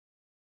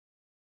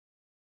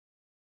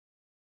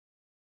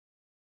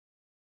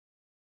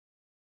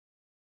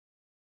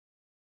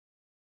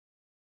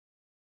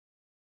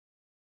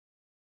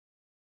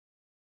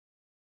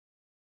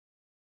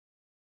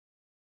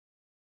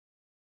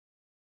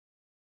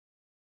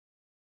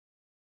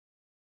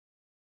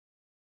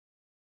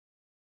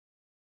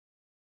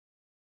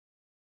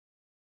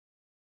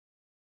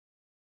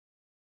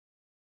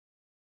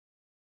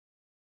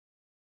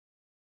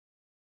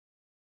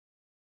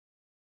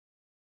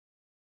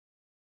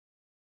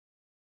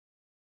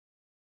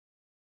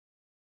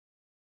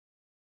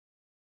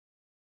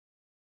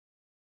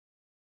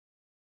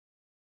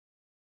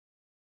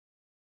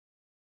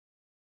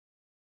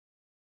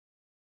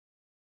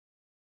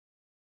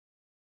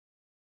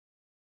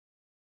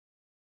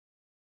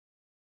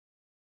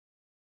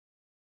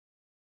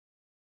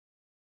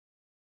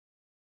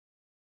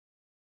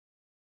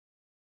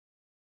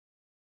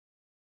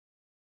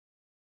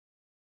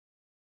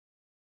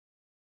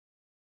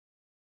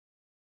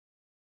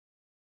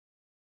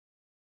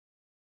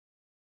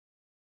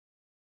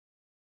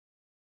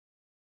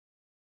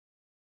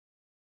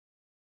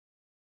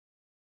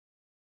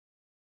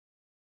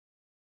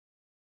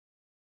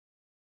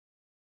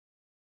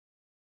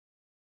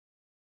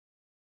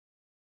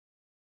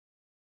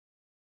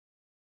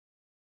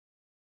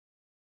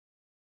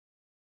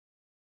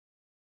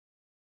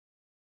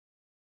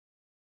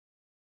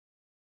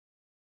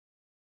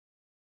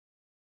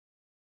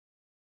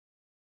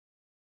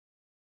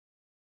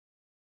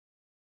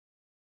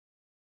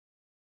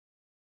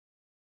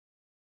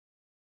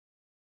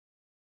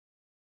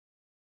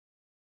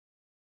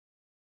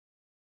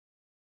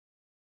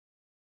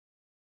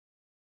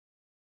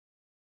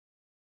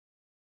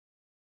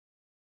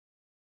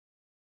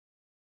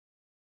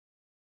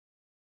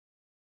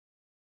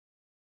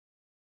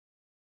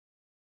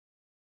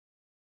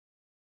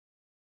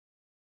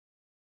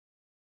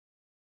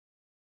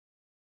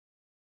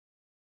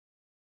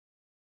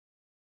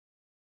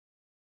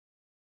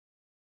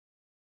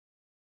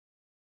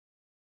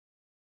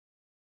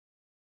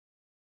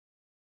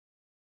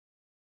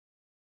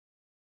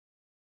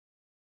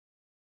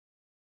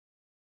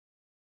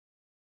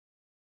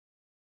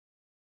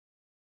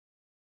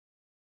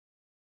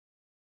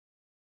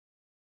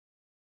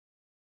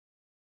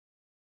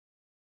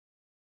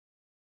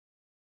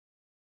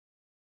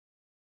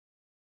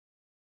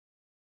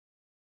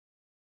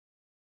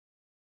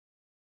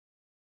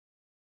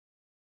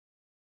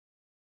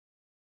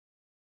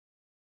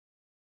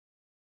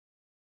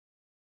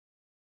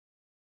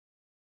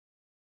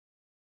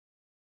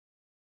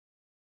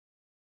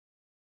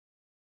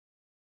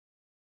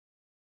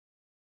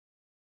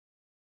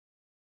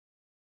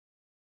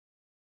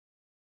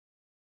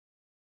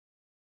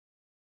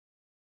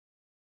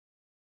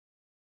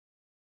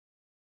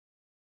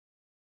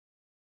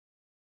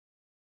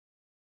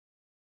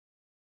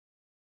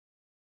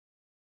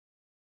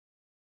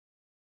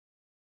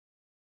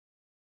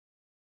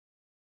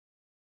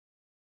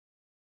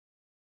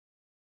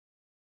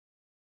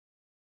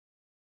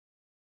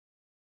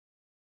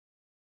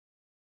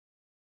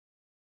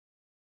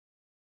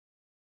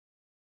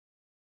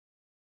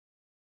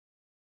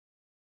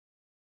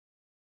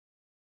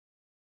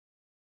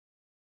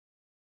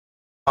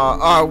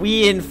Are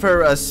we in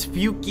for a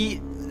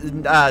spooky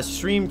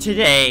stream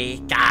today,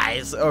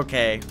 guys?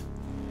 Okay.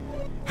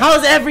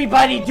 How's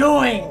everybody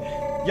doing?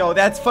 Yo,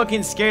 that's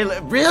fucking scary.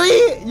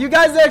 Really? You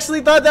guys actually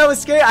thought that was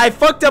scary? I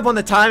fucked up on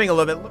the timing a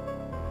little bit.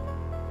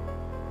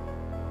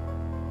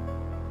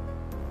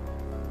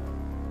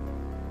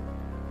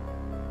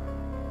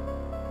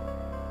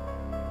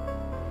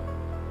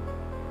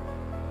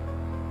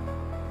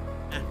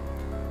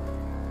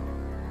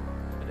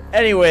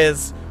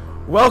 Anyways,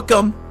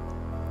 welcome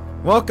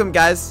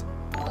guys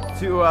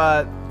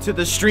to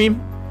the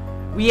stream.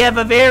 We have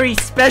a very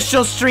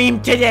special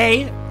stream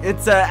today.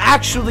 It's a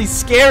actually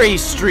scary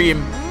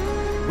stream,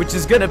 which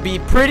is gonna be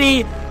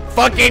pretty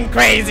fucking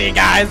crazy,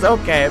 guys.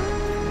 Okay.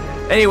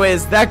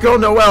 Anyways, that girl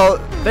Noelle,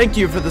 thank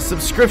you for the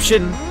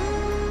subscription.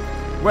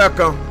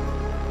 Welcome.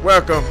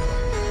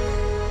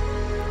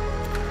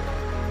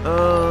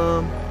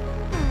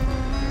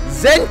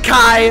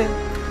 Zenkai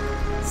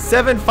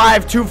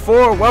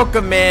 7524,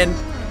 welcome, man.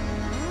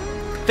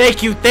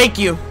 Thank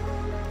you.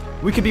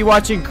 We could be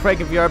watching Craig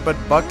VR, but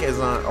Buck is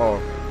on. Oh,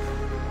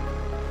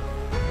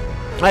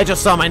 I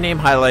just saw my name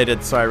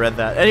highlighted, so I read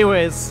that.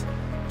 Anyways,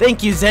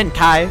 thank you,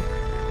 Zenkai.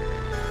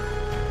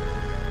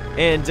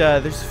 And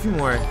there's a few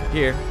more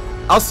here.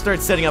 I'll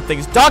start setting up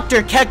things.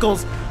 Dr.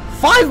 Keckles,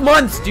 5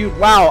 months, dude.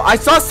 Wow. I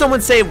saw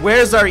someone say,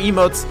 "Where's our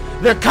emotes?"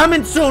 They're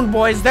coming soon,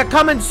 boys. They're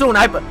coming soon.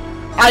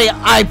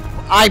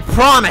 I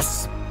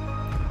promise.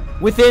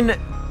 Within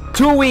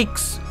 2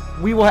 weeks,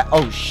 we will.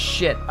 Oh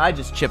shit! I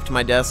just chipped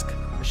my desk.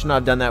 I should not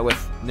have done that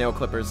with nail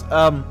clippers.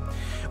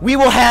 We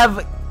will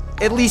have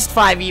at least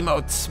 5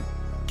 emotes.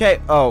 Okay.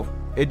 Oh,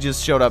 it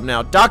just showed up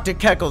now. Dr.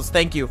 Keckles,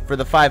 thank you for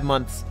the 5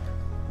 months.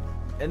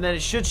 And then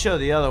it should show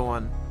the other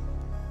one.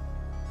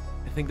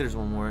 I think there's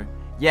one more.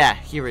 Yeah,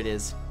 here it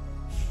is.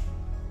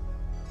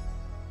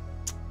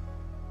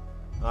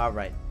 All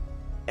right.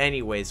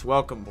 Anyways,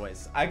 welcome,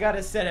 boys. I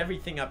gotta set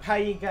everything up. How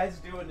you guys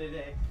doing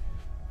today?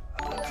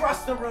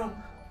 Across the room.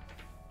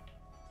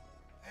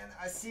 And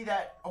I see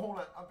that. Hold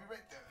on, I'll be right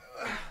there.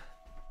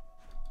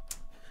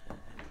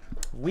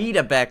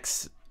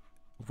 Weedabex,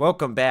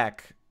 welcome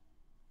back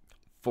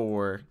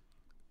for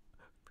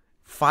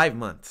 5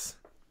 months.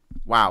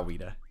 Wow,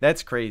 Weeda.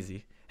 That's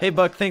crazy. Hey,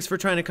 Buck, thanks for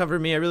trying to cover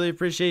me. I really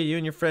appreciate you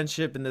and your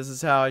friendship, and this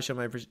is how I show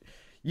my appreciation.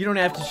 You don't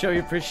have to show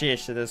your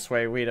appreciation this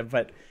way, Weeda,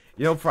 but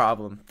no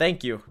problem.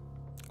 Thank you.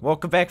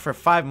 Welcome back for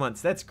 5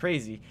 months. That's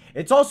crazy.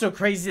 It's also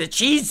crazy that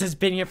Cheese has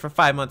been here for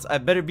 5 months. I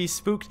better be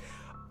spooked.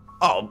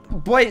 Oh,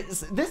 boy,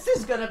 this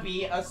is gonna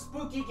be a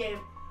spooky game.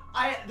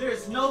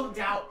 There's no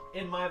doubt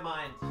in my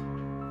mind.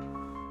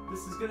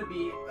 This is gonna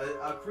be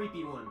a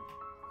creepy one.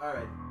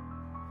 Alright.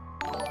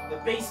 The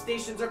base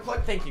stations are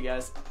plugged. Thank you,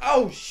 guys.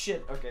 Oh,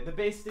 shit. Okay, the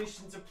base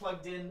stations are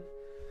plugged in.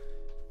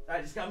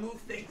 I just gotta move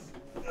things.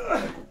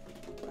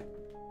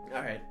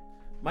 Alright.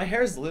 My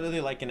hair is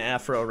literally like an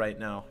afro right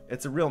now.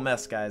 It's a real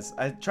mess, guys.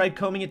 I tried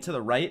combing it to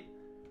the right.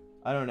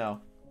 I don't know.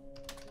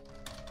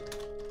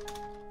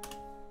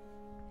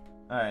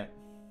 Alright.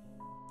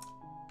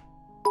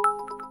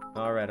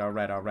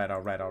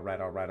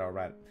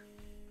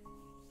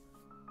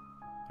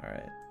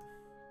 Alright.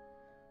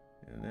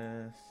 And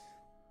this.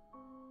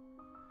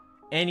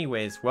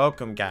 Anyways,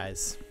 welcome,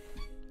 guys.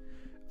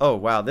 Oh,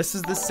 wow. This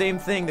is the same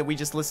thing that we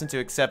just listened to,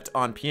 except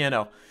on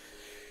piano.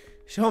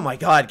 Oh my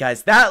god,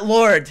 guys. That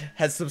Lord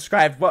has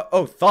subscribed. What?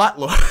 Oh, Thought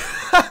Lord.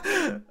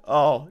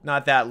 Oh,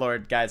 not that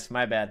Lord, guys.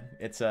 My bad.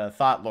 It's a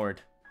Thought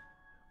Lord.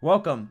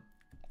 Welcome,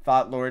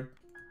 Thought Lord.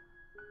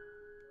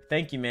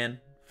 Thank you, man,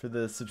 for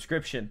the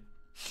subscription.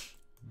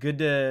 Good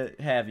to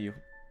have you.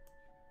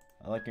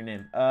 I like your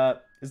name.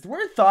 Is the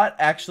word thought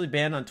actually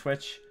banned on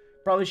Twitch?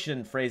 Probably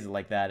shouldn't phrase it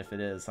like that if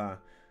it is, huh?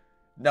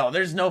 No,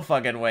 there's no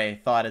fucking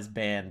way thought is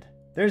banned.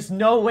 There's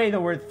no way the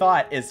word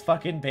thought is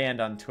fucking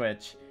banned on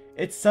Twitch.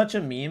 It's such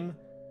a meme.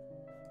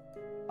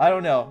 I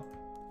don't know.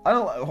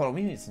 Hold on,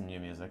 we need some new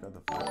music. What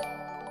the fuck?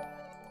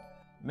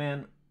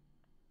 Man.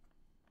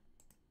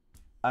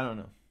 I don't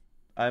know.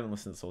 I haven't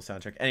listened to this whole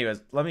soundtrack.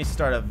 Anyways, let me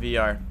start up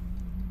VR.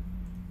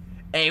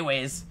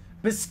 Anyways,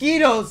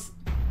 Mosquitoes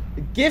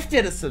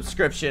gifted a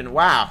subscription.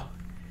 Wow.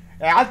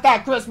 Yeah, I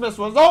thought Christmas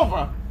was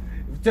over.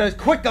 To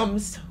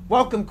Quickums.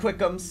 Welcome,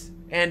 Quickums.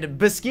 And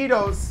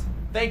Mosquitoes.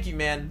 Thank you,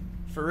 man.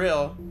 For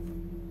real.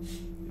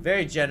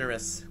 Very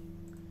generous.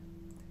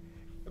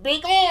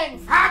 Begin!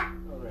 Fuck!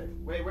 Alright,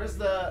 wait, where's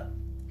the...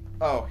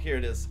 Oh, here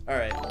it is.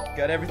 Alright,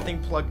 got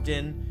everything plugged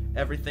in,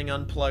 everything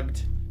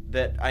unplugged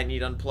that I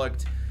need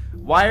unplugged.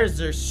 Wires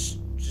are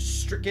strewn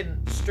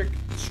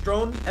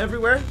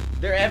everywhere?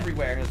 They're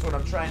everywhere, is what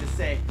I'm trying to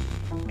say.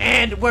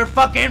 And we're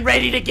fucking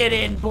ready to get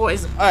in,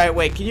 boys. Alright,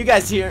 wait, can you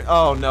guys hear?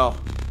 Oh, no.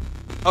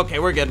 Okay,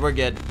 we're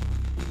good.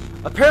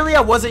 Apparently,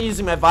 I wasn't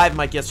using my Vive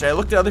mic yesterday. I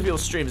looked at other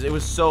people's streams. It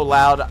was so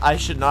loud, I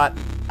should not...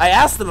 I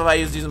asked them if I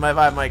was using my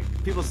Vive mic.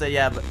 People say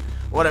yeah, but...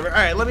 Whatever.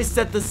 Alright, let me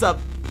set this up.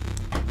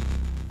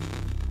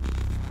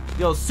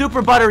 Yo,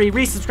 Super Buttery,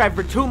 resubscribe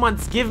for 2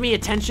 months. Give me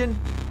attention.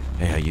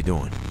 Hey, how you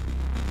doing?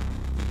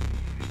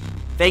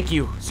 Thank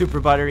you, Super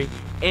Buttery.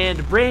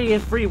 And Brandy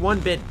and free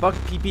 1-bit buck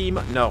PP.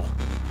 No.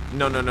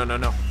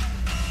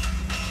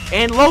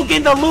 And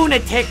Logan the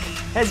Lunatic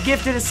has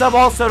gifted a sub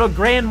also to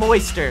Grand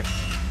Moister.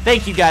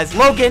 Thank you guys.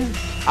 Logan,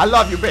 I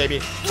love you, baby.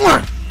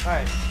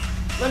 Alright,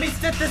 let me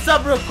set this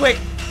up real quick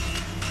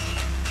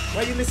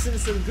while you listen to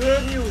some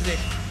good music.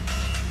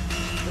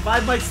 The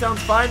Vive mic sounds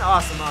fine?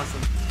 Awesome,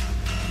 awesome.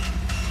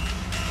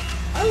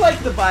 I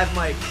like the Vive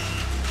mic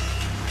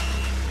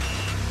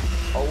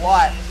a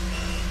lot.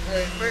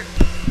 Alright,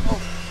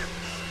 oh.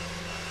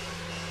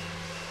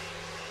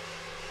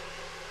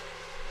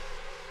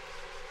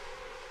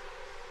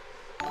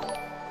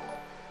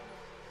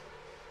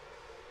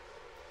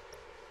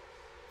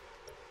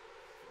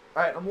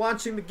 Alright, I'm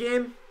launching the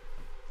game.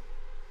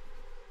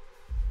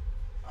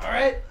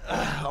 Alright,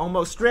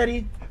 almost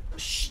ready.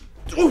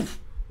 Oof.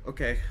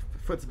 Okay, my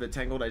foot's a bit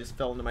tangled. I just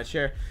fell into my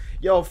chair.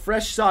 Yo,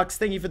 Fresh Socks,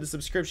 thank you for the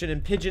subscription.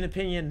 And Pigeon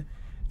Opinion,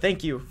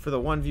 thank you for the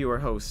 1 viewer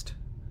host.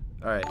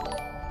 Alright.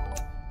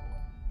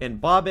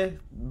 And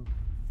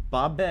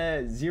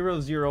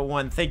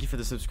Bobe001, thank you for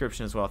the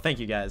subscription as well. Thank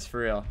you guys,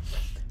 for real.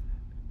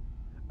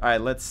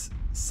 Alright, let's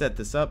set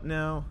this up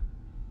now.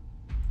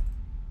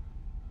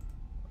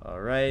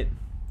 Alright.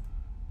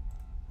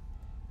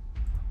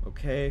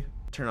 Okay,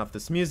 turn off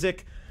this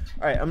music.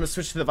 Alright, I'm gonna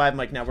switch to the Vive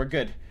mic now. We're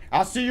good.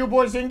 I'll see you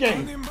boys in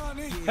game.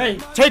 Hey,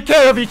 take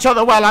care of each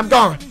other while I'm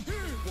gone.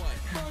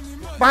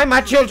 Bye,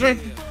 my children.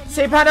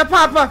 Say bye to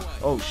Papa.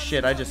 Oh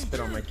shit, I just spit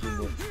on my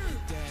keyboard.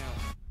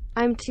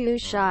 I'm too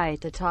shy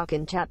to talk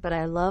in chat, but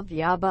I love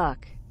ya,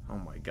 Buck. Oh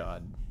my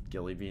god.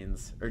 Gilly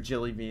beans. Or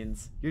Jilly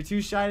beans. You're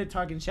too shy to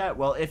talk in chat?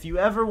 Well, if you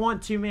ever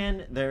want to,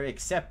 man, they're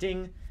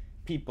accepting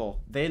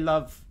people. They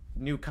love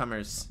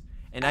newcomers.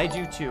 And I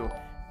do too.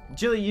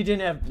 Jilly, you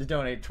didn't have to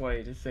donate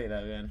 20 to say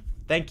that, man.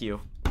 Thank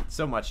you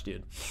so much,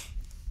 dude.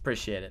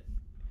 Appreciate it.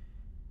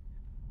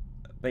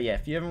 But yeah,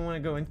 if you ever want to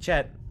go in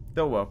chat,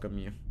 they'll welcome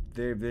you.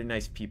 They're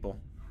nice people.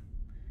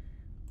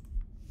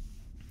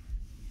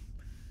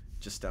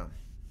 Just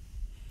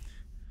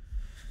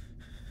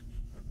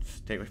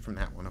stay away from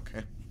that one,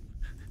 okay?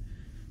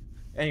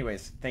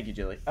 Anyways, thank you,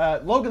 Jilly.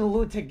 Logan the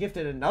Lunatic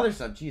gifted another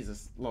sub.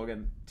 Jesus,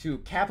 Logan. To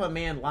Kappa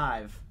Man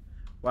Live.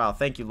 Wow,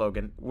 thank you,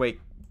 Logan. Wait,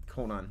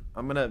 hold on.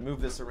 I'm gonna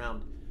move this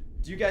around.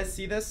 Do you guys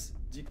see this?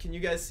 Can you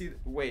guys see?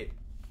 Wait,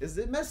 is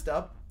it messed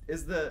up?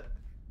 Is the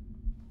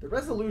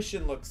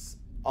resolution looks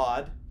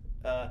odd.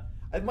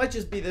 It might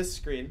just be this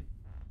screen.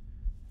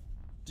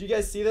 Do you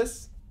guys see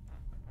this?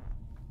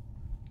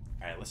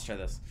 Alright, let's try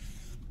this.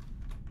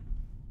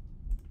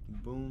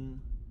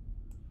 Boom.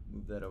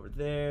 Move that over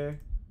there.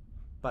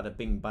 Bada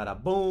bing,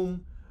 bada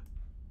boom.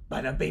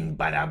 Bada bing,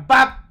 bada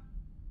bop.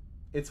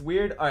 It's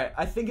weird. Alright,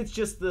 I think it's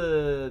just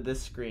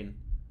this screen.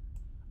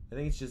 I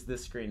think it's just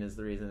this screen is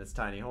the reason it's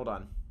tiny. Hold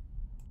on.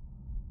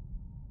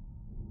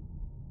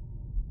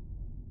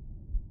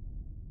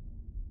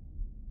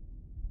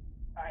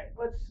 Alright,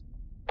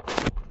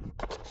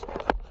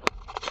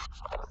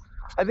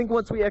 I think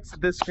once we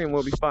exit this screen,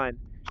 we'll be fine.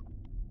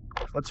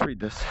 Let's read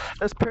this.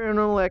 This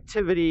Paranormal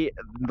Activity,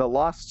 the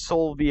Lost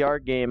Soul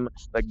VR game,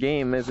 the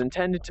game is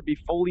intended to be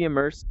fully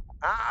immersed.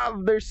 Ah,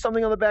 there's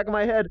something on the back of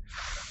my head.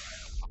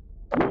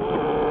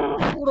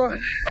 Hold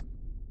on.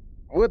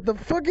 What the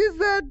fuck is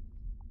that?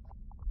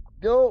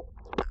 Yo.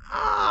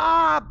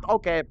 Ah,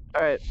 okay.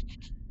 All right.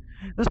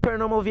 This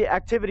Paranormal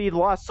Activity, the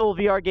Lost Soul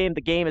VR game, the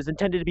game is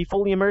intended to be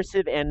fully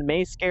immersive and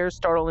may scare,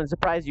 startle, and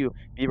surprise you.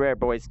 Beware,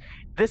 boys.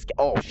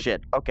 Oh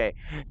shit. Okay.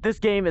 This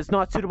game is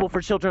not suitable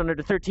for children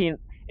under 13.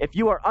 If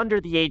you are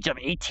under the age of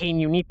 18,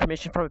 you need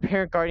permission from a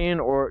parent, guardian,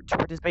 or to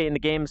participate in the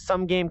game.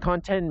 Some game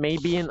content may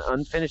be in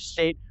unfinished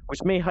state,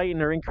 which may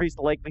heighten or increase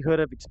the likelihood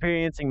of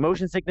experiencing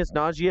motion sickness,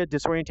 nausea,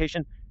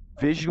 disorientation,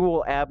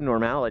 visual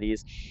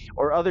abnormalities,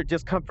 or other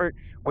discomfort,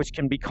 which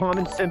can be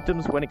common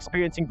symptoms when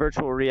experiencing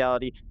virtual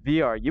reality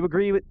VR. You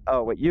agree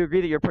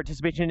that your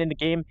participation in the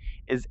game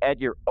is at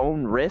your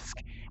own risk?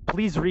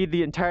 Please read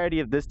the entirety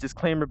of this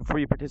disclaimer before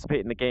you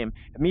participate in the game.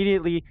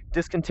 Immediately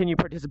discontinue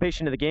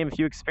participation in the game if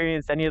you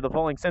experience any of the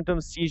following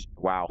symptoms. Seizure.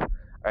 Wow. All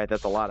right,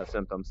 that's a lot of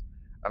symptoms.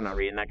 I'm not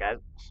reading that, guys.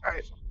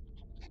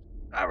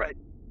 All right.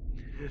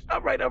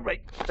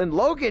 And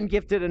Logan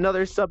gifted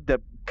another sub to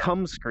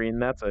Cum Screen.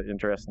 That's an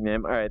interesting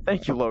name. All right,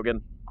 thank you,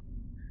 Logan.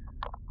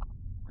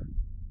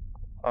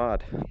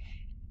 Odd.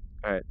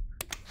 All right.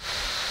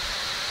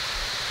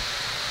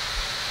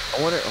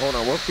 Hold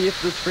on, we'll see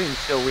if the screen's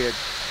still weird.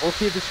 We'll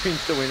see if the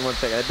screen's still weird in 1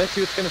 second. I bet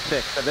you it's gonna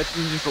fix. I bet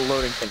you it's just a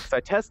loading thing. So I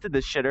tested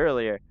this shit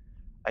earlier.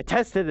 And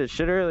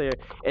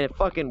it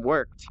fucking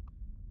worked.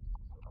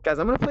 Guys,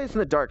 I'm gonna play this in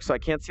the dark so I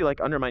can't see,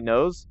 like, under my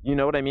nose. You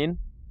know what I mean?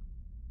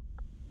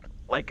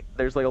 Like,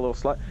 there's, like, a little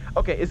slot.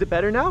 Okay, is it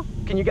better now?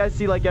 Can you guys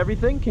see, like,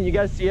 everything? Can you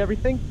guys see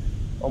everything?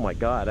 Oh my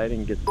god, I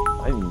didn't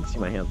even see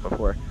my hands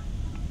before.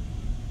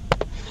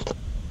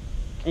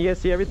 Can you guys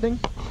see everything?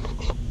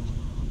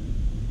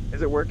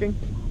 Is it working?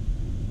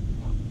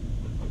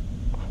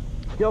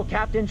 Yo,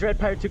 Captain Dread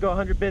Pirate to go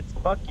 100 bits.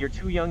 Buck, you're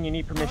too young, you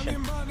need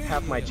permission.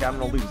 Half my chat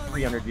will lose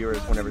 300 viewers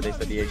whenever they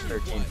said the age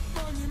 13.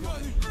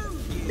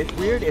 It's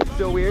weird? It's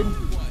still weird?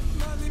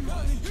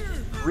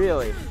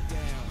 Really?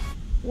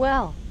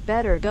 Well,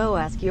 better go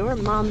ask your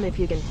mom if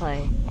you can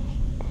play.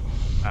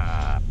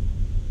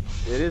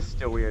 It is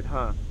still weird,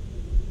 huh?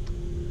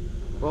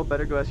 Well,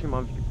 better go ask your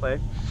mom if you can play.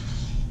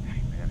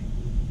 Hey, man.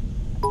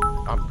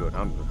 I'm good.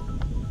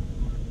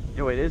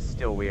 Yo, it is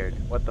still weird.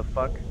 What the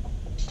fuck?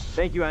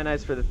 Thank you,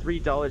 Anice, for the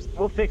 $3.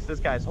 We'll fix this,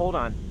 guys. Hold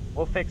on.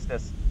 We'll fix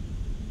this.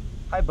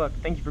 Hi, Buck.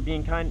 Thank you for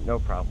being kind. No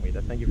problem,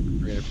 Wita. Thank you for the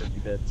 350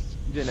 bits.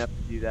 You didn't have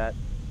to do that.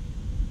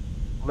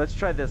 Let's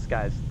try this,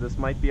 guys. This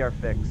might be our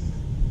fix.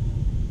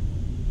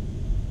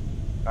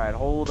 Alright,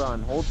 hold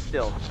on. Hold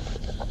still.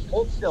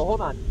 Hold still.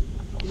 Hold on.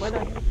 You might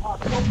not hear me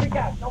talk. Don't freak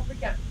out. Don't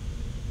freak out.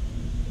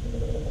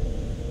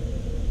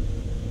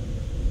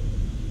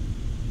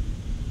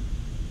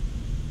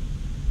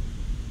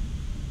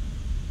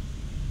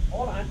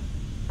 Hold on.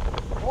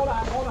 Hold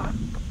on. Hold on.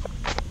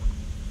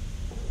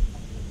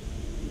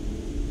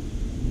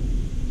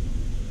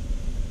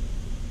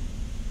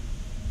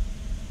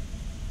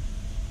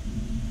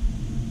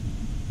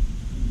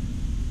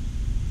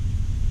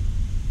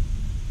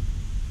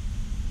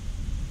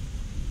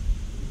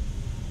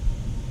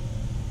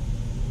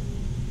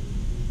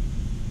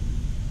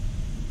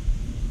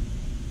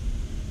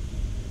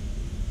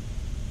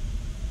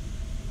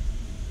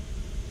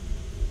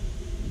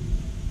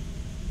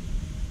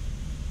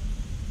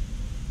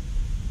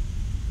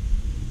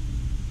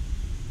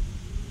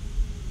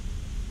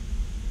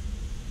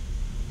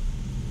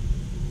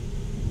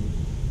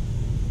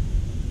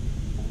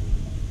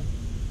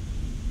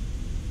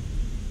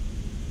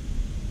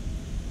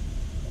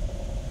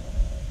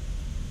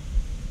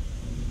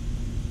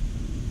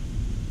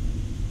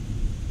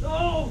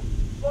 No!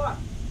 Fuck!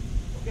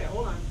 Okay,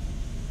 hold on.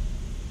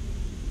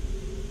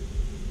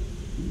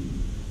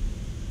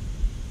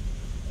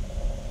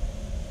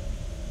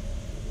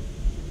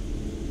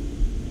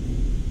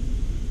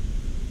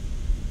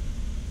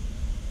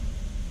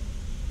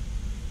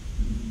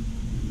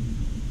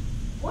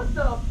 What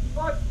the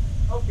fuck?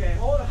 Okay,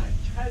 hold on.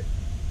 Guys.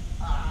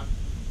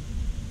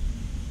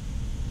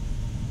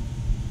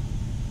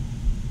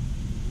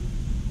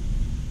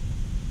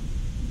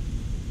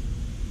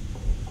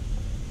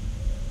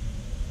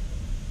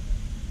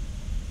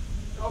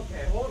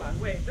 Okay, hold on.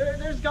 Wait,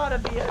 there's gotta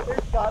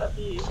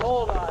be,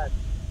 hold on.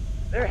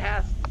 There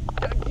has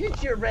to,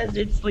 get your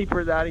resident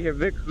sleepers out of here,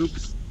 Vic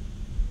Hoops.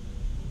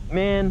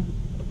 Man.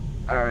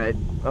 Alright,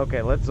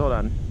 okay, let's, hold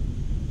on.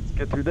 Let's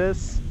get through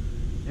this.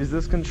 Use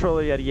this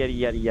controller, yada yada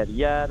yada yada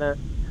yada.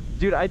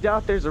 Dude, I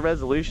doubt there's a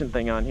resolution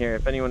thing on here,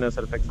 if anyone knows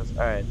how to fix this.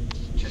 Alright,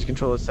 choose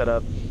controller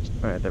setup.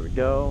 Alright, there we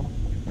go.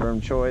 Confirm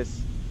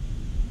choice.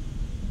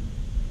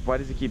 Why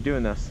does he keep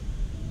doing this?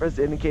 Press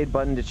the indicate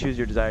button to choose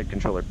your desired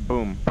controller.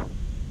 Boom.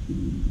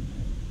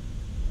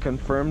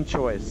 Confirm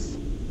choice.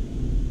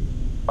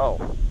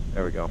 Oh,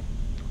 there we go.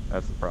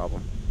 That's the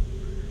problem.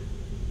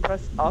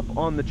 Press up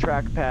on the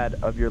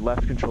trackpad of your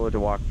left controller to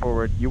walk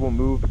forward. You will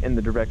move in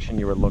the direction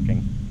you are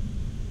looking.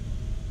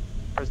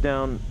 Press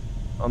down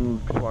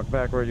on to walk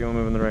backward. You will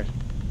move in the direction.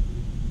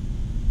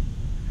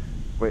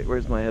 Wait,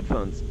 where's my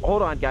headphones?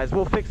 Hold on, guys.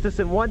 We'll fix this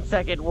in 1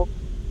 second.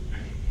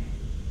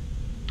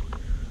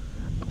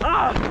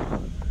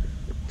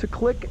 To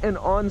click an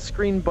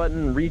on-screen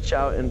button, reach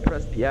out and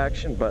press the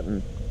action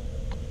button.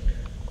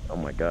 Oh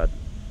my god.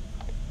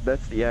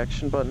 That's the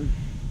action button.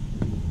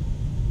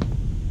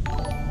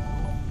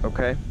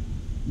 Okay.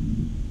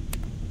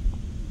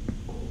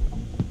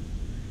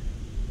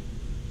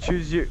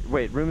 Choose your,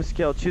 wait, room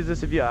scale, choose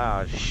this if you,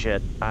 oh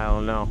shit, I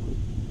don't know.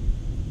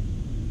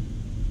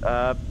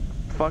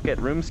 Fuck it,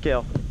 room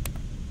scale.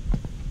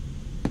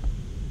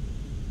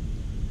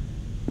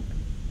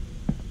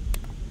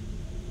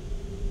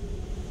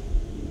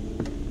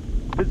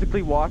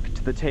 Physically walk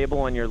to the table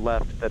on your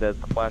left that has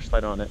the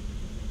flashlight on it.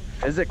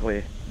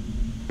 Physically.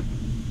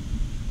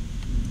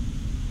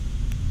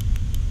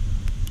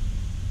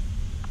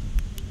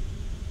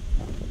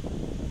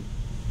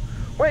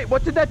 Wait,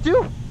 what did that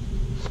do?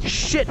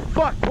 Shit,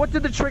 fuck, what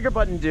did the trigger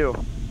button do?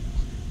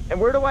 And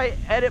where do I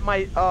edit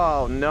my,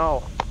 oh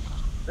no.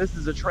 This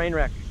is a train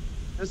wreck.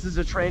 This is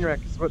a train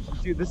wreck.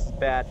 Dude, this is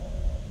bad.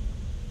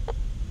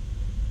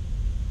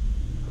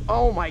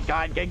 Oh my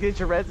god, get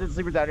your resident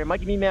sleepers out here.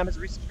 Mikey Me Mam has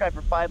resubscribed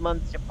for 5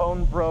 months. Your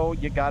phone, bro,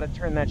 you gotta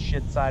turn that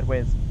shit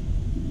sideways.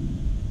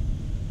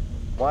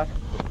 What?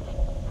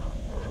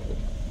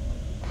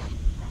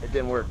 It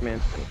didn't work, man.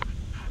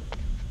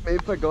 Maybe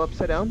if I go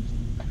upside down?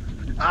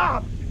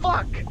 Ah,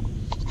 fuck! It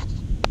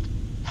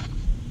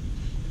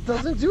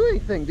doesn't do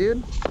anything,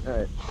 dude.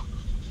 Alright.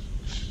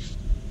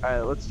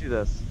 Alright, let's do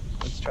this.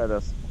 Let's try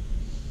this.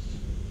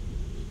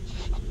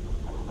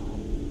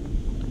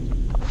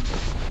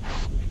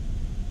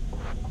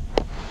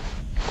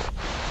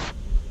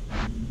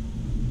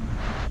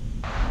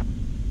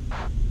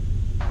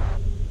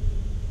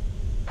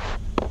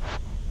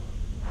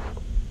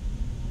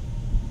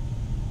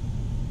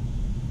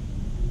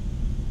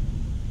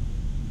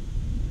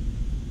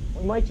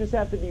 We might just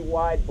have to be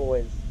wide,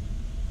 boys.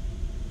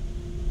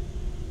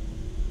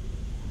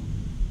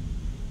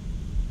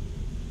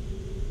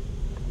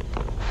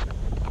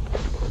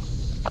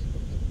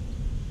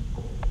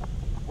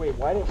 Wait,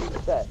 why did it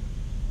reset?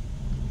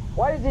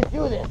 Why does it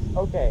do this?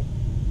 Okay.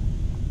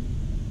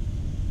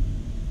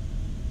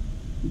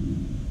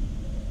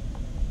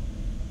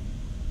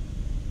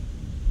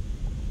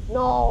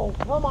 No,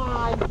 come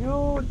on,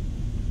 dude.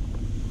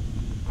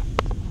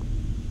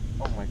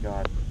 Oh my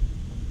god.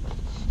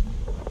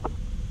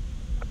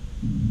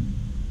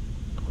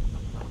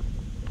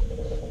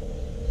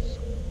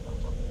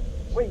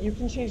 Wait, you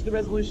can change the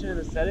resolution in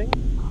the settings?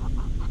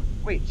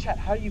 Wait, chat,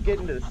 how do you get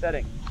into the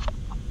settings?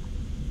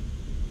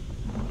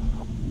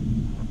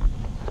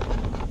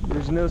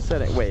 There's no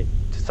setting. Wait,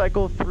 to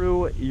cycle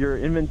through your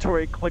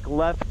inventory, click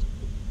left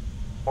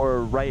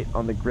or right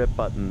on the grip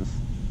buttons.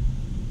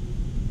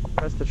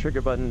 Press the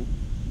trigger button.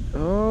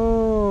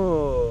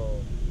 Oh.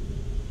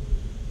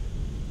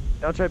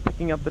 Now try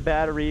picking up the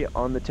battery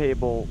on the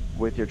table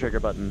with your trigger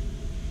button.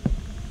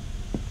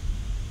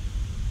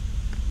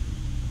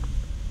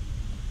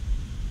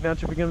 Now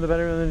try picking up the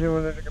battery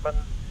on the trigger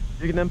button.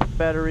 You can then put the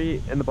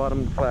battery in the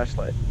bottom of the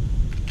flashlight.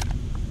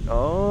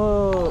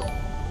 Oh.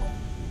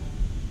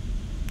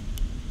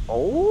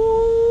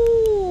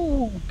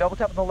 Oh! Double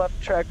tap on the left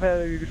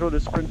trackpad of your controller to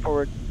sprint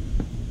forward.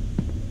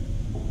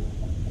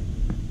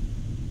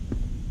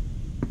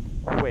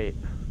 Wait.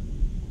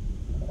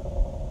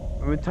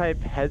 Movement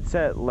type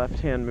headset left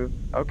hand move.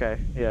 Okay,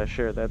 yeah,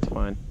 sure, that's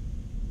fine.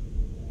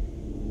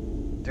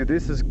 Dude,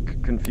 this is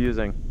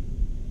confusing.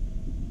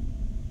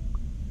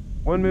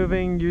 When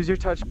moving, use your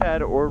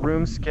touchpad or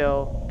room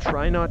skill.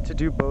 Try not to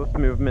do both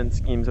movement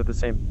schemes at the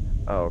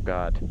same. Oh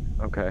god.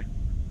 Okay.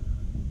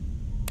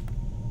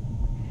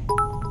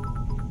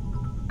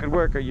 Good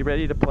work. Are you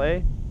ready to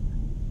play?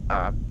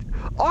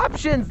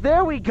 Options!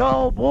 There we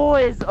go,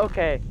 boys!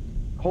 Okay.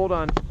 Hold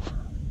on.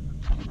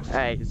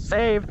 Hey,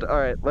 saved!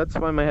 Alright, let's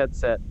find my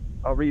headset.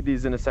 I'll read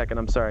these in a second.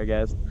 I'm sorry,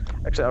 guys.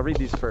 Actually, I'll read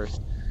these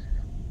first.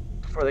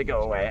 Before they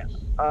go away.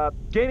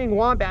 Gaming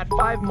Wombat,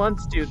 5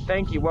 months, dude.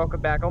 Thank you.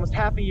 Welcome back. Almost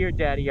half a year,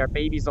 Daddy. Our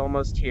baby's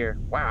almost here.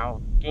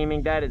 Wow.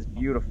 Gaming, that is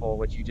beautiful,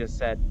 what you just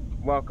said.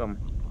 Welcome.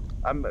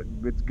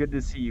 It's good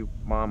to see you,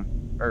 Mom.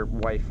 Or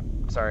wife.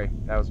 Sorry.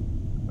 That was...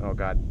 Oh,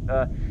 God.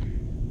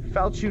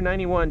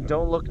 Falchu91,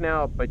 don't look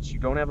now, but you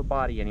don't have a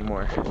body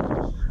anymore.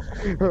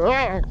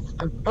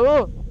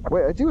 Oh!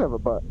 Wait, I do have a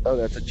butt. Oh,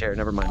 that's a chair.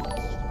 Never mind.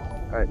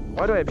 Alright.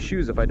 Why do I have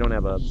shoes if I don't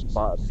have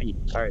feet?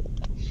 Alright.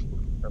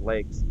 Or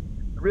legs.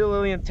 Real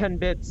Lillian, 10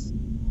 bits.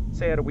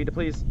 Say hi to Weeda,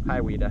 please. Hi,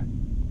 Weeda.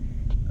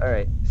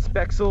 Alright.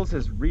 Spexels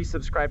has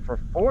resubscribed for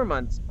 4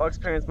 months. Buck's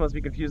parents must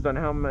be confused on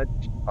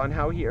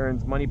how he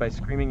earns money by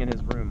screaming in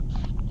his room.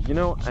 You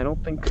know, I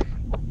don't think...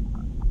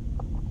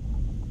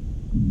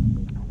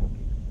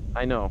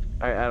 I know.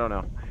 I don't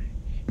know.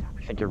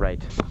 I think you're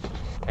right.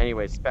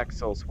 Anyway,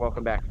 Spexels,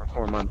 welcome back for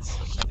 4 months.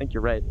 I think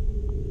you're right.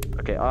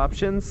 Okay,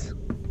 options.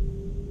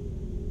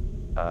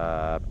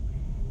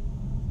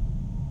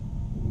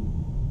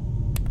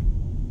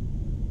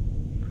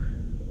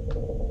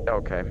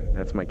 Okay,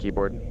 that's my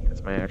keyboard.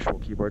 That's my actual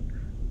keyboard.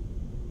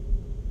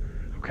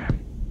 Okay.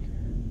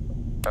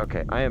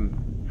 Okay, I am...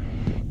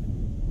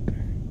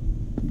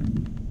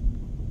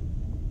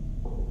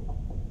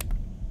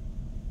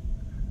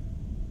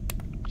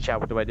 Chat,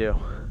 what do I do?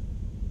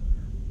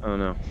 Oh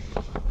no.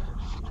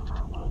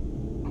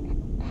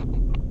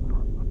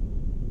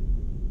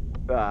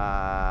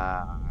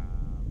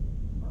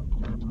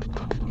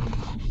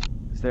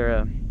 Is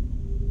there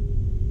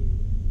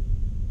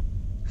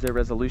a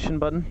resolution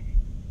button?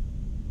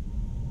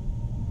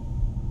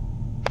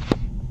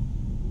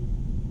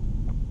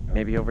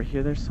 Maybe over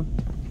here there's some.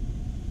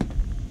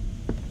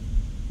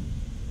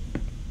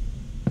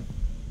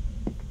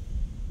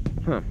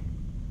 Huh.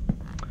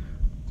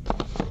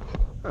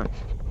 Huh.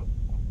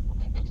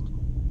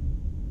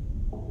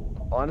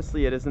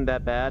 Honestly, it isn't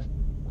that bad.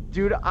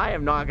 Dude, I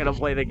am not gonna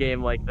play the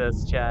game like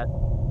this, chat.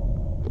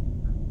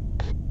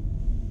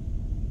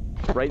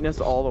 Brightness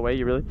all the way,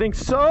 you really think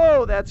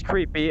so? That's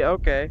creepy.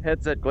 Okay,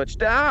 headset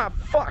glitched. Ah,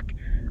 fuck!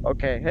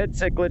 Okay,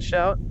 headset glitched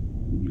out.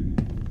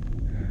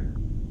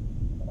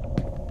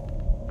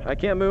 I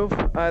can't move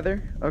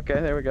either. Okay,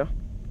 there we go.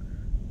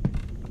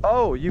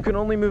 Oh, you can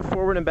only move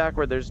forward and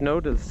backward. There's no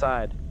to the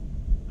side.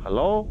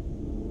 Hello?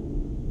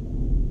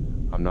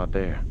 I'm not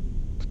there.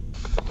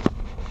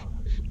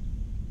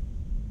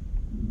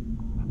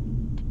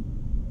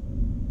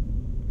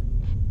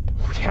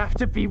 We have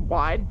to be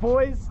wide,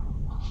 boys?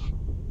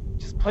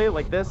 Just play it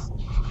like this.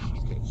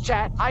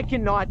 Chat, I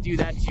cannot do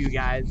that to you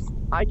guys.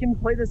 I can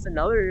play this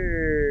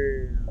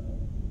another...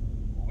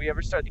 We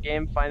ever start the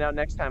game, find out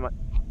next time.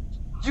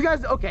 Do you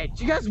guys, okay,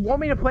 do you guys want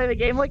me to play the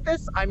game like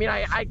this? I mean,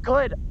 I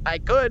could. I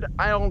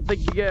don't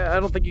think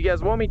you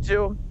guys want me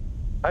to.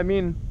 I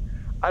mean,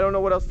 I don't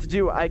know what else to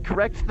do. I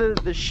correct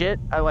the shit.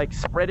 I like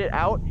spread it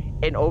out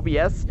in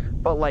OBS,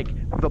 but like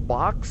the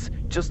box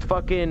just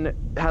fucking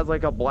has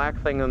like a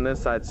black thing on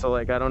this side. So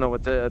like, I don't know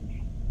what to,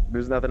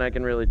 there's nothing I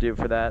can really do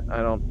for that.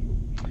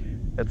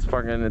 It's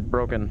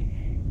broken.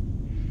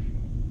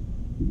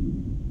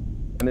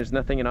 And there's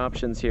nothing in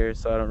options here,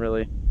 so I don't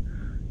really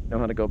know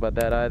how to go about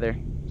that either.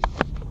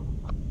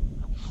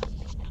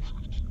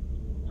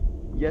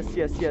 Yes,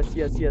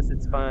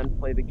 it's fine.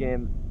 Play the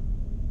game.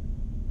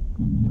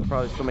 It'll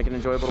probably still make it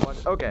enjoyable to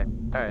watch. Okay,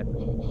 alright.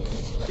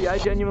 See, I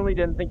genuinely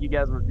didn't think you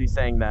guys would be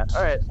saying that.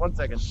 Alright, 1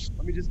 second.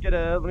 Let me just get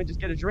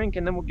a drink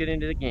and then we'll get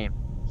into the game.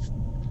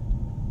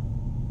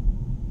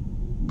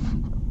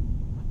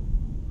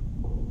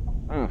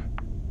 Money,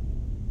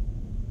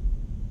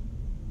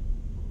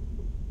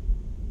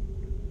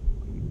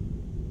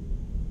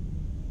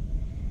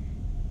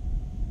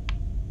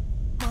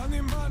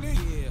 money,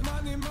 yeah.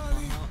 Money,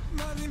 money,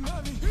 money,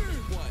 money,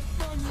 what?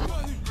 Money,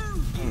 money,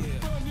 yeah.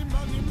 Money,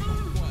 money,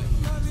 what?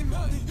 Money,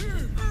 money,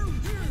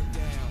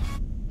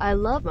 I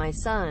love my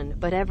son,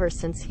 but ever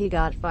since he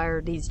got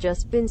fired he's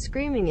just been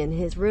screaming in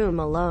his room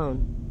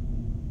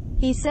alone.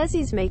 He says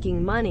he's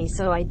making money,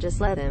 so I just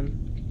let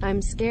him.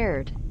 I'm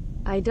scared.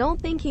 I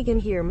don't think he can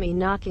hear me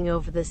knocking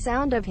over the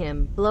sound of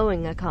him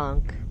blowing a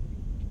conch.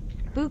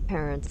 Book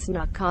parents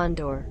knock on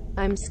door.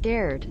 I'm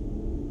scared.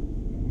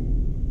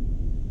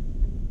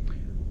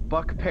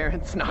 Buck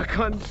parents knock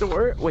on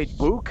door. Wait,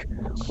 Book?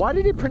 Why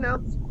did he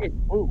pronounce it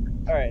Book?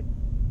 Alright.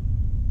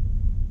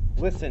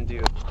 Listen,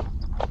 dude.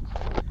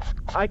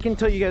 I can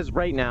tell you guys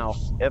right now,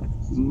 okay.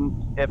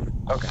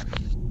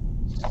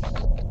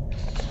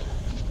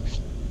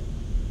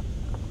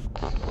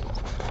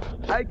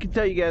 I can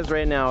tell you guys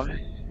right now,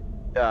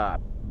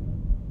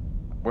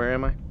 where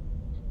am I?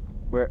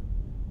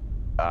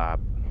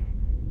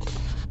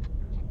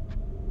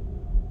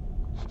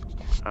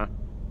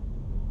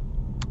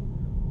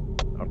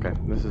 Okay,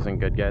 this isn't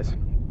good, guys.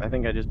 I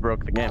think I just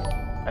broke the game.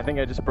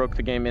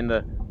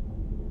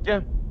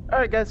 Yeah.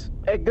 Alright, guys.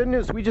 Hey, good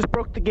news. We just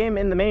broke the game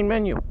in the main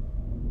menu.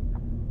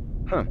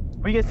 Huh.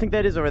 What do you guys think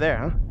that is over there,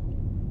 huh?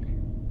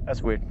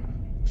 That's weird.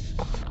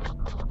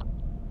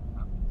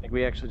 I think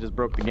we actually just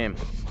broke the game.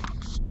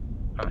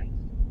 Huh.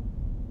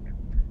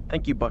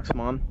 Thank you, Buck's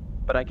mom.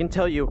 But I can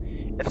tell you,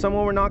 if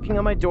someone were knocking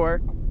on my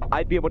door,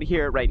 I'd be able to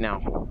hear it right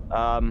now.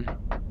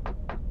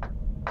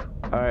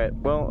 Alright,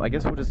 well, I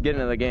guess we'll just get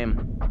into the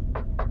game.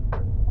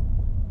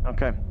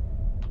 Okay.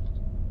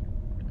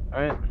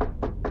 Alright.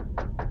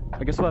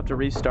 I guess we'll have to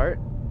restart.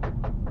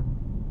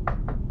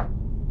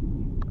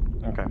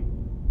 Okay.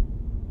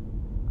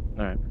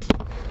 Alright.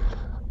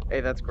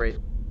 Hey, that's great.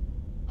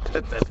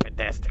 That's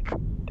fantastic.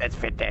 That's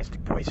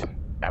fantastic, boys.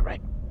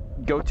 Alright.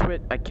 Go to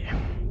it. I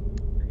can't.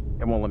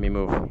 It won't let me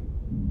move.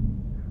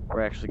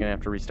 We're actually gonna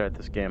have to restart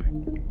this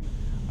game.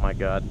 My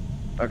god.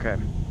 Okay.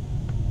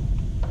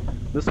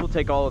 This will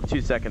take all of 2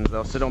 seconds,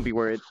 though, so don't be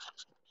worried.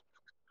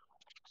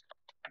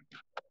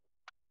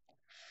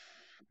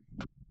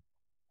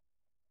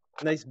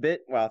 Nice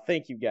bit. Wow,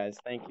 thank you, guys.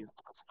 Thank you.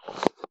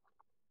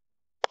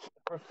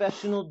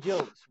 Professional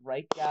jokes,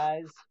 right,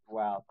 guys?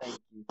 Wow, thank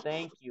you.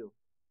 Thank you.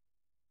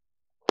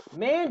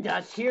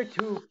 Manda's here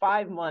too.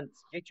 5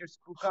 months. Get your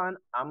spook on.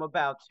 I'm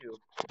about to.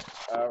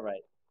 All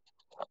right.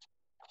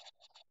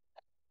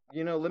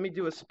 You know, let me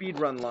do a speed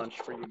run launch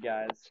for you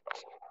guys.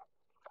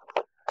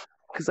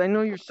 Because I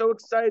know you're so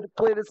excited to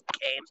play this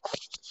game.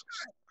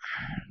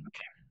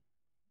 Okay.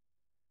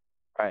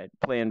 Alright,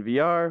 playing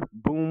VR.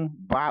 Boom,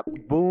 bop,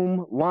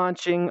 boom.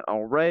 Launching.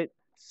 Alright.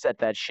 Set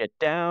that shit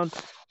down.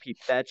 Peep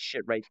that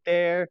shit right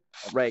there.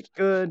 Alright,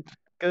 good.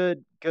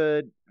 Good,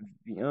 good.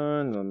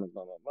 VR. Blah, blah,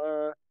 blah,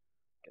 blah.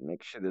 Can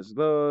make sure this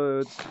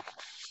loads.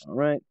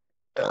 Alright.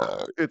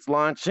 It's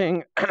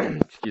launching.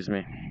 Excuse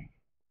me.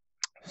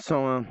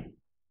 So,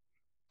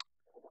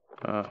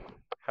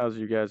 how's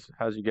you guys'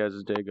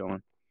 day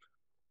going?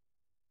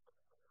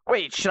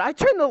 Wait, should I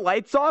turn the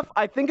lights off?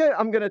 I think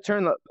I'm gonna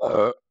turn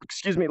the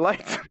excuse me,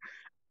 lights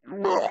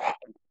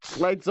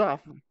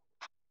off.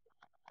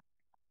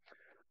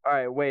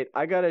 Alright, wait,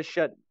 I gotta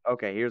shut.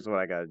 Okay, here's what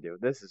I gotta do.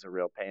 This is a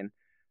real pain.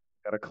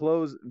 Gotta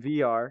close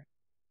VR.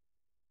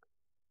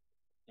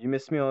 You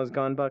missed me while I was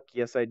gone, Buck?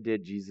 Yes, I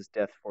did. Jesus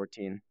Death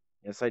 14.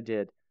 Yes, I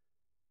did.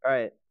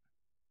 Alright.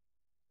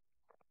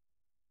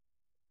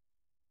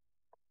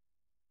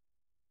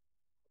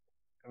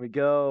 Here we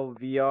go.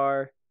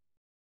 VR.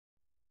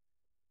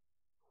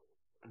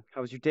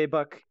 How was your day,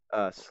 Buck?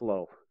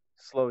 Slow.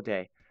 Slow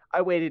day.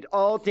 I waited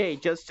all day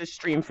just to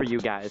stream for you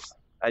guys.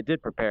 I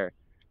did prepare.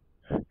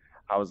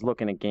 I was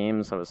looking at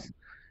games. I was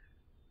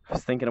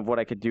thinking of what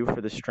I could do for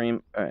the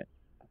stream. Alright.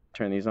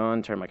 Turn these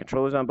on. Turn my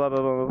controllers on. Blah,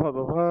 blah, blah, blah,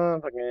 blah, blah.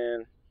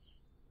 Fucking.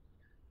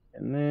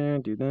 And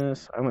then do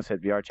this. I almost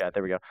said VR chat.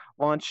 There we go.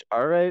 Launch.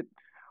 Alright.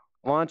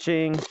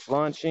 Launching.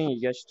 Launching.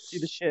 You guys should see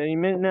the shit any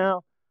minute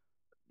now.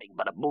 Bing,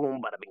 bada,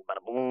 boom. Bada, bing,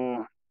 bada,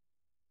 boom.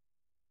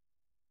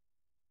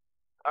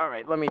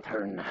 Alright, let me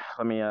turn.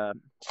 Let me,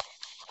 uh-oh.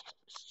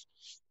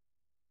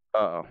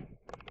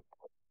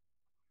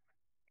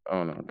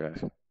 Oh, no,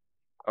 guys.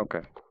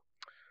 Okay.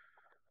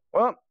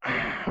 Well,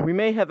 we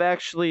may have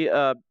actually,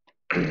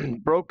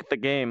 broke the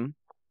game,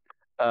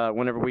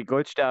 whenever we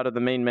glitched out of the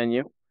main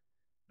menu.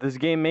 This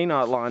game may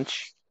not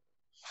launch.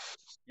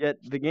 Yet,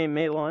 the game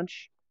may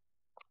launch.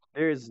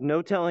 There is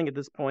no telling at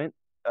this point.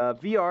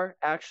 VR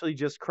actually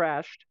just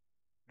crashed.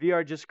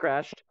 VR just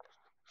crashed.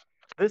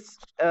 This,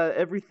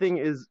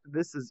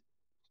 this is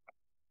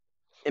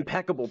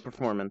impeccable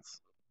performance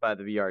by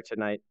the VR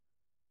tonight.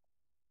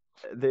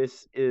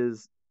 This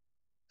is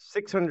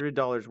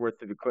 $600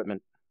 worth of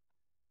equipment,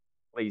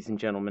 ladies and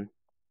gentlemen.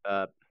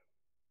 We'll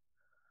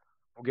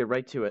get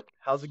right to it.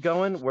 How's it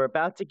going? We're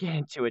about to get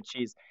into it,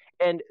 Cheese.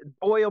 And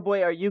boy, oh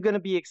boy, are you going to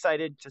be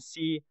excited to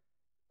see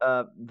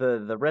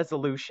the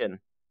resolution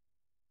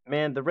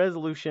Man, the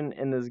resolution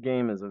in this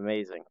game is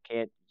amazing.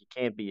 You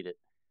can't beat it.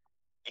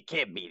 You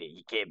can't beat it.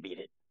 You can't beat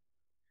it.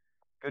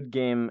 Good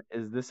game.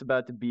 Is this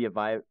about to be a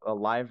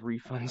live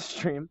refund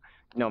stream?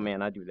 No,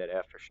 man, I do that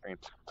after stream.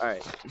 All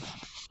right.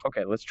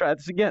 Okay, let's try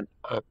this again.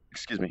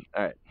 Excuse me.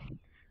 All right.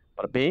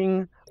 Bada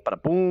bing,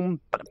 bada boom,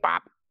 bada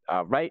bop.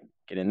 All right.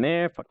 Get in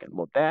there. Fucking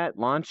load that.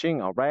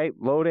 Launching. All right.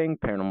 Loading.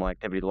 Paranormal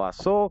Activity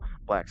Lost Soul.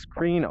 Black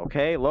screen.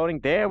 Okay. Loading.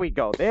 There we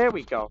go. There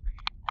we go.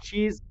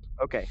 Jeez.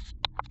 Okay.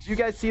 Do you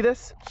guys see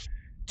this?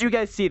 Do you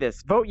guys see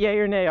this? Vote yay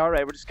or nay. All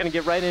right. We're just going to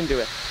get right into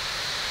it.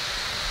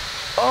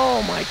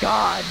 Oh my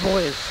God,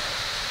 boys.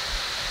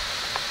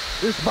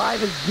 This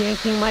vibe is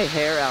yanking my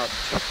hair out.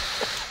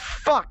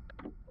 Fuck.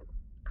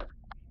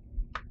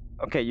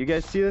 Okay, you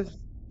guys see this?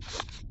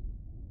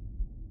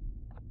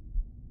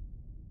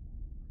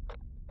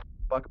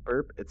 Fuck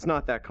burp. It's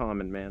not that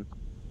common, man.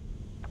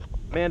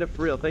 Amanda,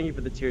 for real, thank you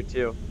for the tier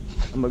 2.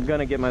 I'm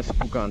gonna get my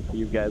spook on for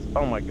you guys.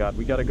 Oh my God,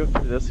 we gotta go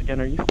through this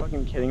again. Are you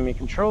fucking kidding me?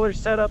 Controller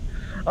setup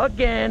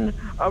again.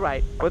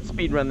 Alright, let's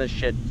speedrun this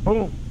shit.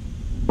 Boom.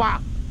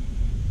 Bop.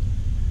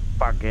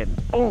 Fucking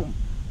boom.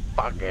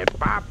 Fucking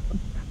bop.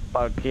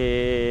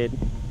 Fucking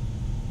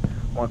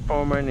walk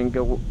forward and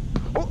go.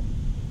 Oh.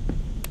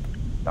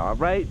 All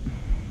right.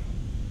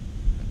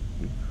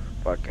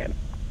 Fucking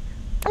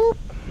boop.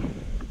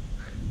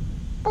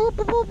 Boop,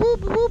 boop, boop, boop,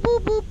 boop,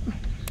 boop, boop.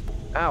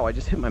 Ow, I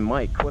just hit my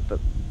mic. What the?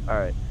 All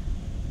right.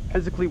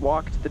 Physically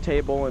walk to the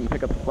table and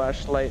pick up the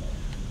flashlight.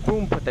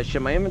 Boom, put that shit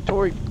in my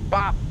inventory.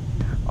 Bop.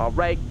 All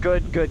right,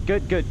 good, good,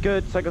 good, good,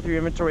 good. Cycle through your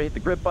inventory, hit the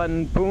grip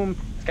button. Boom.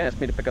 It's gonna ask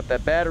me to pick up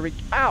that battery.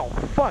 Ow,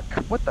 fuck.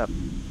 What the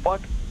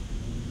fuck?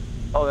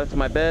 Oh, that's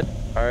my bed.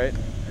 All right,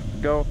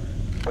 go.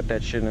 Put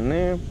that shit in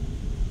there.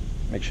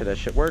 Make sure that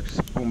shit works.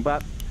 Boom,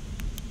 bop.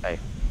 Hey,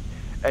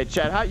 hey,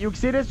 Chad, how you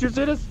see this? You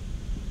see this?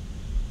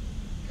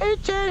 Hey,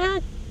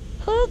 Chad,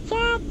 hey,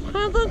 Chad,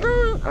 how's it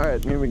going? All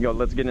right, here we go.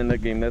 Let's get in the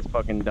game. That's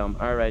fucking dumb.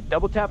 All right,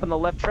 double tap on the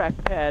left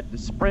trackpad to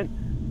sprint.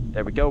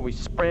 There we go. We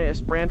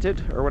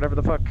sprinted, or whatever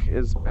the fuck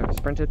is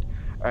sprinted.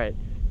 All right,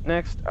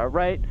 next. All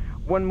right.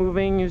 One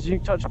moving, using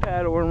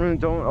touchpad or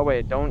don't. Oh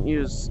wait, don't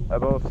use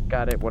both.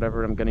 Got it.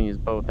 Whatever. I'm gonna use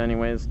both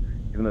anyways.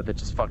 Even though they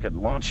just fucking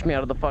launched me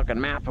out of the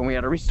fucking map and we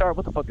had to restart.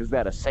 What the fuck is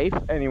that? A safe?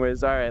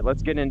 Anyways, all right.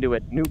 Let's get into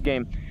it. New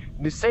game.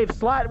 New save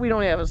slot. We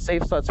don't have a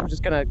save slot, so we're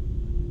just gonna.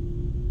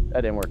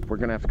 That didn't work. We're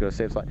gonna have to go to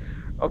save slot.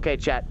 Okay,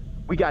 chat.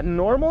 We got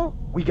normal,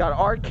 we got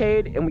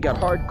arcade, and we got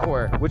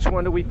hardcore. Which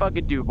one do we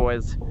fucking do,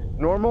 boys?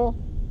 Normal,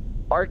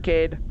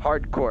 arcade,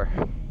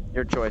 hardcore.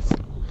 Your choice.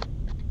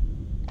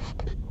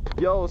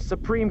 Yo,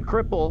 Supreme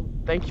Cripple,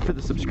 thank you for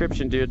the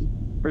subscription, dude.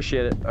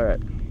 Appreciate it. All right.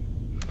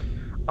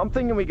 I'm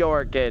thinking we go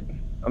arcade.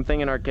 I'm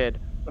thinking arcade.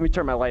 Let me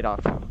turn my light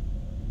off.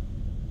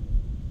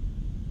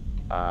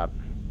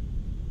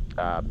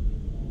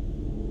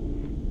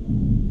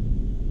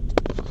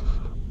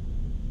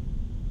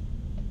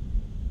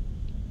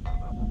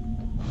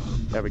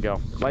 There we go.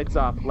 Lights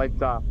off,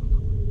 lights off.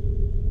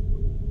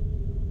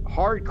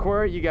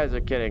 Hardcore? You guys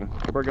are kidding.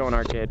 We're going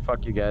arcade.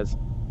 Fuck you guys.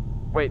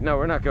 Wait, no,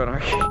 we're not going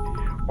arcade.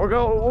 We'll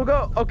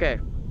go, okay.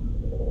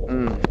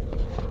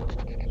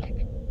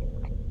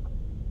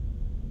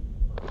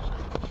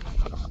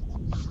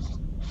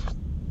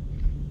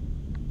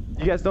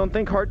 You guys don't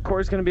think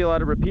hardcore is going to be allowed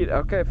to repeat?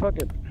 Okay, fuck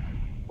it.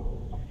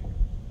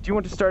 Do you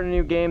want to start a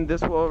new game?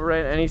 This will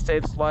overwrite any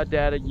save slot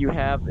data you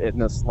have in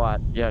the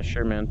slot. Yeah,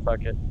 sure, man.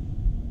 Fuck it.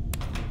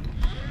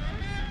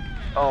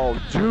 Oh,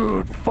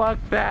 dude, fuck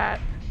that.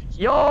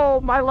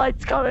 Yo, my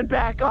light's coming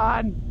back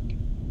on.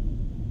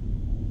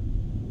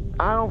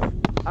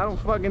 I don't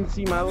fucking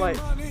see my light.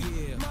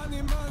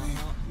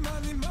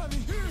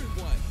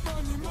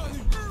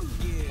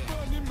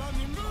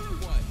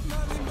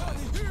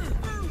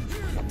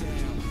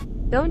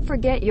 Don't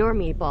forget your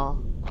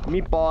meatball.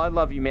 Meatball, I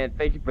love you, man.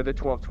 Thank you for the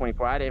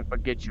 1224. I didn't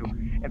forget you.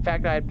 In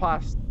fact, I had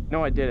pasta.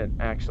 No, I didn't,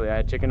 actually. I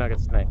had chicken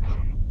nuggets tonight.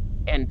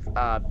 And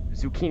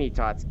zucchini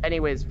tots.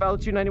 Anyways,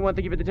 Fellow291,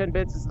 thank you for the 10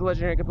 bits. This is the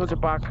legendary composer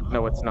Bach.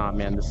 No, it's not,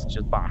 man. This is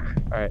just Bach.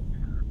 Alright.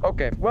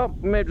 Okay, well,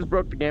 we may have just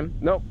broke the game.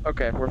 Nope.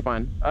 Okay, we're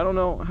fine. I don't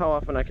know how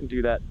often I can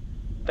do that.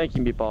 Thank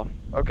you, Meatball.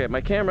 Okay,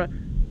 my camera.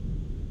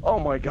 Oh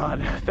my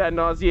god. That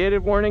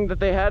nauseated warning that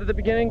they had at the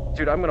beginning.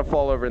 Dude, I'm gonna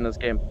fall over in this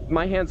game.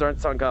 My hands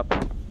aren't sunk up.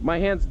 My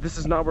hands, this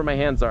is not where my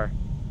hands are.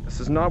 This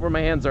is not where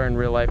my hands are in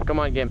real life. Come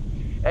on, game.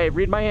 Hey,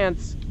 read my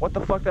hands. What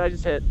the fuck did I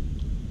just hit?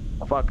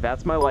 Fuck,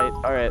 that's my light.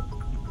 Alright.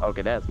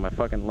 Okay, that's my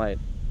fucking light.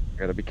 I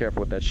gotta be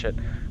careful with that shit.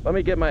 Let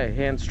me get my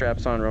hand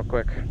straps on real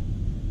quick.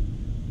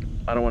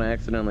 I don't want to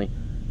accidentally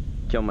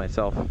kill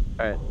myself.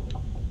 Alright.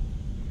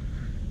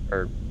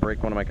 Or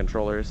break one of my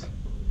controllers.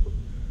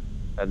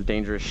 That's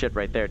dangerous shit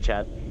right there,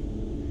 chat.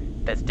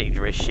 That's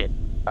dangerous shit.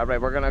 Alright,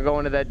 we're gonna go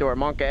into that door.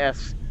 Monk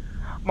ass.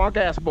 Monk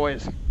ass,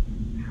 boys.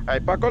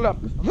 Alright, buckle up.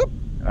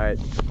 Alright,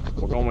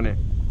 we're going in.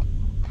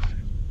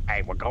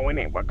 Hey, we're going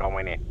in. We're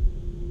going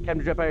in.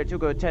 Captain Dripfire 2,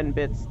 go 10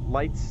 bits.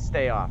 Lights,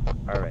 stay off.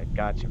 Alright,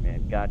 gotcha,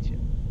 man. Gotcha.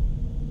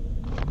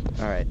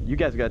 Alright, you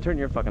guys gotta turn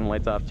your fucking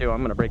lights off, too.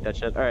 I'm gonna break that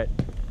shit. Alright.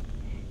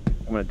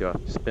 I'm gonna do a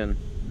spin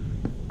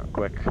real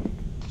quick.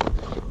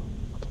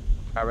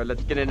 Alright,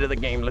 let's get into the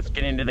game. Let's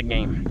get into the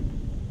game.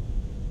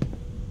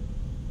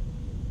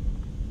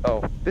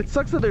 Oh, it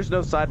sucks that there's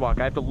no sidewalk.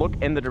 I have to look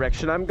in the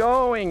direction I'm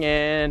going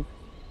in.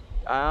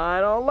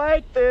 I don't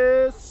like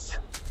this.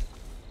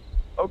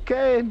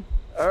 Okay.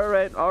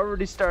 Alright,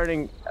 already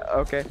starting.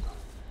 Okay.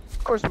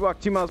 Of course, we walk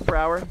 2 miles per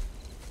hour.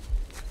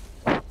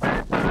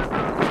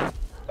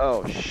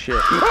 Oh, shit.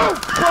 Oh,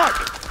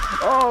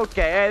 fuck!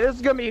 Okay, hey, this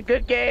is gonna be a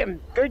good game.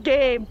 Good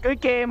game,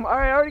 good game.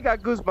 Alright, I already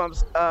got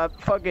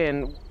goosebumps.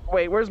 Fucking...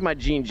 Wait, where's my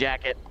jean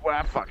jacket?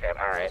 Well, fuck it.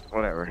 Alright,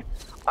 whatever.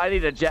 I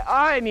need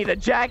a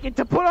jacket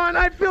to put on.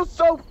 I feel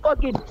so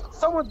fucking...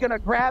 Someone's gonna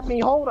grab me.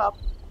 Hold up.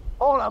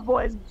 Hold up,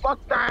 boys.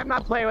 Fuck that. I'm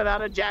not playing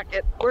without a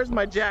jacket. Where's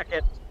my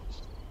jacket?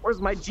 Where's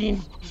my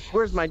jean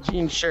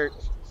shirt?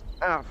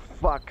 Oh,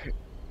 fuck.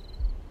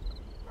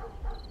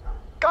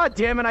 God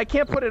damn it, I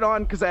can't put it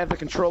on because I have the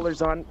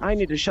controllers on. I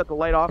need to shut the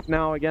light off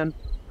now again.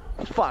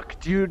 Fuck,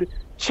 dude.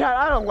 Chat,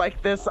 I don't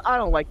like this. I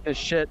don't like this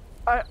shit.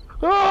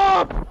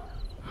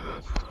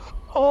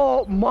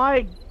 Oh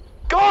my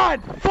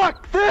God,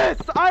 fuck this!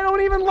 I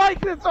don't even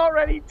like this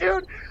already,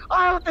 dude!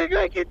 I don't think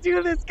I can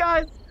do this,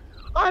 guys!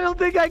 I don't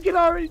think I can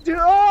already do...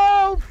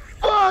 Oh,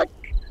 fuck!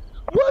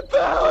 What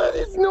the hell are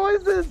these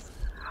noises?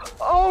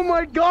 Oh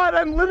my God,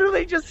 I'm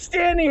literally just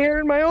standing here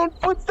and my own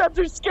footsteps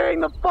are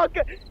scaring the fuck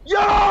out.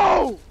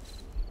 Yo!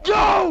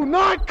 Yo,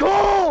 not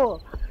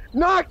cool!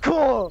 Not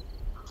cool!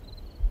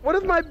 What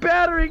if my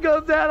battery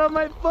goes out on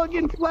my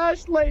fucking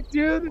flashlight,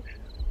 dude?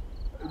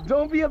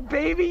 Don't be a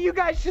baby, you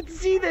guys should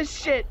see this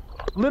shit!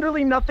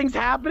 Literally nothing's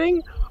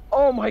happening?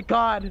 Oh my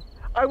God,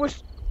 I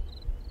wish...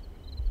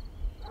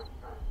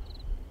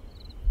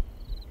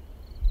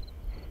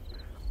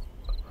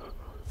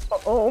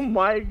 Oh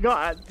my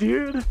God,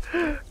 dude.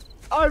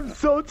 I'm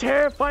so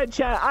terrified,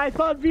 chat. I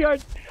thought VR...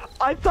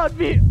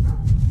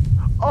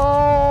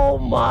 Oh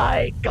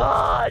my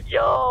God,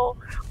 yo.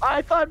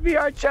 I thought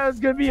VR chat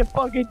was gonna be a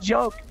fucking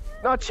joke.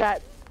 Not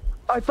chat.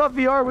 I thought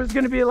VR was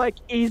gonna be like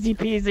easy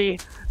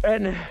peasy.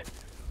 And...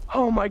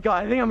 Oh my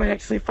God, I think I might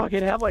actually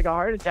fucking have like a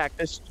heart attack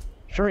this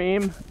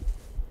stream.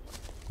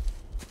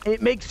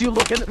 It makes you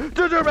look in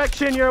the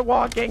direction you're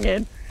walking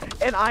in.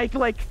 And I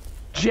like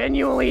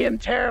genuinely am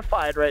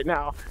terrified right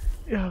now.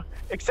 Yeah.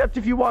 Except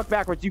if you walk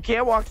backwards. You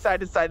can't walk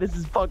side to side. This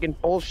is fucking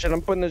bullshit.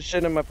 I'm putting this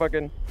shit in my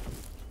fucking...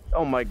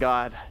 Oh my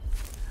God.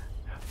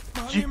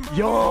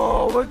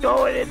 Yo, we're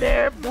going in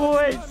there,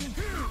 boys.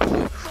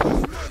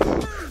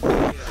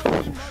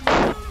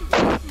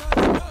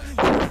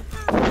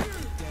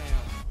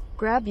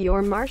 Grab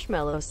your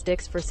marshmallow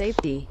sticks for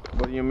safety.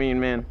 What do you mean,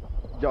 man?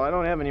 Yo, I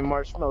don't have any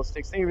marshmallow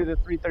sticks. Think of it as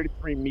a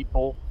 333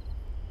 meatball.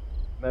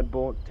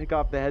 Medbull, take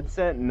off the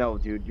headset? No,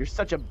 dude. You're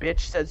such a bitch,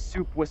 says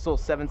Soup Whistle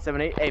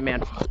 778. Hey,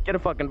 man, get a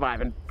fucking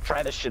vibe and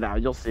try this shit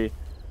out. You'll see.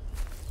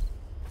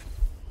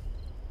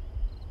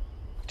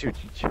 Dude,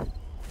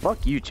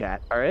 fuck you,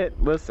 chat.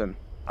 Alright? Listen,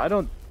 I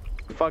don't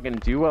fucking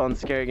do well in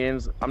scary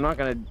games. I'm not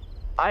gonna...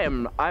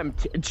 I'm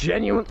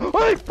genuine...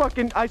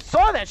 I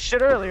saw that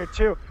shit earlier,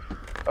 too.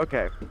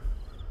 Okay.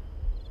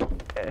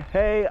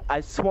 Hey,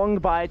 I swung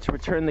by to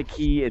return the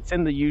key. It's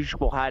in the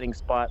usual hiding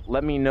spot.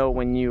 Let me know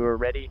when you are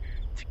ready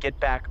to get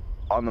back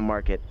on the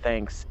market.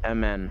 Thanks,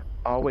 MN.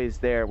 Always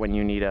there when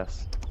you need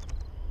us.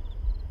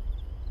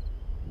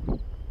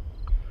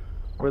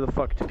 Where the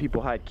fuck do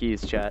people hide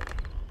keys, chat?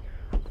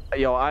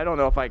 Yo, I don't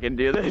know if I can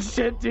do this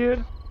shit,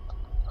 dude.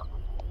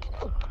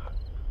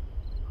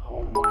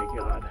 Oh my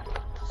God.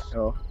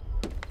 Oh.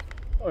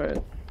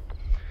 Alright.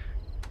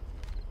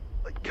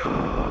 Like,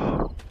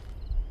 oh,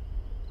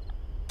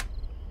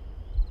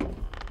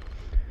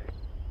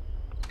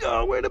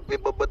 where do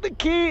people put the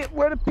key?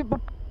 Where do people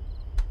put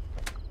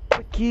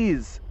the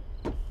keys?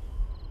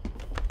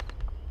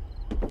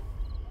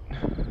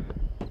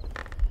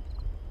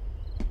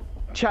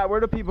 Chat, where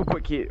do people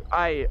put keys?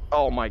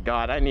 Oh my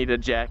God, I need a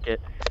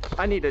jacket.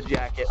 I need a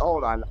jacket.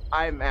 Hold on.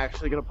 I'm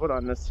actually gonna put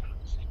on this.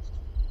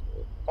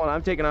 Hold on,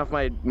 I'm taking off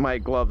my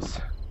gloves,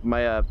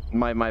 my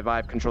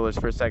Vive controllers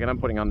for a second. I'm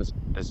putting on this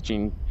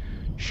jean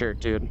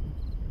shirt, dude.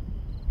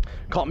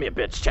 Call me a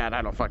bitch, chat.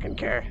 I don't fucking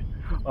care.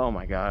 Oh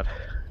my God.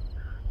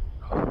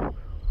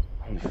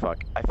 Holy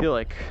fuck. I feel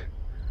like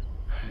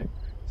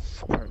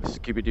it's part of the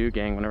Scooby-Doo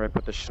gang whenever I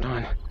put this shit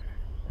on.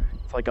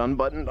 It's like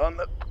unbuttoned on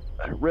the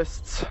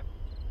wrists.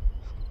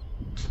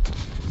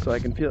 So I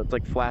can feel it's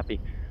like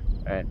flappy.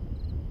 Alright.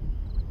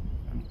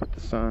 Put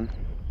this on.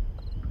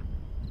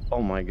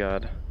 Oh my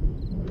God.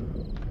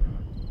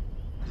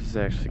 This is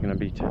actually gonna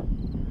be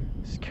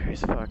scary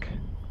as fuck.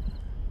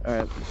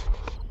 Alright.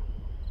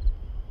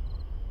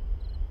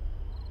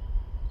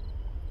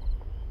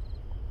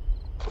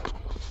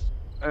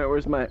 Alright,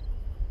 where's my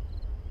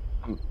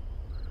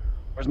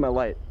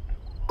light?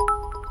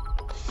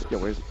 Yo,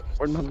 where's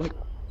my light?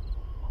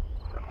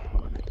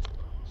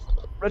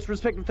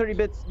 Retrospective 30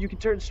 bits, you can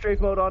turn strafe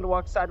mode on to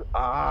walk side.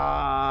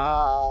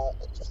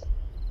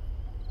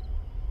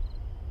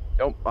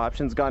 Nope,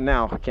 option's gone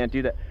now. Can't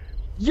do that.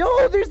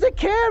 Yo, there's a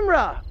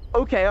camera!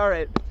 Okay,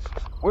 alright.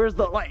 Where's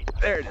the light?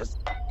 There it is.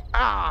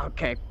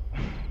 Okay.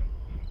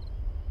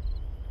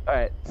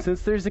 Alright,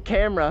 since there's a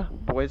camera,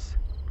 boys,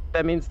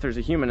 that means there's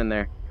a human in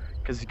there.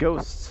 Because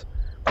ghosts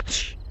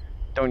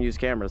don't use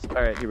cameras.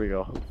 Alright, here we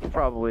go.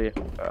 Probably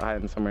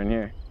hiding somewhere in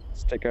here.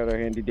 Let's take out our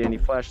handy dandy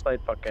flashlight.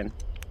 Fucking.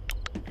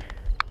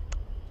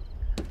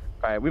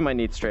 Alright, we might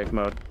need strafe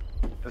mode.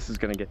 This is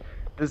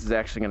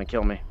actually gonna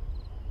kill me.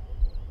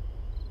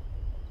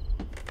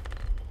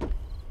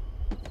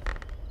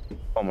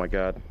 Oh my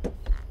god.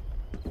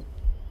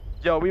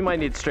 Yo, we might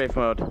need strafe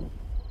mode.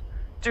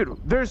 Dude,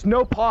 there's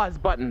no pause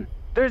button.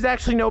 There's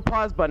actually no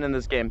pause button in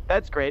this game.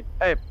 That's great.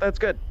 Hey, that's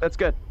good. That's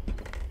good.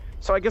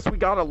 So I guess we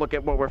gotta look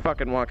at what we're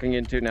fucking walking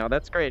into now.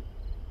 That's great.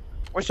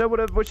 Wish I would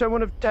have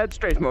had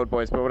strafe mode,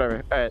 boys, but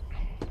whatever. Alright.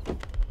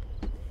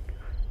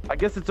 I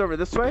guess it's over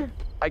this way?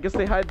 I guess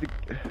they hide the...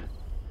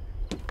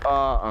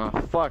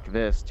 fuck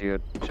this,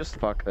 dude. Just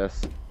fuck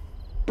this.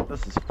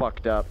 This is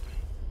fucked up.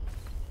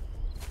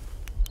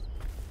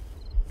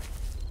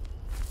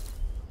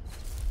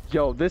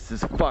 Yo, this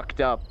is fucked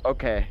up.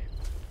 Okay.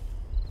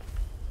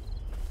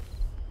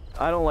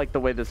 I don't like the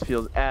way this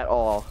feels at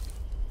all.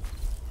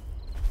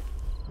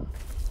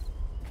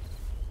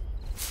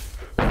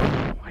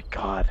 Oh my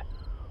god.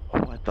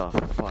 What the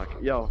fuck?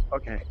 Yo,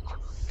 okay.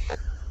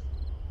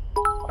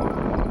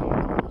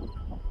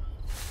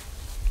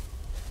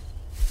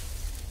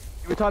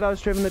 We thought I was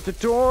streaming the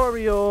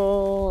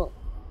tutorial.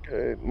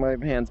 Okay, my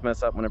hands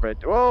mess up whenever I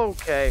do.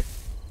 Okay.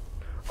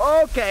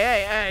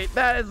 Okay, hey,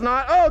 that is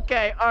not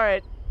okay.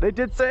 Alright. They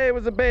did say it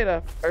was a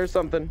beta or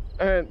something.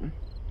 Alright.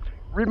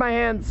 Read my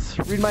hands,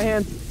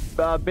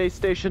 base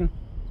station.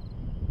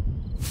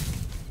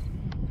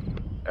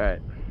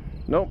 Alright.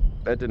 Nope,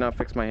 that did not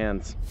fix my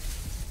hands.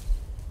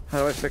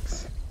 How do I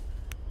fix?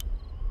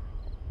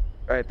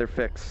 Alright, they're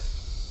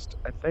fixed,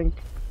 I think.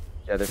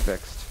 Yeah, they're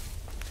fixed.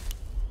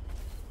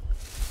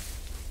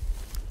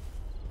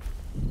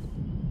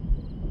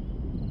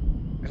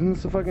 Isn't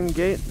this a fucking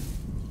gate?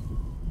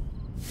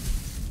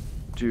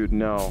 Dude,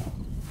 no.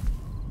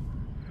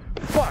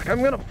 Fuck,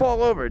 I'm gonna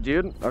fall over,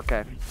 dude.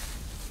 Okay.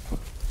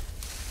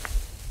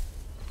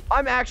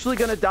 I'm actually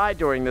gonna die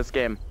during this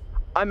game.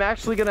 I'm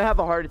actually gonna have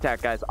a heart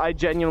attack, guys. I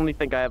genuinely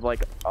think I have,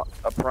 like,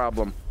 a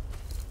problem.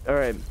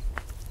 Alright.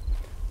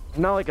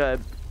 Not like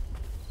like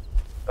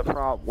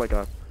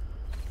a...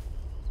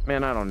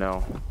 Man, I don't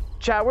know.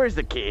 Chat, where's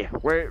the key?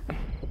 Where...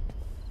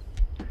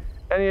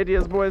 Any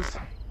ideas, boys?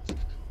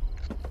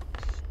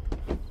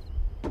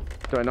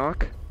 Do I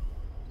knock?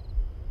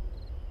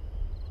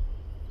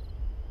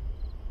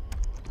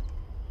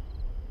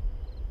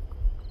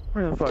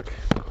 Where the fuck?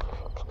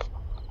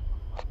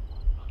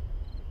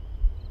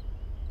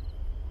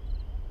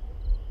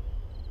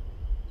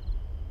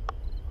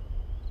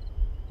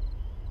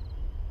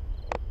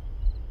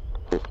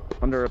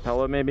 Under a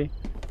pillow, maybe?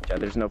 Yeah,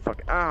 there's no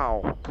fucking...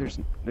 Ow!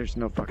 There's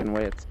no fucking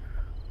way it's...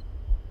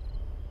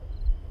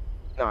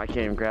 No, I can't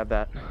even grab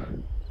that.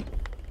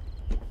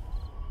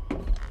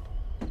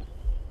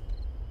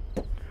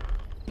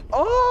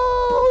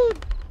 Oh!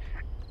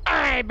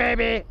 Hey,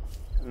 baby!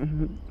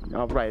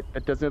 All right,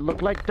 that doesn't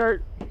look like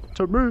dirt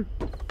to me.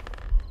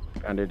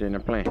 Found it in a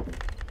plane.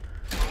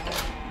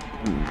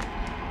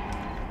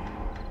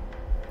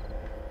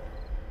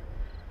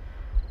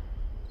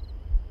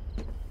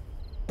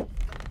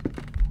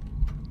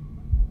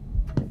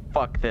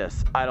 Fuck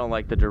this. I don't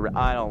like the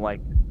I don't like...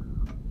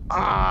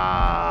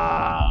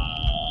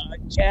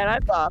 Chad, I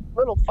thought,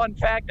 little fun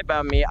fact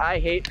about me,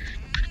 I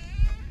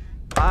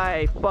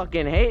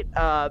fucking hate,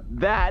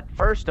 that,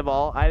 first of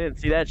all. I didn't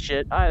see that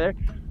shit either.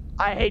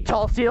 I hate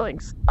tall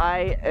ceilings.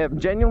 I am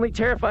genuinely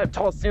terrified of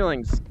tall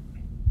ceilings.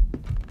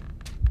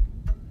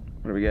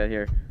 What do we got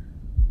here?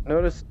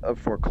 Notice of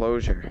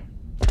foreclosure.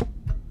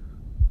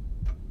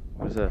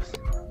 What is this?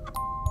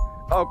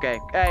 Okay.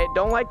 Hey,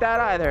 don't like that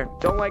either.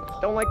 Don't like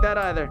that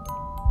either.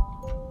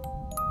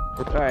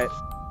 Alright.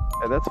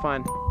 Yeah, that's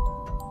fine.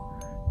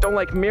 Don't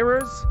like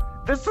mirrors.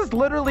 This is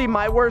literally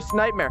my worst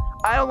nightmare.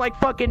 I don't like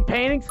fucking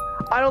paintings.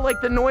 I don't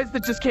like the noise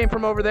that just came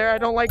from over there. I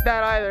don't like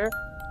that either.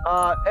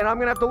 And I'm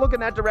gonna have to look in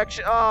that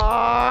direction.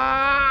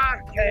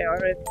 Okay,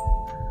 alright.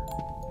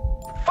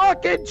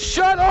 Fucking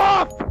shut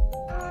off!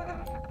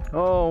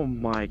 Oh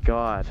my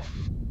god.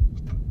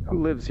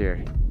 Who lives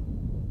here?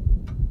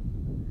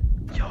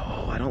 Yo,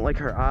 I don't like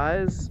her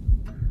eyes.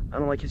 I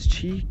don't like his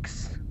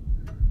cheeks.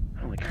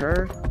 I don't like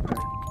her.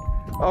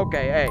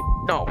 Okay, hey,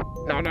 no.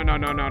 No.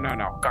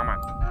 Come on.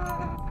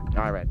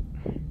 Alright.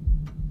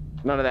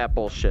 None of that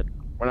bullshit.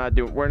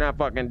 We're not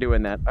fucking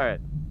doing that. Alright.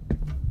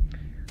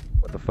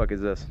 What the fuck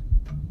is this?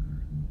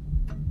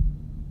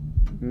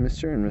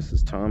 Mr. and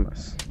Mrs.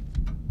 Thomas.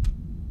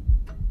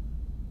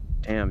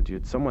 Damn,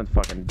 dude, someone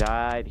fucking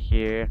died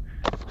here.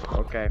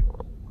 Okay.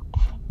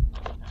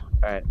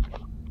 Alright.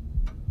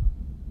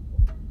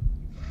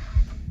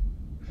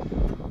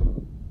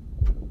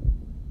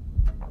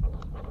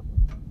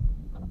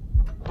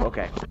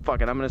 Okay,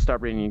 fuck it, I'm gonna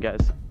start reading you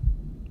guys.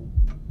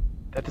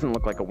 That doesn't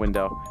look like a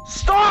window.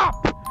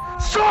 Stop!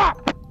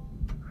 Stop!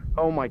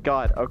 Oh my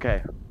god,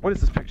 okay. What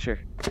is this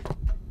picture?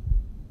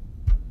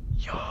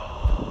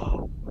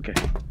 Yo. Okay.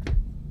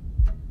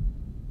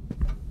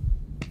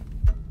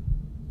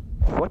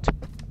 What?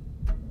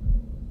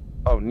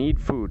 Oh, need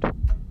food.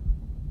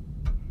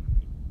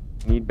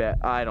 Need bad.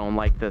 I don't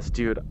like this,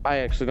 dude. I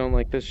actually don't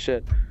like this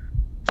shit.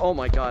 Oh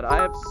my god, I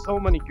have so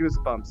many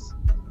goosebumps.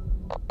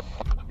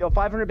 Yo,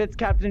 500 bits,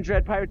 Captain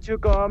Dread, Pirate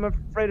Tuco. I'm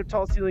afraid of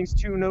tall ceilings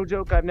too. No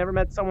joke. I've never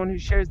met someone who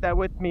shares that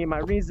with me.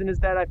 My reason is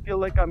that I feel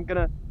like I'm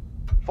gonna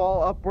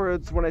fall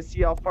upwards when I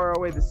see how far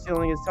away the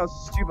ceiling is. Sounds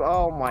stupid.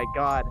 Oh my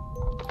god.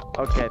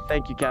 Okay,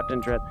 thank you, Captain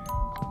Dread.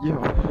 Yo,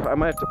 I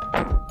might have to.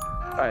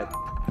 Alright.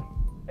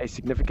 Hey,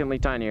 significantly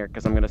tinier,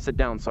 because I'm gonna sit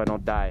down so I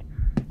don't die.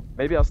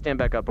 Maybe I'll stand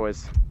back up,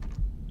 boys.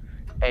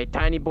 Hey,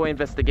 tiny boy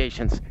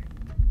investigations.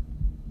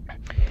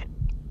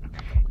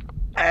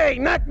 Hey,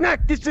 knock,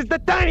 knock. This is the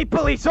tiny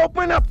police.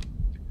 Open up.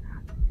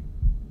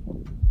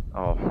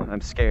 Oh,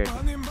 I'm scared.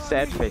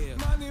 Sad face.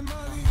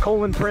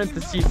 Colon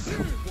parentheses.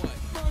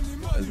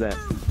 What is that?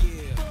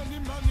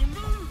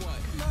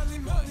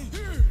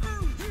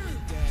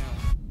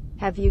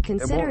 Have you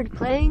considered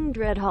playing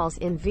Dread Halls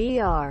in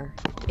VR?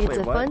 It's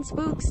a fun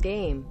spooks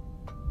game.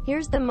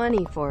 Here's the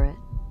money for it.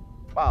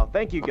 Wow,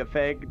 thank you,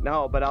 Gafeg.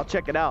 No, but I'll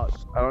check it out.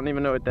 I don't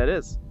even know what that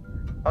is.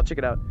 I'll check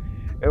it out.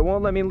 It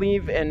won't let me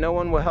leave and no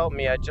one will help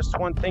me. I just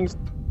want things...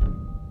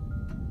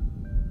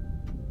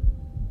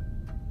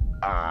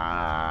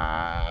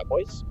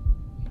 boys?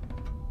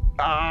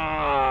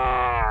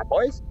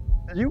 Boys?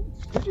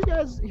 Did you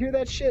guys hear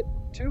that shit,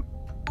 too?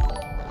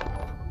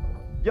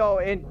 Yo,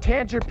 and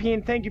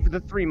Tangerpine, thank you for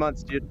the 3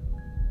 months, dude.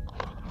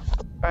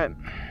 Alright,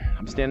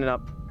 I'm standing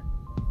up.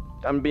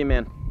 Time to be a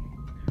man.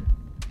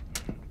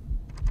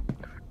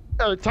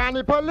 Hey,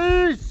 tiny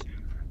police!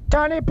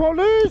 Tiny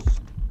police!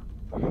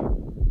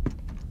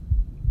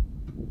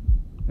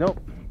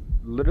 Nope.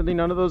 Literally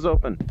none of those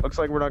open. Looks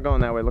like we're not going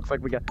that way. Looks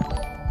like we got...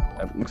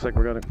 looks like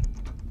we're gonna...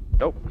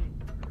 Nope.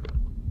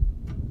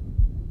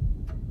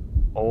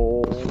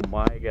 Oh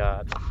my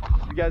god.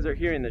 You guys are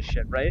hearing this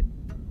shit, right?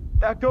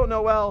 That goat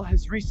Noel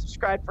has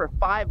resubscribed for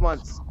 5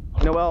 months.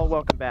 Noel,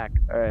 welcome back.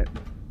 Alright.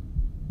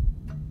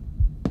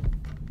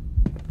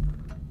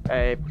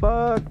 Hey,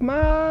 fuck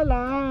my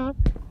life.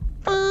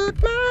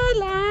 Fuck my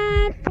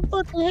life. I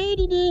fucking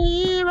hated it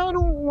here. I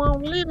don't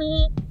want to live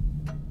it.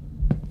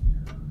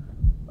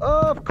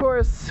 Of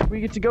course, we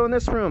get to go in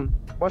this room.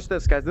 Watch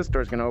this, guys. This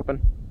door's gonna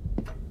open.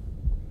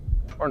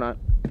 Or not.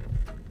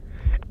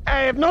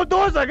 Hey, if no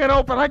doors are gonna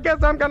open, I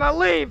guess I'm gonna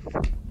leave.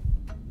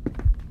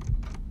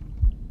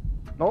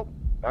 Nope,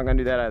 not gonna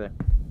do that either.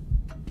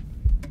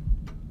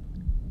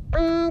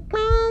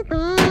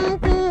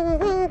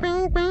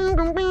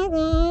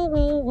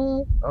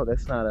 Oh,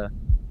 that's not a...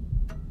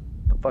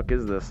 The fuck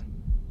is this?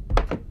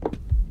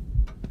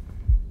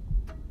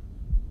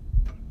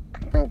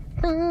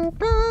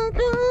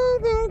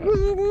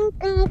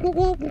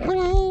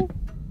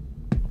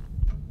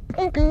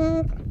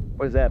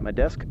 What is that? My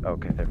desk?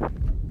 Okay, there.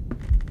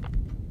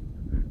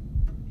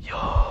 Yo,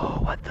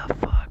 what the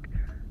fuck?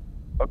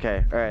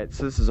 Okay, alright,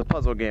 so this is a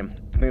puzzle game.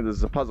 I think this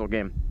is a puzzle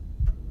game.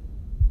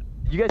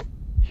 You guys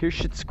hear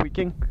shit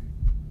squeaking?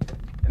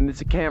 And it's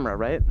a camera,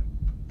 right?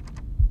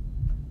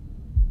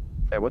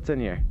 Hey, what's in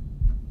here?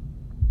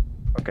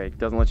 Okay,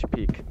 doesn't let you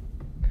peek.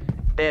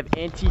 They have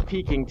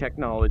anti-peeking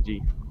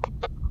technology.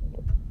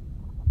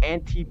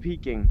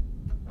 Anti-peeking.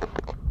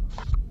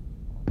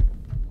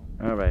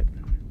 Alright.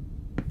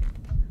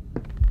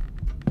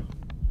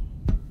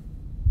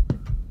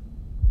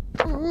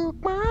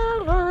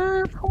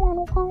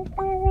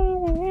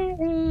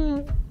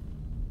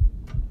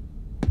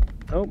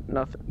 Nope,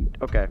 nothing.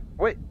 Okay,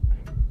 wait.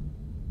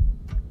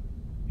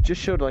 It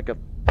just showed like a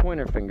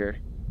pointer finger.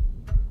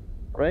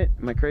 Right?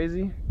 Am I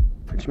crazy?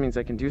 Which means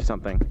I can do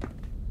something.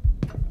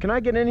 Can I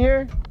get in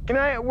here? Can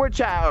I? We're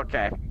chat.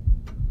 Okay.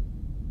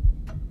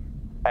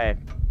 Hey,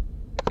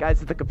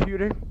 guys at the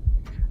computer.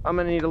 I'm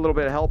gonna need a little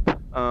bit of help.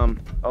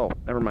 Oh,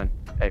 never mind.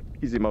 Hey,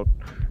 easy mode.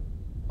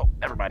 Oh,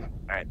 never mind.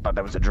 All right, thought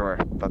that was a drawer.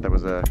 Thought that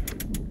was a.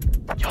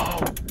 Yo.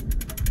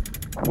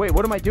 Wait,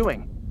 what am I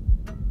doing?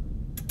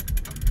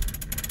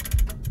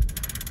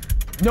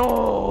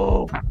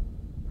 No.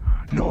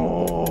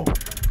 No.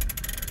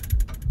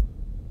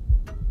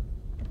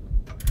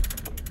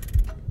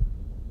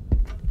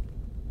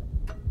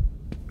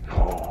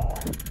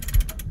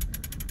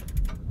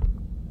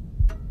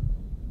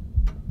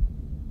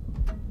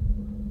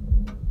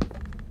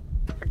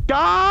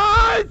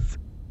 Guys!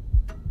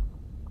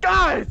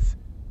 Guys!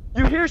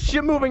 You hear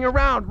shit moving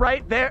around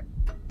right there?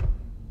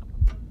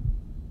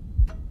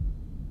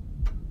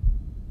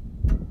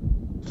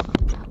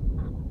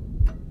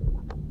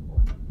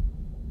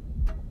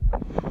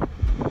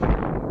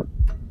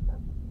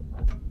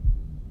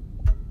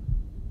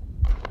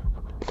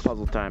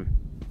 Puzzle time.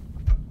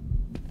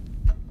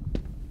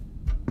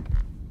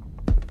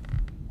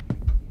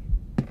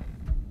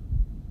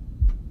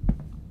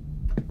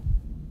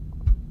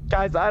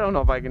 Guys, I don't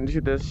know if I can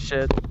do this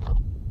shit.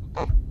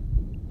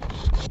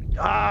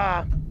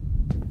 Ah!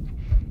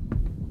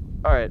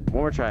 Alright,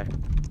 one more try.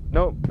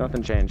 Nope,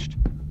 nothing changed.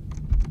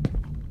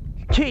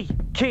 Key!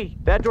 Key!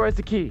 That door has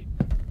the key.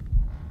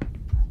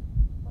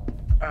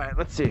 Alright,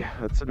 let's see.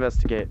 Let's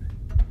investigate.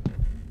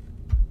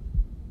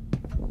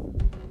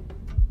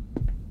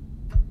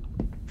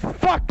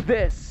 Fuck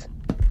this!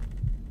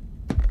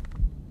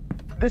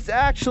 This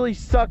actually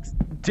sucks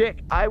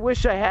dick. I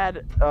wish I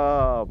had...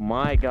 Oh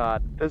my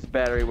god. This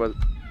battery was...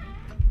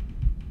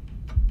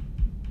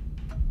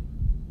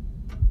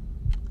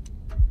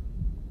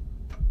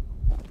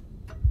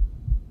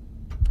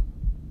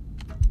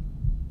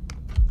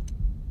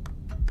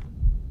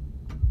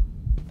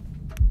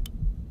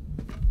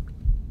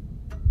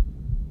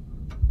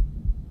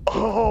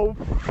 Oh,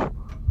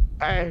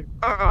 hey,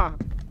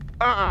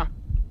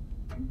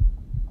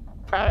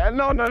 hey,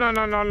 no,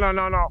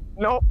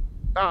 nope,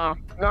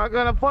 not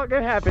gonna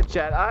fucking happen,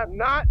 Chad. I'm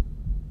not,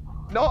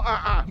 no,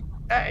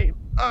 hey,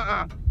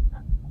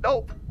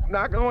 nope,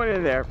 not going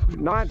in there.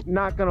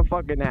 Not gonna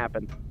fucking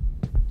happen.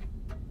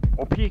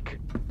 We'll peek.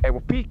 Hey,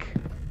 we'll peek.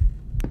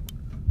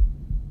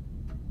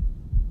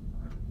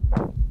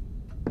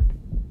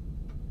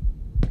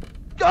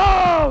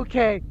 Oh,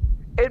 okay.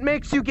 It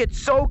makes you get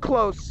so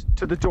close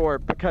to the door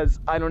because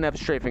I don't have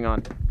strafing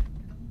on.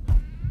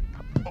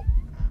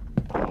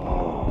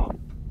 Oh.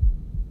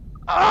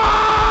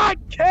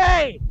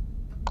 Okay!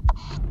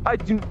 I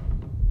do...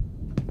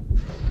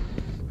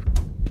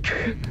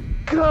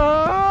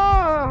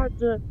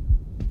 God!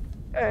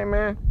 Hey,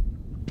 man.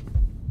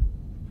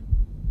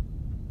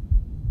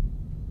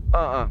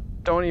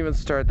 Don't even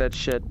start that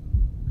shit.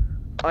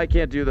 I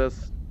can't do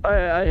this.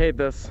 I hate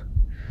this.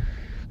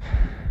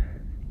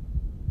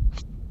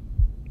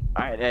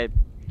 Alright, hey.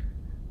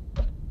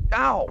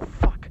 Ow,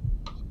 fuck.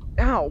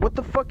 Ow, what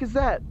the fuck is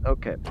that?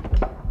 Okay.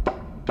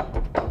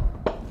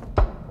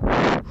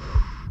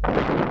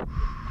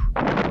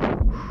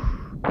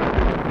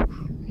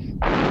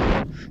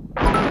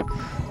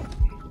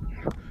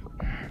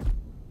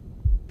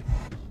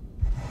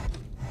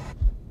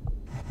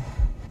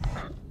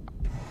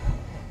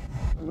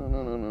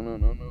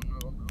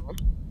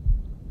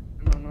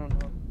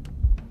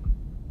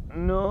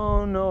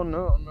 No.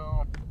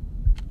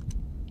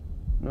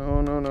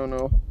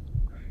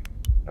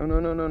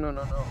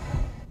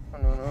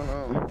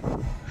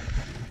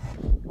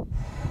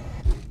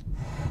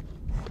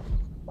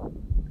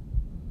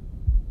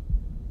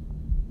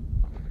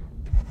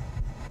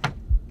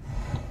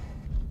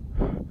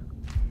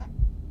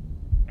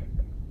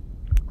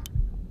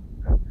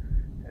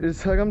 It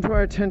has come to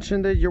our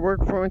attention that your work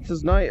performance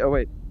is not... Oh,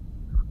 wait.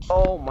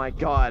 Oh, my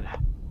God.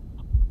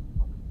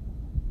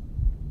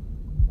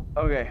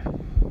 Okay.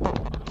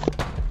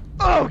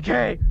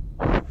 Okay!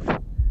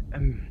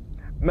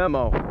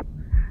 Memo.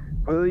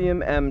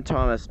 William M.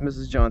 Thomas,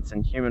 Mrs.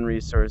 Johnson, Human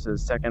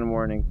Resources, second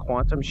warning,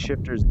 Quantum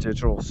Shifters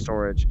Digital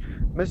Storage.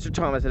 Mr.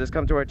 Thomas, it has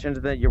come to our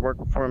attention that your work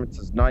performance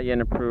is not yet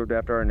improved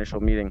after our initial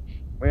meeting.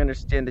 We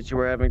understand that you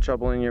are having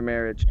trouble in your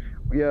marriage.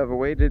 We have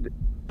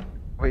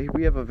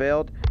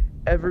availed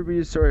every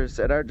resource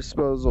at our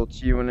disposal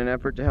to you in an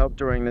effort to help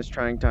during this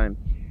trying time.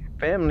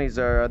 Families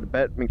are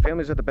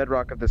the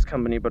bedrock of this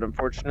company, but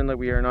unfortunately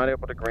we are not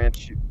able to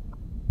grant you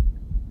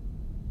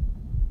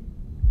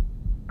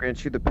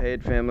the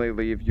paid family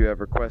leave you have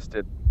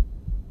requested.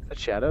 Is that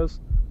shadows?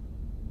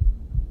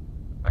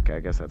 Okay, I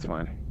guess that's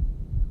fine.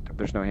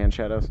 There's no hand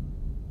shadows?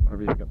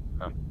 Whatever you think of.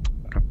 Oh,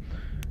 okay.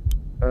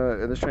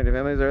 The strained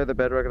families are the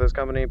bedrock of this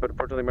company, but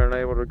unfortunately we are not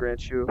able to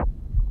grant you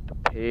the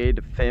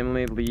paid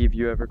family leave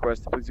you have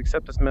requested. Please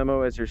accept this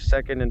memo as your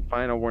second and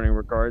final warning.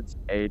 Regards,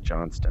 A.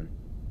 Johnston.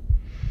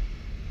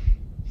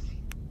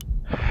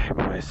 Hey,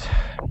 boys.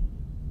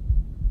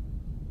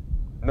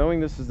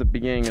 Knowing this is the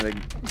beginning of the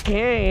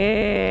game,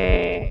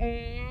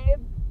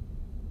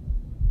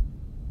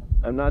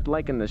 I'm not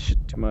liking this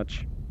shit too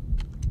much.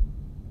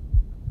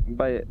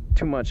 By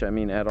too much, I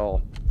mean at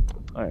all.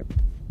 Alright.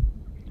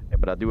 Yeah,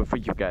 but I'll do it for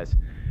you guys.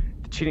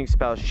 The cheating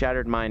spouse,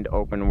 shattered mind,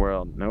 open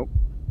world. Nope.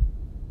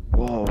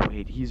 Whoa,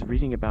 wait, he's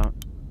reading about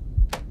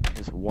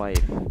his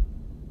wife.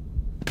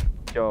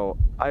 Yo,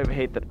 I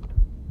hate that.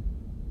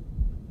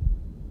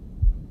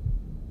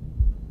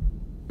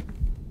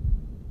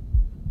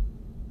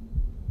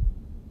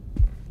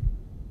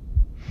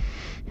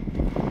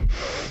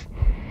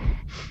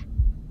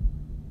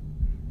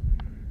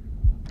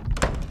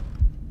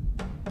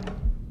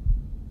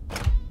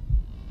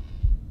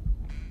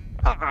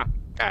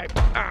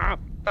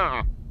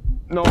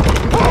 No.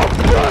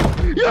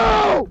 Oh,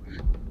 yo!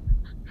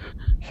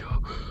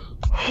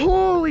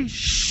 Holy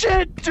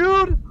shit,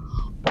 dude!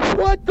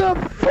 What the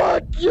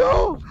fuck,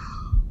 yo?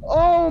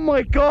 Oh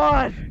my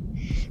god!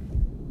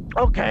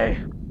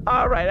 Okay.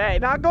 Alright, hey,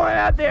 not going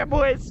out there,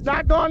 boys.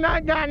 Not going,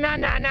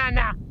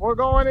 nah. We're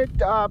going in,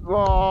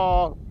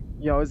 oh.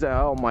 Yo, is that,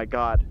 oh my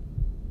god.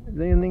 Is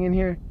there anything in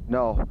here?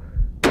 No.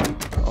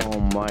 Oh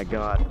my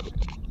god.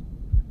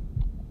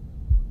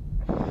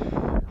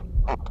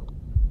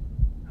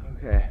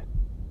 Okay.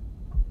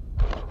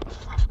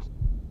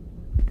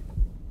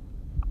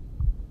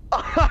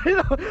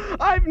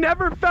 I've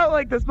never felt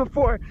like this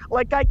before.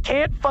 Like, I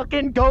can't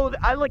fucking go.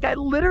 I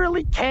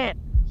literally can't.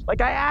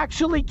 Like, I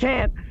actually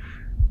can't.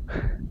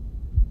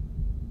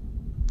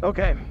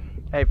 Okay.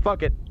 Hey,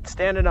 fuck it.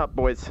 Standing up,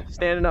 boys.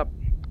 Standing up.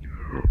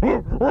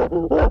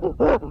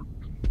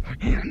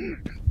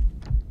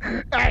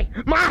 Hey,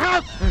 My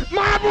house!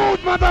 My rules,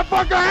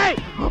 motherfucker! Hey!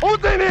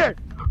 Who's in here?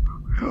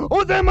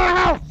 Who's in my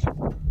house?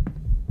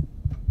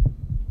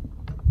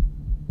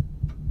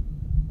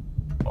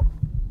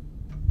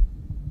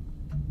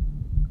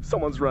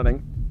 Someone's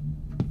running.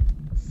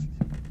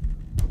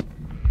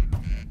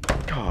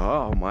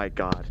 Oh my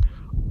god.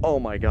 Oh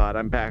my god,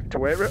 I'm back to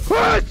where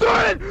I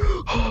started!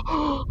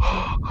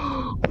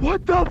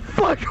 What the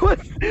fuck was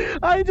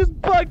I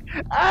just bugged?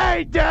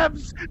 Hey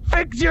Debs,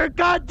 fix your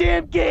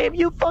goddamn game,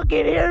 you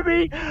fucking hear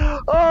me?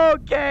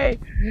 Okay.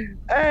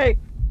 Hey.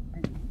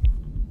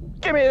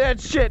 Give me that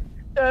shit.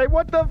 Hey,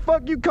 what the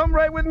fuck? You come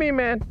right with me,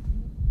 man.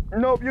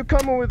 Nope, you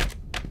coming with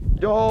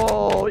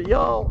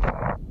yo.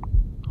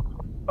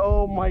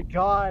 Oh my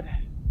god.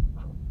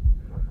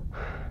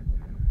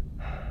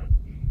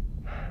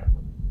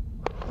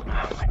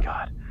 Oh my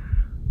god.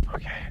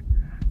 Okay.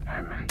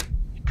 Alright, man.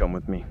 You come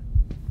with me.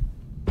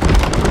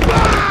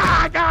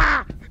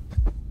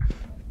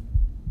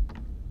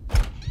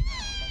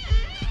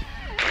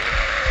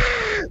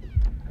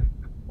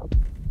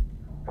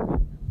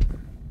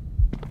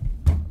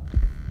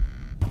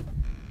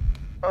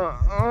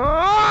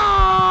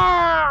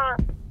 Ah!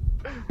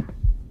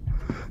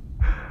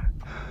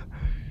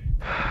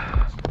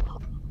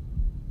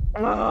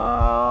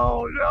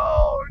 Oh no.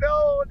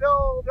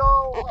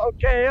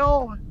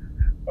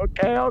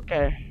 Okay,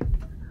 okay.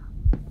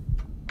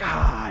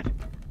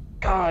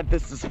 God,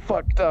 this is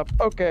fucked up.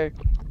 Okay.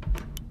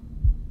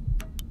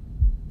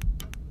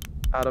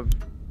 Out of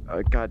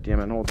god damn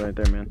it, hold right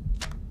there, man.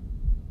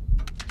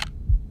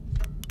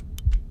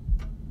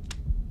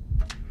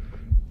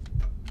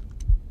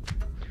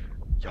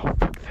 Yo,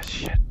 fuck this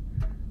shit.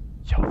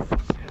 Yo,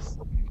 fuck this.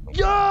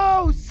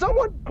 Yo,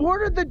 someone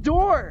boarded the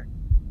door.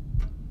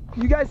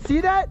 You guys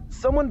see that?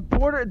 Someone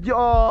boarded.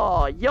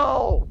 Oh,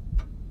 yo,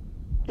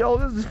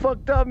 this is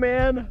fucked up,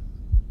 man.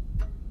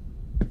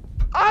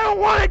 I don't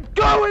want to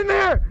go in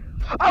there.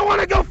 I want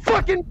to go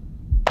fucking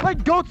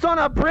like goats on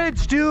a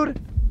bridge, dude.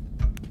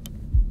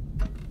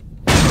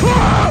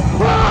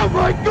 Oh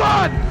my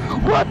god!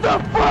 What the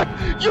fuck?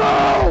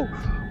 Yo!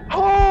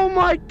 Oh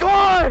my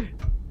god!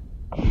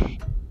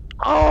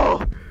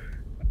 Oh!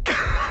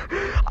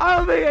 I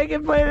don't think I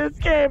can play this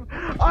game.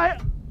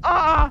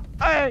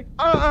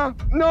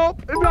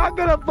 Nope, it's not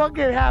gonna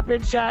fucking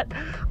happen, chat.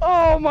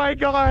 Oh my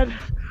god.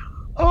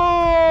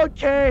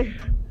 Okay.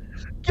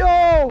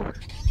 Yo,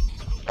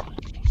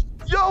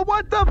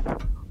 what the?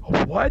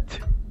 What?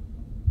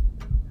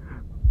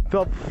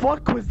 The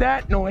fuck was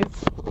that noise?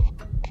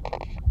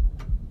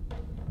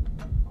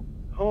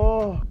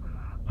 Oh.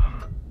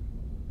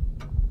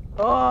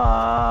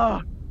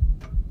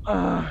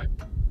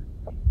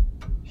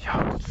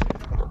 Yo.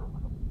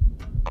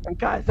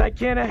 Guys, I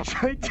can't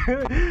actually do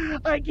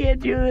it. I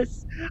can't do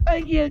this.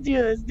 I can't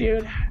do this,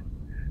 dude.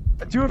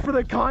 Do it for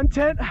the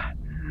content?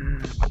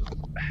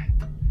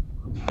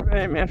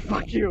 Hey, man,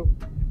 fuck you.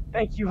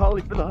 Thank you,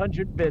 Holly, for the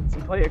 100 bits.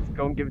 And Play X,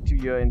 go and give it to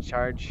you in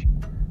charge.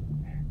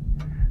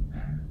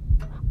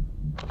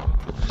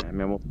 Hey,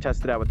 man, we'll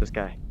test it out with this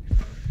guy.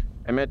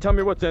 Hey, man, tell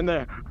me what's in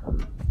there.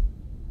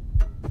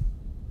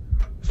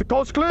 Is the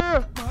coast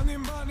clear?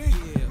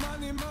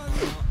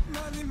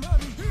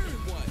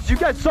 You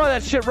guys saw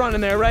that shit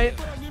running there, right?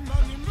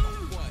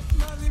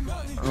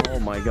 Oh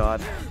my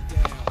god.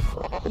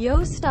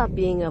 Yo, stop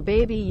being a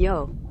baby,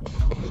 yo.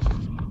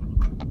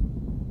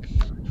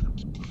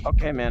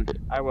 Okay, man.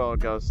 I will,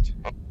 Ghost.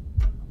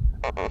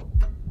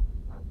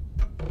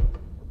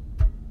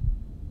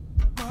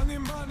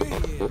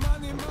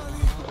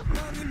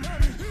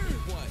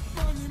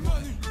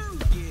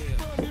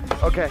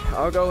 Okay,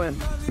 I'll go in.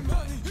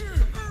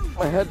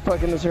 My head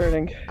fucking is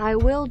hurting. I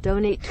will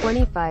donate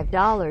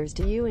 $25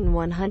 to you and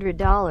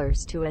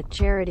 $100 to a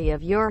charity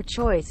of your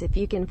choice if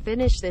you can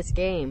finish this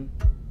game.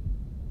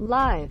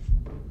 Live.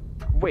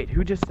 Wait,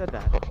 who just said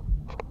that?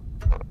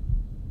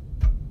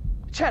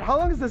 Chat, how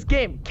long is this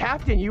game?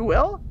 Captain, you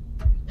will?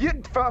 You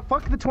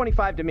fuck the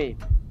 25 to me.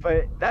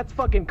 But that's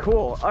fucking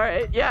cool.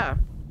 Alright, yeah.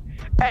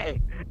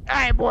 Hey,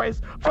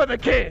 boys, for the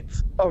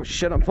kids. Oh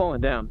shit, I'm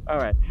falling down.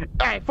 Alright.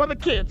 Hey, for the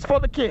kids.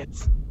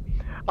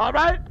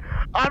 Alright?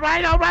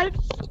 Alright.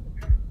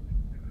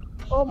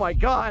 Oh my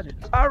god.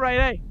 Alright,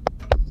 hey.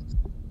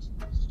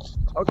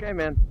 Okay,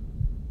 man.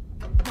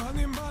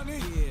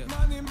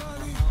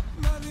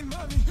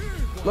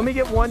 Let me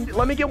get one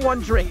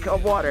drink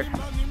of water.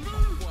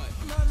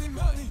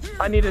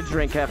 I need a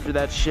drink after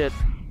that shit.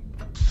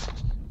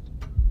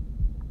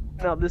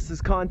 Now this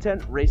is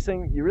content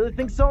racing. You really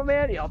think so,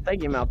 man? Yeah,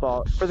 thank you,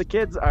 Mouthball. For the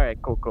kids?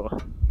 Alright, cool.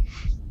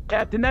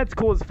 Captain, that's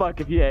cool as fuck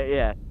if you,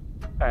 yeah.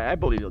 Alright, I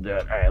believe you'll do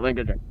it. Alright, let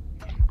me get a drink.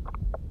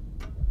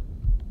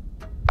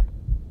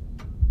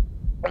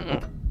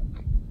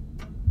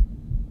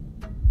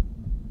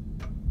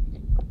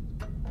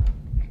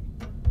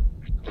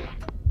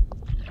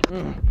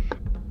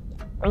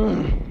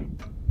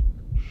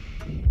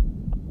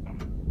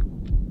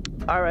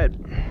 Alright.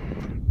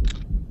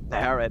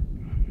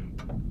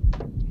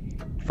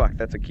 Fuck,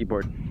 that's a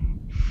keyboard.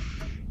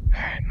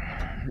 Alright.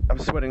 I'm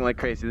sweating like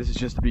crazy. This is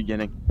just the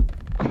beginning.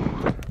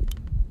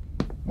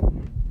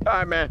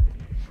 Alright, man.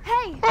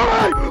 Hey!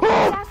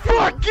 Oh,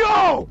 fuck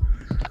you!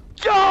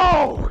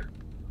 Yo!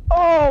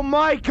 Oh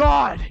my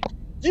god!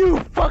 You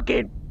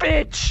fucking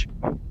bitch!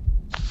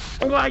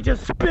 Oh, I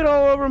just spit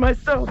all over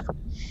myself.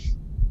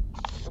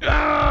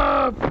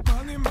 Ah!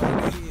 Money, money,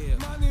 yeah.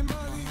 Money,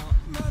 money,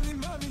 money,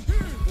 money.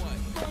 What?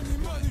 Money,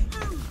 money,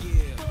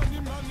 yeah. Money,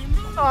 money,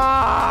 money.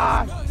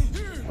 Ah!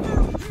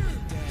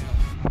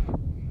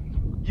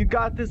 You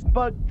got this,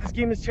 Buck. This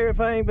game is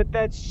terrifying, but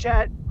that's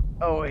chat.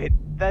 Oh wait,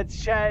 that's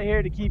chat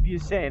here to keep you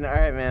sane. All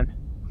right, man.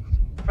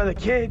 For the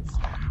kids.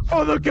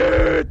 For the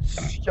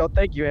kids. Yo,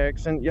 thank you,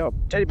 Erickson. Yo,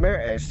 Teddy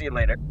Bear. See you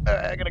later.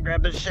 I gotta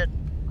grab this shit.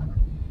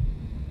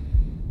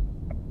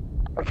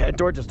 Okay,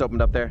 door just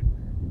opened up there.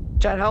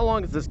 Chat, how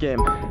long is this game?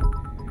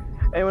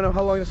 Anyone know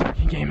how long this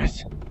fucking game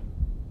is?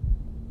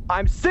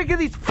 I'm sick of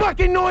these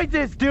fucking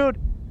noises, dude.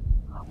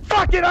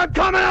 Fuck it, I'm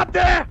coming up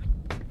there!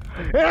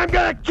 And I'm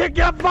gonna kick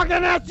your fucking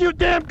ass, you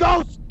damn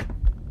ghost!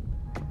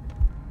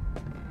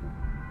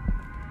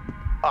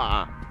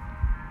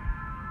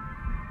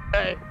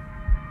 Hey.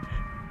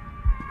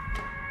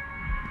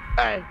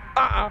 Hey,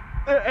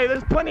 Hey,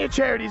 there's plenty of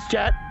charities,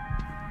 chat.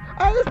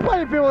 There's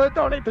plenty of people that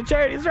donate to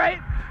charities, right?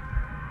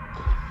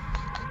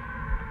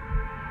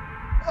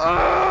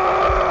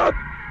 Oh,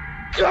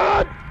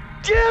 God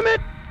damn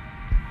it!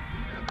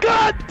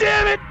 God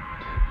damn it!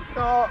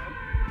 Oh.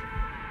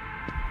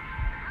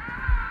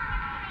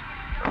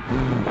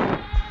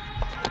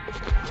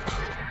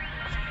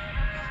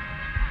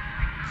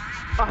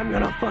 I'm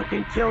gonna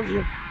fucking kill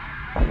you.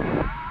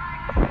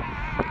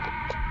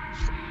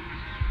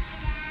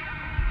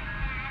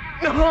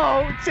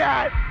 No,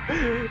 chat!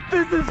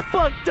 This is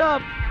fucked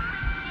up!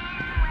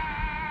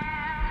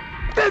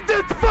 This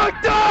is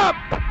fucked up!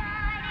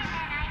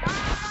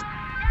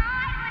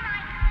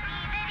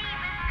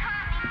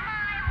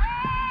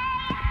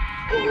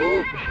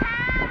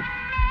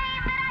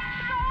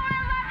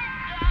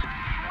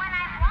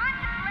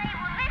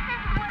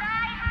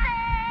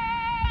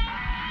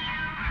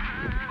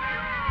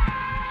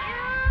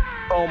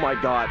 Oh my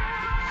god.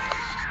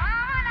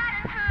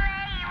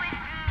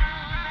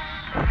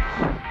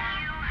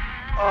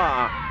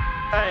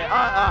 Hey,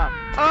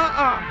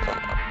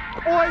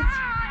 boys!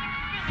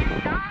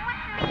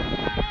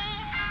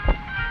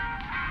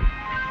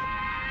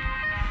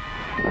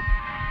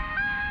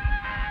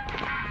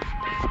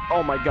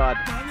 Oh my god.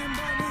 Money,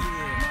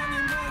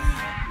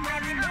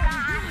 money,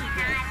 money,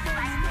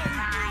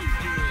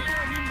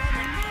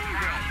 money,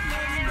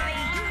 money,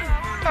 money.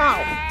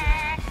 Ow!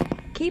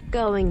 Keep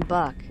going,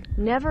 Buck.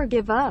 Never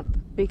give up.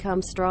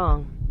 Become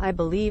strong. I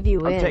believe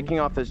you I'm in. taking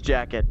off this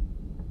jacket.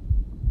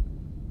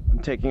 I'm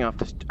taking off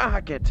this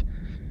jacket.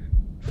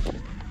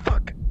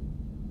 Fuck.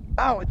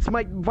 Ow, it's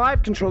my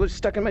Vive controller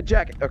stuck in my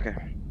jacket. Okay.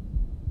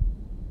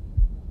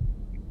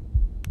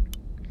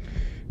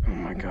 Oh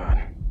my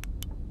god.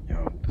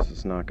 Yo, this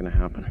is not gonna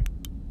happen.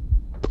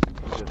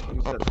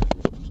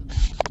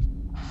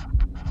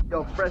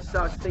 Yo, fresh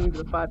socks, thank you for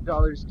the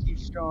 $5. Keep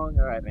strong.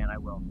 Alright, man, I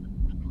will.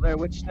 Blair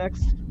Witch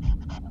next.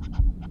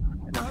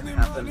 Not gonna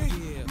happen.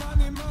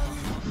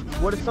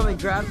 What if something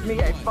grabs me?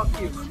 Hey, fuck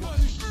you.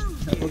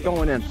 We're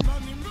going in.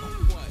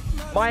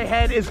 My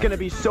head is gonna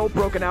be so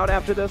broken out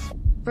after this.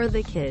 For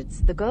the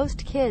kids, the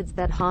ghost kids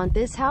that haunt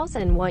this house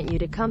and want you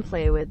to come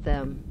play with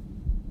them.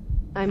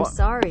 I'm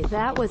sorry,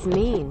 that was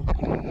mean.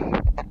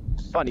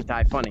 Funny,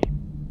 Ty, funny.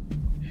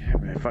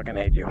 I fucking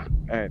hate you.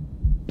 Alright.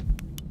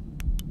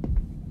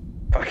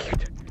 Fuck you.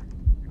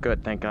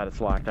 Good, thank God it's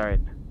locked.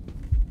 Alright.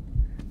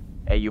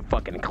 Hey, you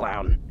fucking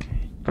clown.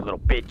 You little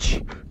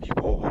bitch.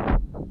 Oh.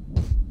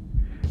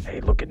 Hey,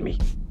 look at me.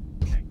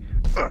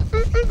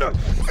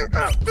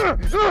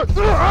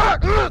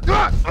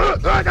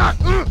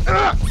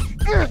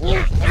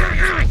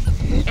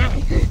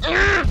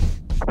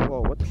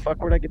 Whoa, what the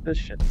fuck? Where'd I get this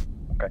shit?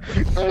 Okay.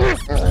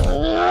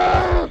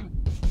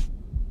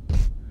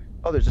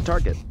 Oh, there's a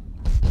target.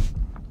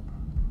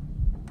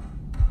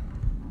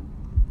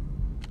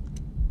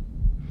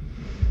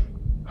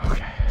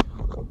 Okay.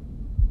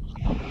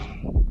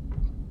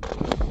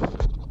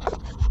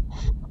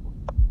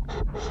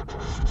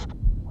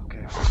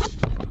 Okay.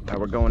 Now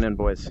we're going in,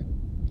 boys.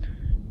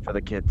 For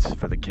the kids,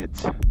 for the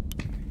kids.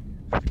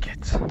 For the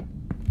kids.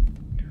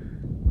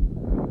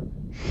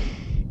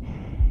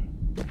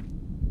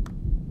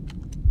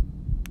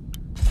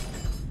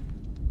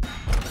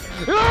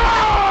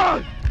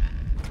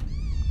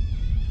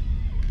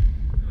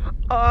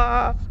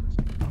 Ah!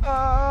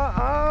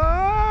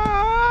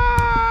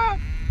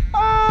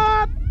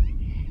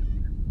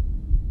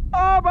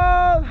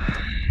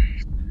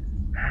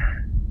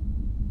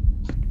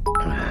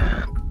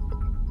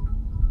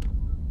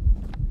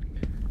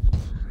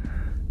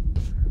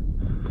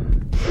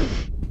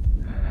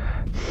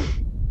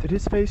 Did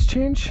his face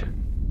change?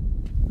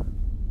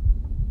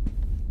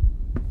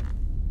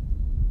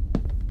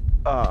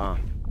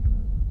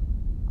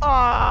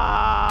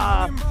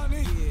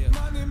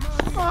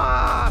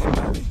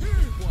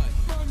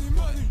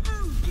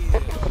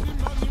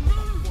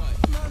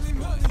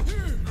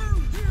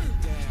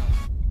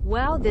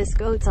 Wow, this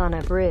Goats on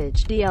a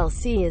Bridge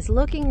DLC is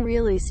looking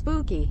really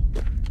spooky.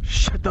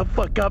 Shut the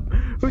fuck up.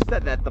 Who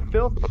said that? The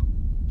filth?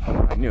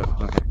 Oh, I knew it.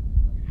 Okay.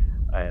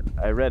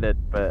 I read it,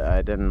 but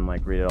I didn't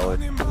like read it all the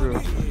way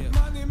through.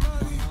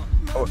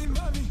 Oh,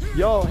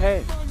 yo,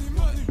 hey.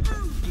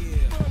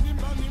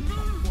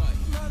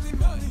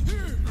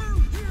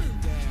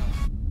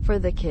 For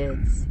the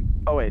kids.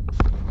 Oh wait.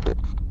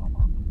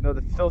 No,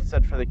 the filth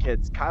said for the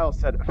kids. Kyle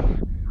said.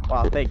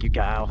 Wow, thank you,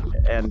 Kyle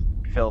and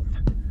filth.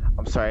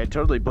 I'm sorry, I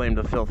totally blamed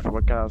the filth for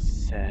what Kyle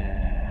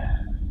said.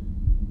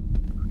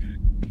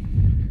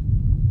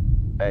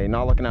 Hey,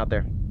 not looking out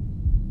there.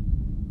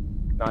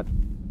 Not.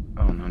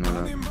 Oh no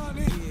no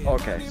no.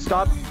 Okay,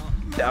 stop.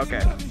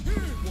 Okay.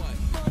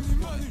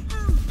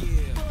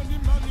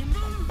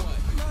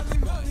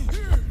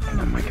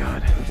 Oh my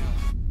God.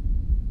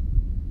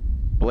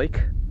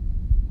 Blake?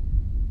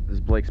 This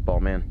is Blake's ball,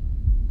 man.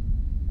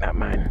 Not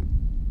mine.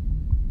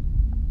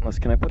 Unless,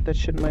 can I put that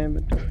shit in my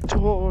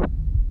inventory?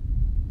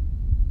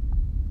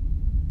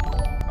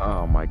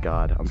 Oh my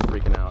God, I'm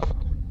freaking out.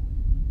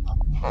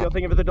 Yo,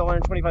 thank you for the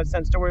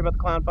 $1.25. Don't worry about the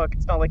clown fuck.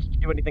 It's not like you can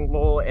do anything,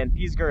 lol. And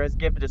Beesger has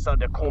gifted us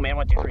under cool man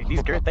 123.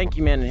 Beesger, thank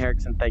you, man. And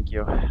Erickson, thank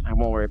you. I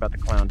won't worry about the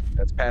clown.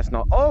 That's past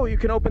now. Oh, you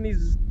can open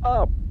these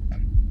up.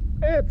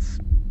 It's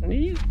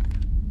neat.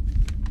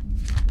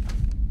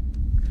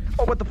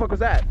 Oh, what the fuck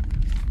was that?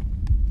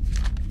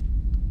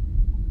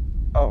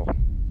 Oh.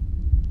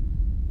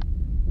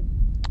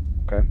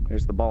 Okay,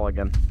 here's the ball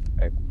again.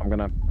 Hey, I'm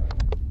gonna.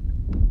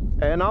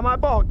 Hey, not my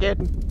ball, kid.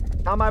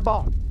 Not my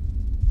ball.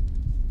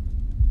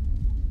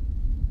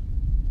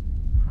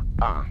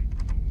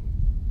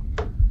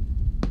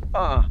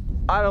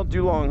 I don't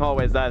do long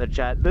hallways either,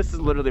 chat. This is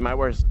literally my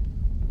worst.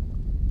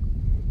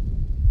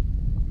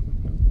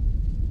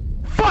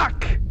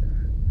 Fuck!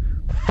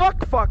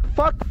 Fuck, fuck,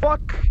 fuck,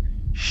 fuck.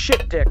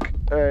 Shit dick.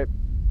 Alright.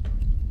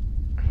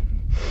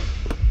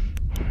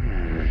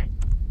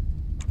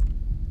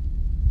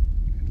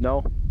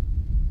 No.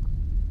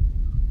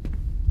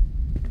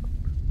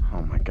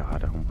 Oh my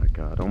God, oh my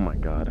God, oh my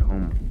God,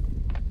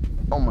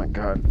 oh my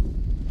God.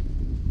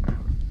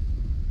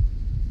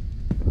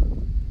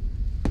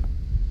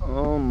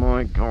 Oh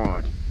my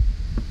God.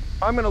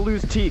 I'm gonna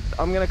lose teeth.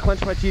 I'm gonna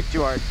clench my teeth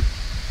too hard.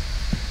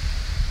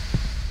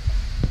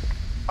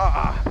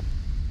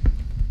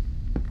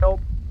 Nope.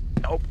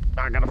 Nope.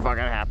 Not gonna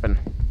fucking happen.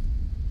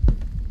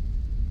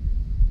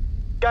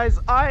 Guys,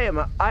 I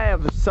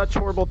have such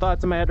horrible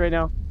thoughts in my head right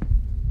now.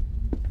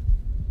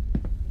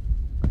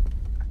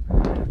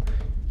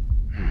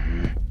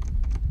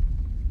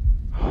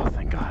 Oh,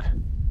 thank God.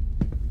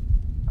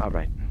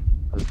 Alright.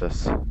 What's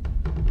this?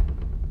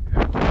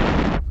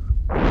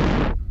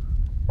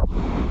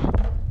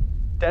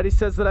 Daddy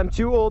says that I'm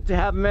too old to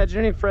have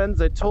imaginary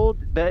friends. I told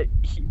that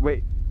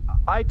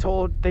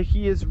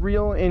he is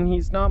real and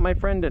he's not my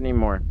friend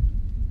anymore.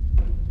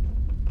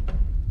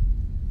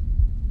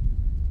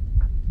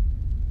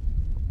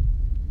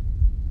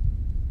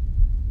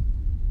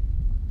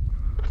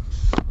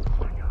 Oh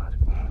my God.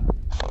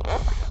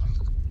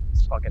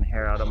 This fucking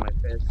hair out of my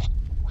face.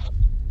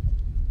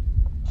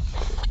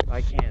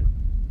 I can't.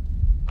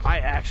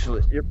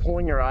 You're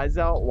pulling your eyes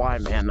out? Why,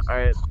 man?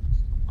 Alright.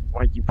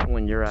 Why are you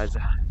pulling your eyes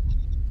out?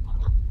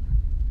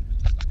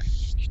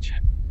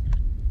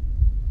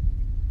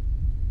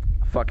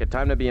 Fuck it,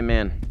 time to be a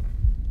man.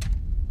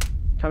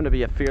 Time to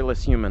be a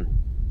fearless human.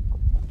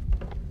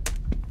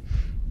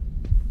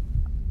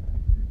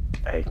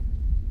 Hey,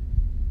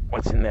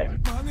 what's in there?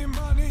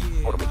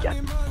 What do we got?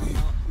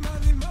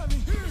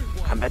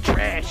 I'm a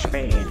trash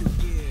man.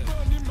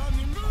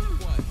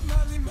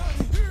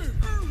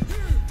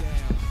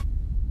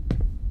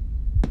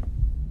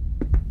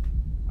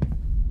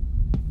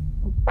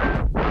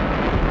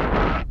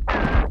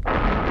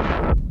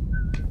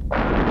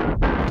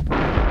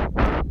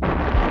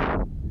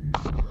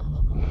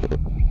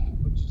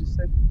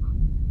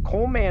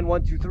 Coleman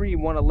 123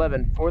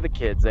 111 for the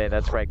kids. Hey,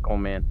 that's right,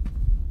 Coleman.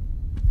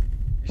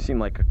 You seem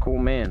like a cool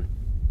man.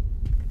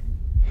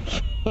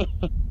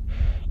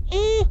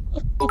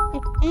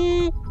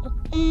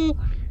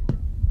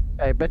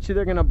 I bet you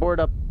they're gonna board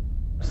up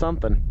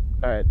something.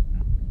 Alright.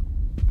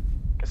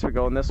 Guess we're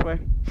going this way.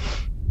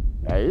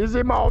 Hey,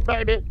 easy mode,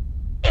 baby!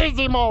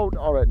 Easy mode!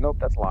 Alright, nope,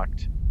 that's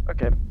locked.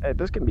 Okay. Hey,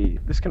 this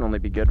can only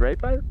be good, right?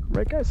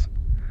 Right, guys?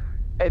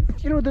 Hey,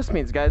 you know what this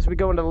means, guys? We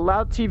go into the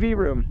loud TV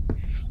room.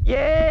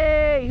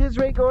 Yay! Who's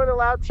ready to go in a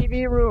loud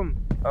TV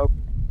room? Oh,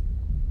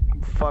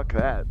 fuck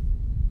that.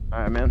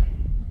 Alright, man.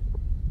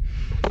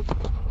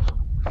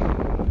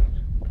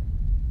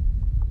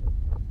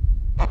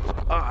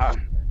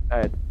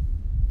 Alright.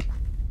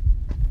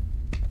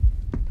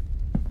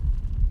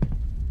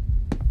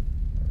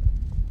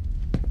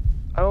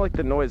 I don't like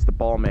the noise the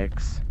ball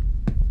makes.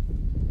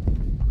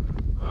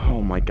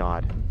 Oh my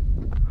God.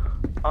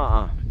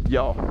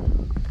 Yo.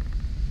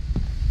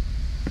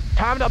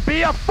 Time to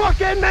be a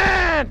fucking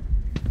man!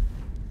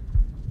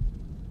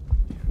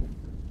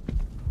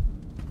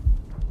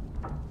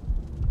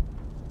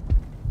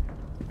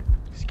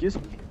 Excuse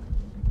me?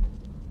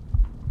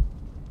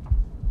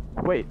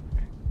 Wait.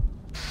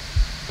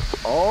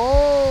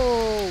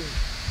 Oh!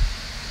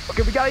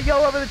 Okay, we gotta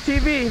yell over the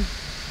TV.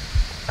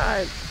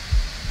 Alright.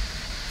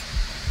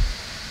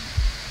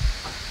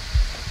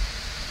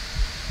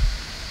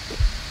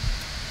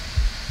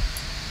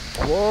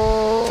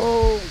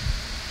 Whoa!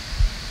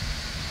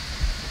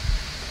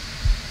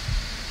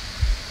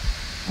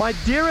 My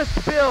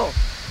dearest Bill,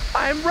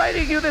 I am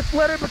writing you this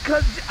letter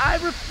because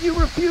you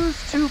refuse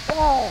to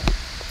fall.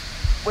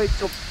 Wait,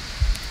 so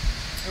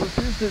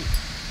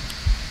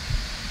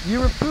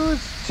you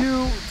refuse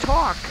to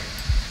talk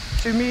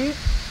to me.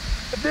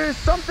 If there's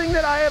something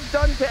that I have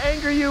done to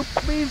anger you,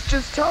 please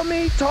just tell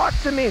me, talk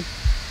to me.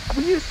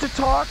 We used to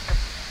talk.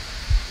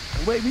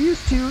 Wait, we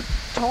used to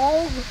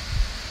talk?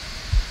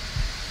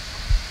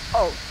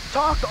 Oh,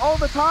 talk all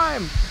the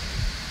time.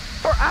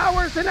 For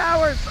hours and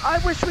hours. I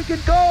wish we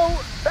could go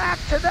back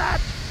to that.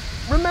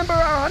 Remember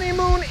our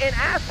honeymoon in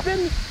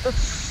Aspen? The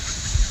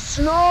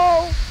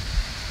snow,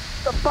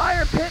 the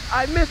fire pit.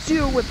 I miss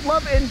you with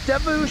love and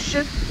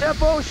devotion,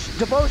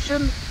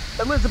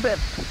 Elizabeth.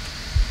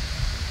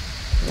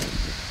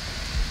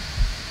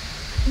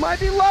 My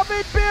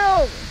beloved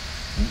Bill,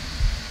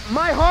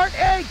 my heart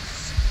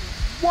aches.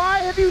 Why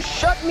have you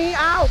shut me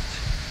out?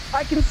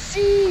 I can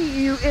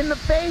see you in the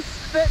face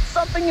that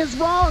something is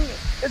wrong.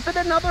 Is it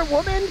another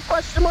woman?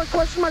 Question mark,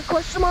 question mark,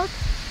 question mark.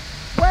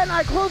 When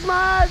I close my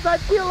eyes, I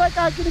feel like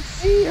I can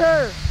see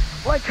her.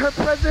 Like her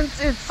presence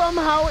is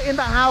somehow in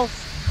the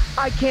house.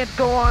 I can't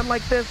go on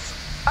like this.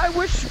 I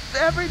wish with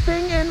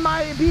everything in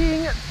my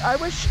being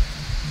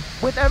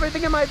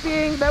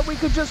that we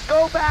could just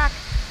go back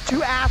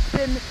to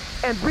Aspen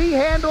and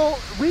rekindle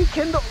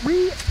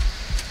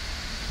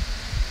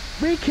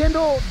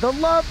the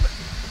love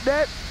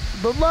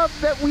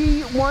that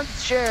we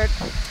once shared.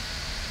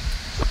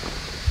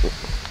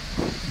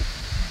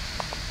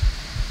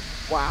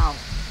 Wow.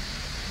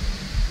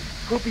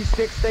 Poopy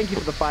Sticks, thank you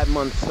for the 5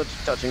 months. Such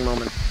a touching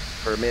moment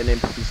for a man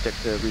named Poopy Stick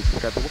to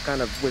resubscribe.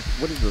 But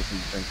what is this you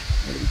drink?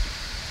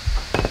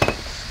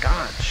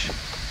 Scotch.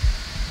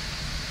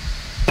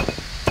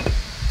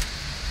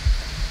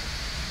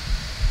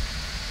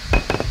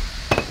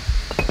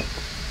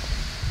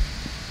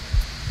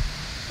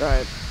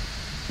 Alright.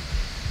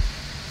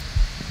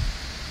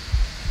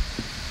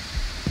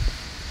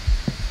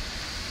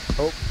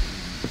 Oh.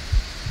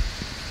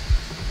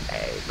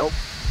 Hey, nope.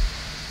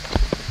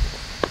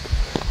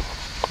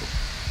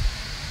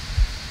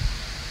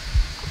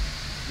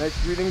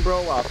 Nice reading,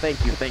 bro. Wow,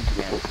 thank you, man.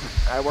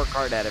 I work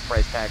hard at it,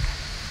 price tag.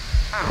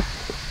 Ah.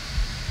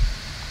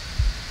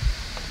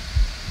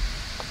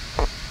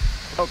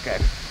 Okay.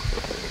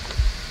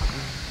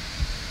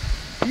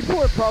 People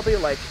are probably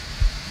like,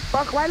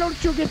 Buck, why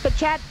don't you get the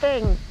chat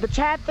thing? The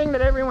chat thing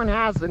that everyone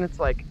has, and it's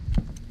like,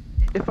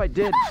 if I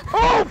did.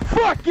 Oh,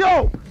 fuck,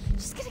 yo!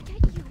 Just gonna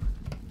get you.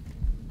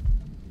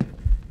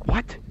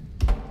 What?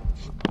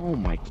 Oh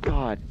my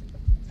god.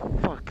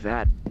 Fuck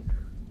that.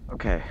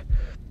 Okay.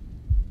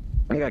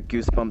 I got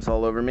goosebumps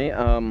all over me.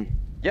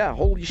 Yeah,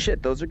 holy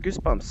shit, those are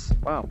goosebumps.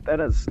 Wow,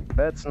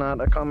 that's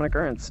not a common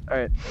occurrence.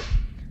 Alright.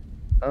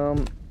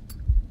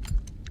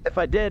 If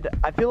I did,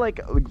 I feel like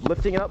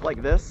lifting it up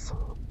like this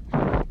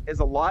is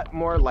a lot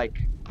more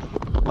like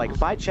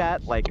by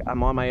chat, like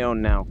I'm on my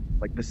own now.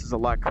 Like this is a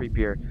lot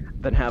creepier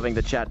than having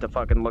the chat to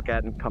fucking look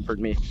at and comfort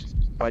me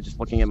by just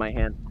looking at my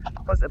hand.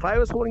 Plus, if I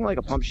was holding like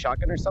a pump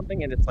shotgun or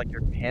something and it's like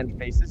your hand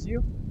faces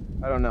you,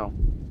 I don't know.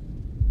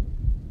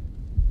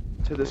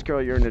 To this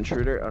girl, you're an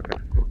intruder? Okay.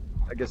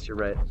 I guess you're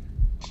right.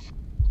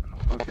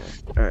 Okay.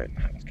 Alright.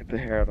 Let's get the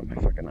hair out of my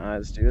fucking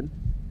eyes, dude.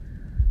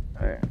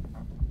 Alright.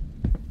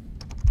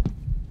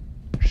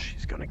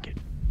 She's gonna get...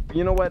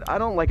 You know what I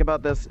don't like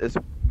about this is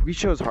we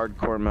chose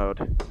hardcore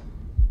mode.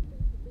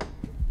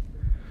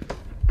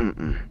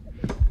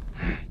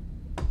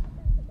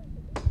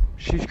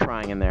 She's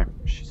crying in there.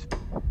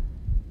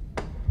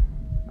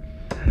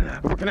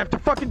 We're gonna have to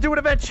fucking do it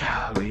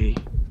eventually.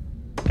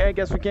 Okay, I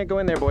guess we can't go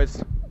in there,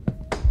 boys.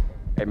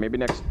 Hey, maybe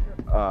next.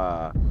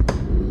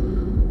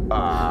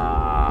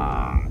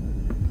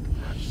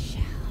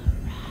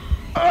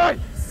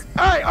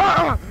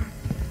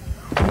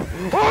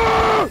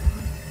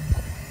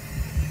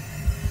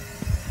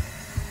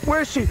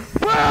 Where is she?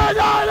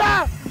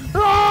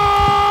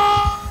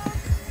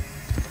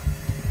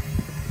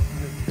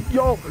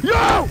 Yo!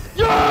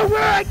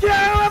 Where I can't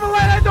have a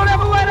light! I don't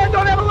have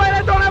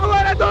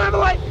a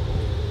light!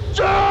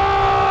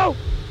 Joe!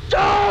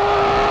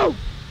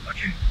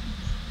 Okay.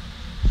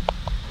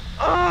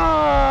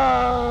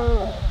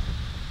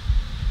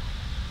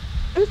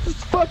 This is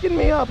fucking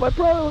me up. I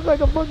probably look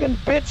like a fucking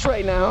bitch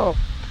right now.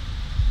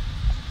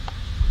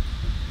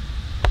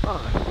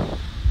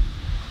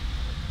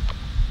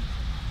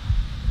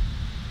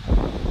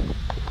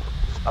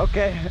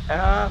 Okay,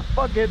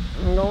 fuck it.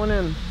 I'm going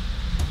in.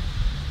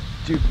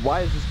 Dude,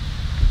 why is this?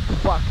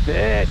 Fuck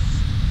this.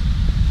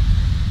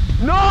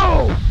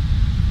 No!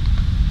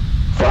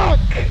 Fuck!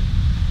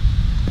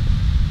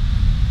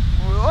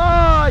 Oh,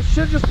 I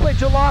should just play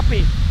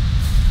jalopy.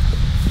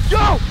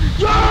 Yo!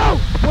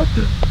 What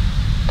the?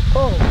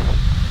 Oh.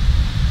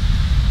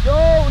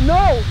 Yo,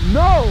 no!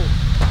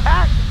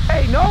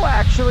 Hey, no,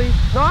 actually.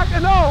 No.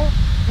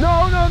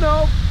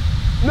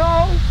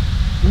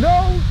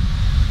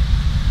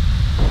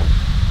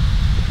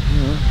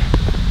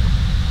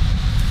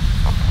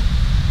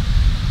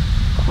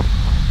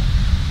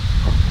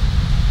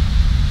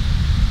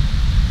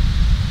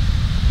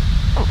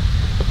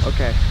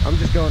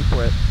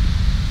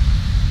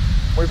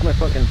 Where's my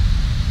fucking...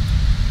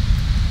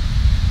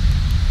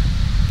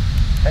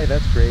 Hey,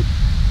 that's great.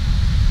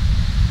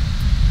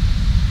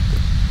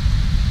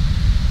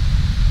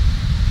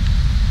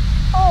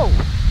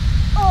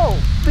 Oh,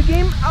 the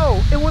game,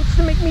 it wants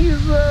to make me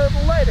use the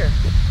lighter.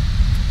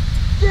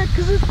 Yeah,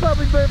 because it's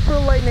probably better for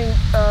lighting,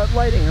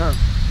 huh?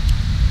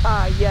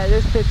 Yeah,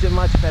 this fits it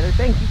much better.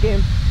 Thank you,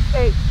 game.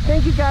 Hey,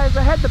 thank you guys.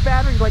 I had the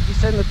battery like you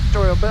said in the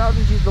tutorial, but I'll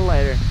just use the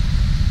lighter.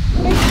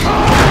 Hey.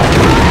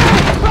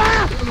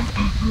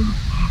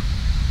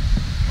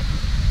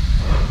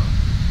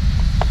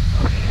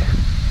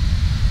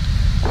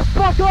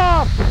 Fuck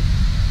off!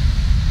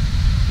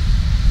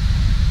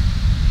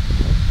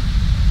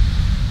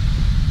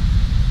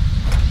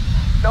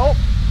 Nope.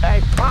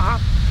 Hey,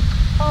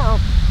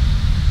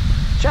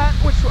 chat,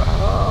 which one?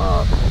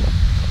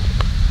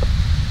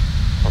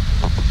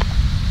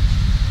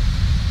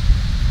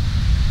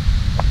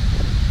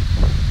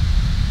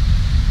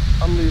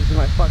 I'm losing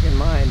my fucking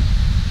mind.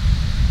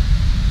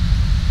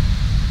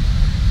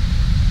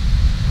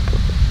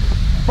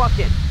 Fuck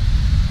it.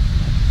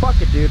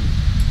 Fuck it, dude.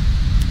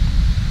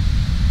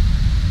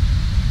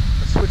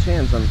 Let's switch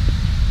hands on.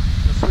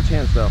 Let's switch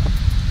hands though.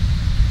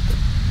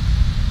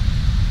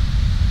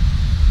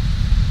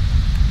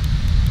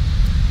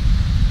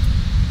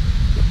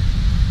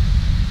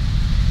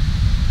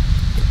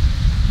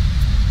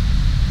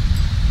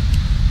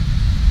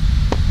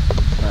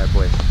 Alright,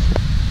 boys.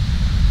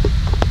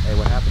 Hey,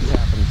 what happens,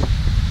 happens.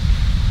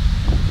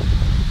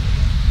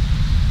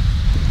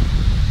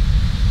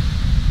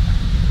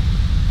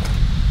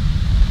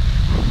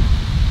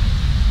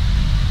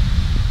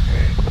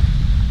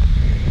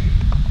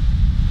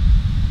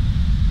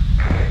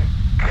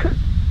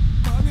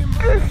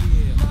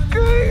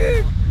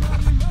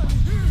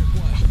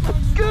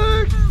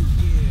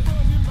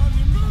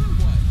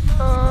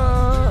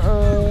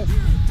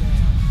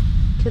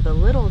 To the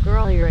little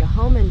girl, you're a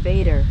home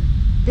invader.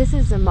 This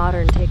is a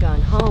modern take on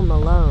Home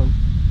Alone.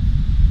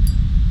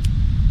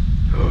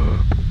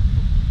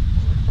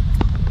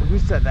 Who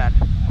said that?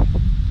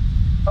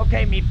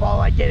 Okay, Meatball,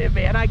 I get it,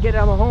 man. I get it,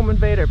 I'm a home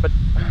invader, but...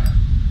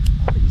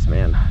 Please,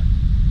 man.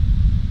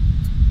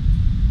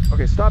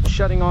 Okay, stop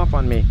shutting off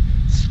on me.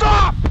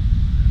 Stop!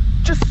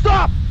 Just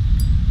stop!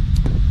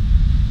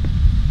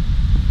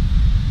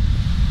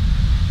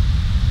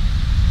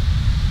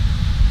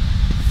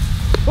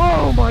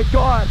 Oh my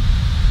god!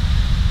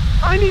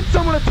 I need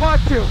someone to talk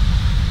to!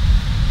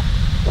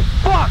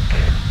 Fuck!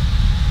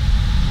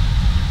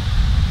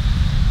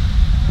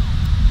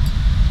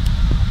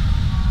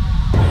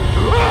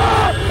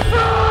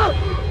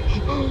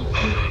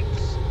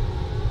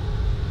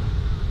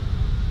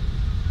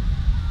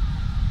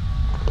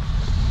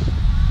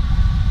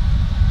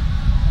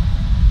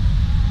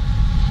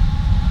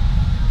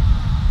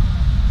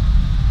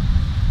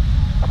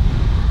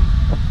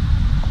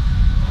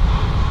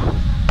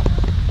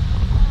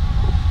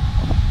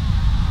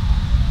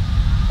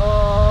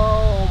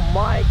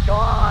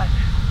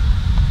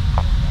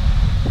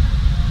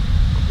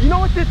 You know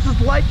what this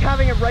is like,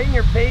 having it right in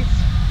your face?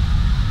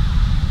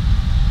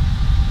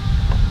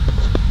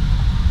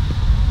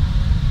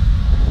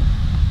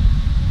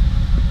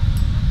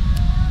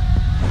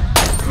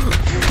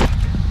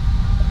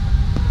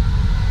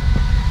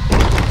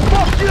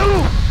 Fuck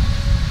you!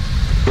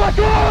 Fuck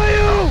all of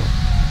you!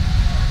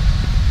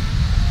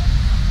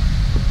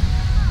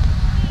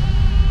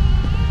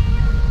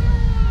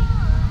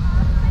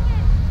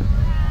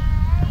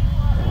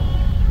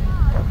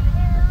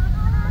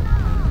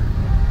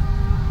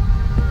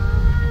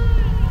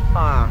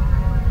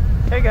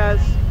 Hey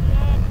guys.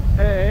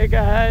 Hey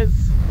guys.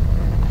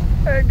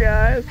 Hey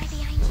guys. Right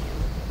behind you.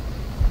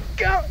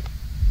 Go.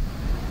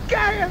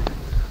 Go.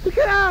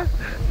 Go.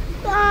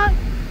 Ah.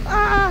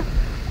 Ah.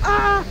 Ah.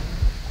 Ah.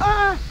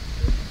 Ah.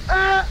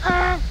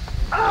 Ah.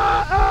 Ah.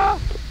 Ah.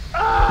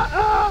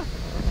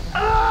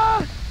 Ah.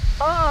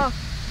 Ah.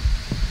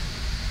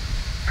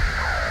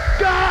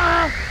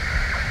 Ah.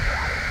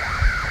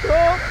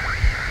 Nope.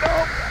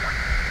 Nope.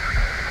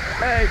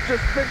 Hey,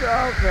 just figure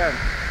out then.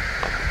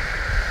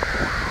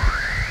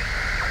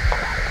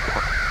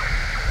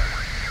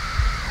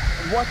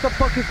 What the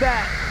fuck is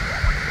that?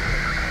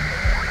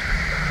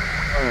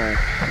 Alright.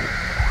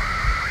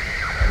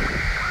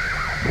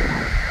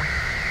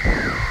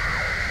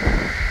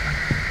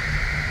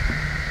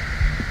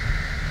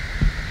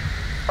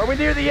 Are we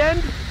near the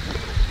end?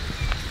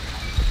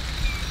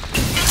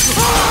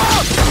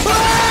 Ah!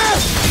 Ah!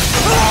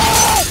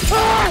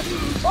 Ah!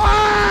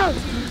 Ah!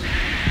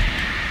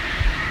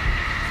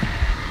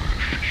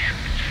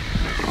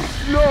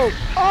 No!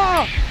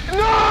 Ah!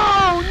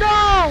 No! No!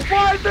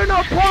 Why is there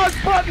no pause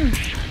button?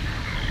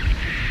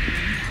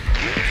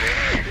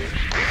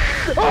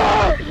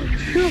 Ah!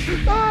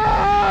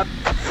 Ah!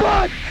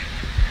 Fuck!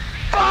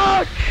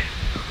 Fuck!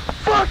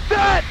 Fuck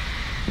that!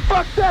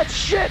 Fuck that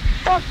shit!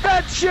 Fuck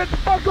that shit!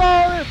 Fuck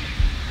all this!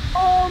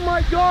 Oh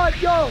my god,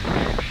 yo!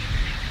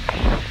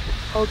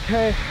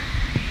 Okay.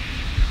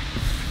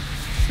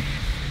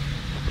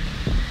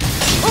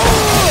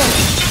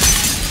 Oh!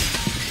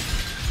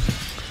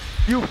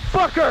 You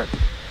fucker!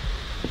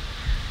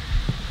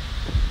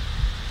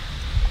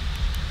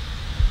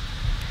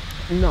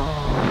 No.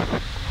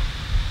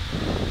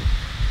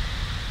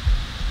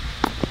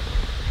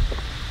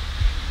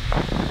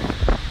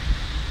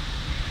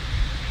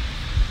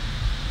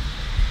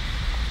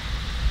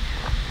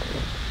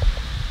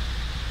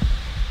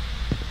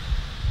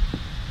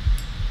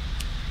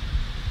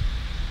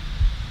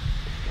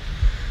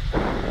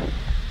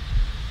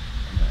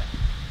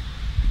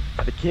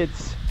 For the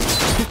kids.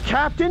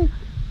 Captain?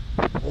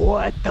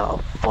 What the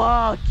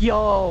fuck,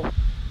 yo?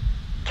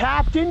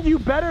 Captain, you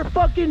better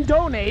fucking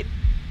donate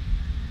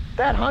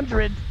that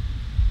 100.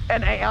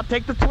 And hey, I'll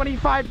take the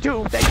 25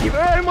 too. Thank you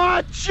very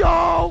much,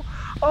 yo.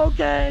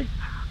 Okay.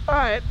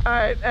 Alright,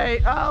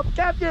 hey,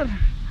 Captain.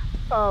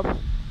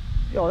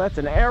 Yo, that's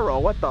an arrow.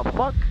 What the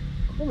fuck?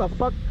 Who the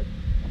fuck?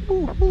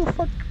 Who the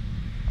fuck?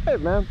 Hey,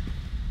 man.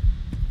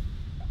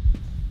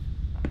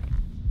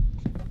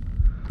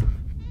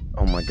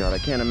 Oh my god, I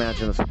can't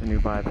imagine this with a new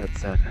Vive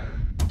headset.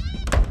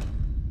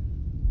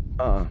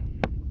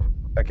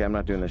 Okay, I'm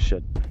not doing this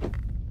shit.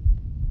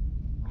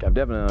 Okay, I'm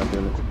definitely not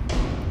doing this.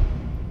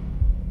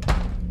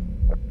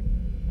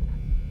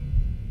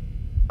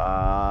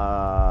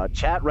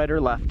 Chat, right or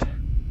left?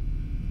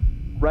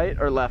 Right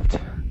or left?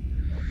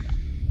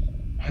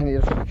 I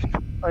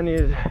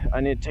need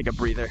to take a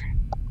breather.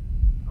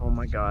 Oh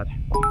my god.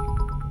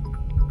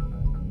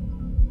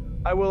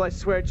 I will, I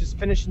swear, just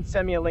finish and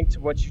send me a link to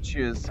what you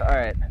choose.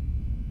 Alright.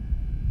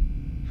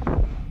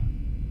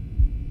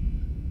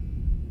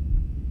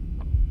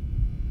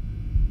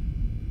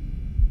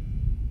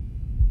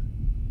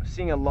 I'm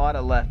seeing a lot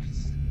of lefts.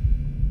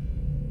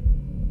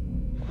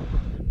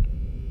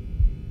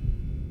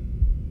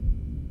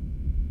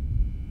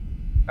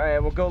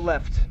 Alright, we'll go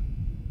left.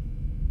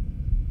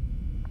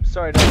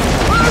 Sorry, I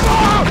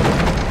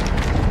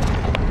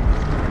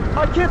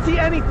can't see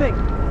anything!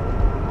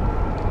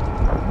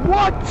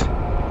 What?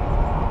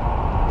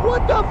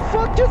 What the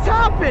fuck just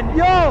happened?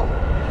 Yo!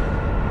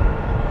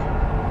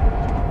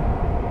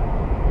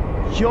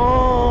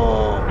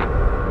 Yo!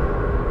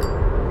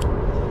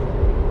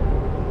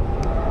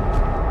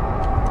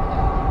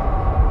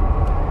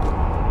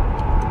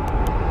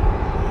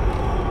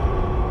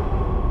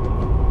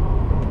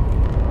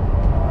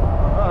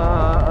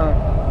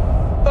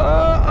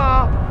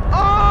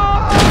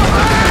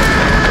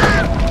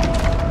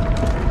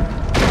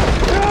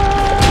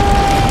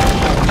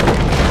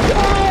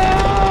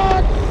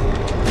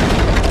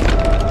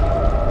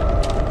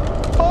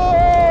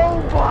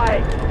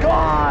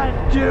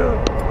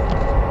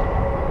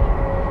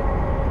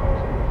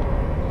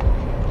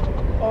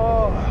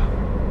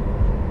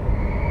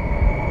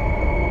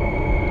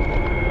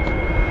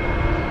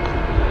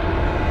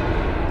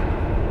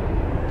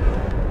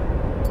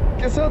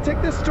 Guess I'll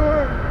take this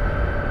door.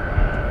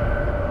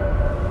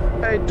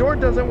 Hey, door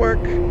doesn't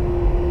work.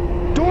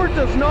 Door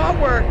does not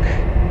work.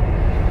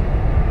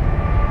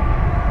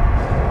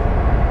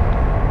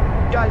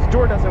 Guys,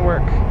 door doesn't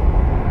work.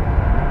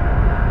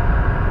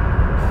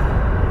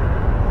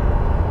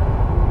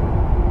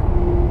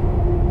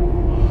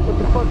 What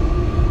the fuck?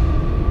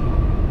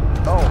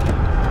 Oh.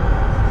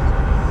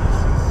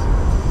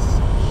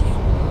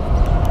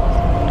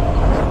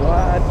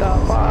 What the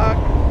fuck?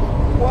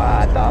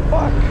 What the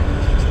fuck?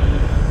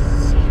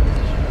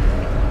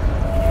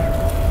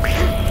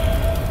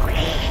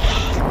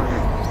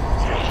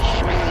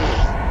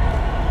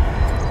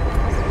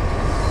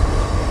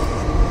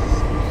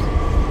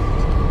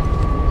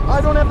 I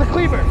don't have the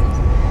cleaver.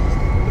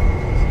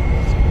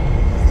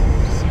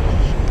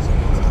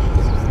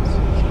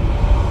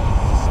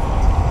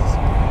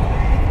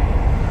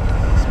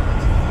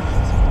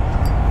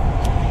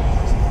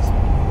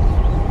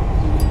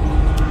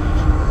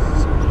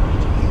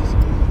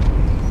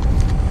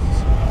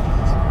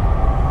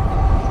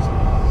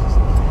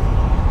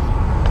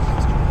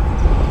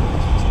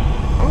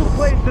 Who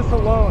plays this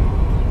alone?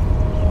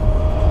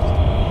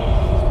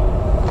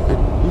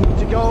 You need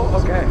to go?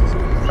 Okay.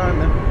 Sorry,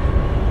 man.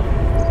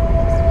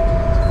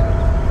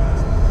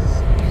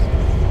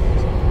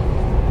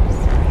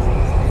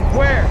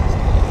 Where?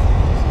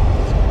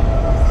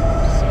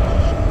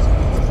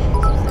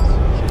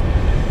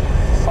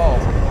 Oh.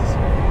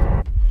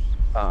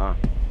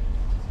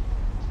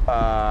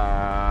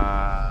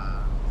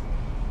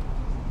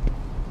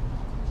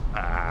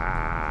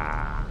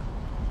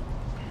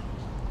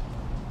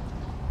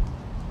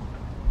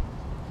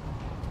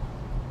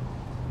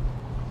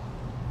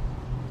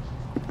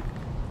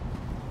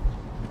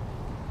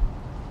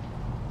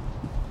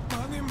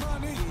 Money,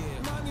 money,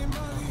 money,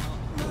 money,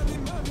 money, money, money,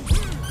 money,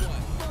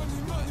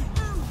 money, money.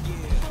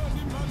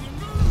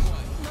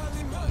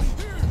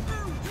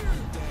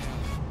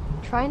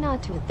 Try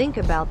not to think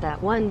about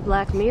that one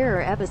Black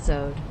Mirror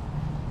episode.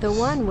 The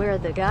one where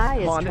the guy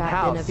is Haunted trapped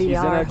house. in a He's in VR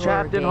a horror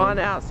trapped in game.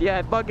 haunted house. Yeah,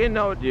 I fucking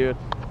know, dude.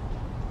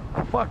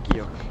 Fuck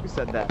you. Who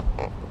said that?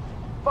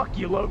 Fuck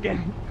you, Logan.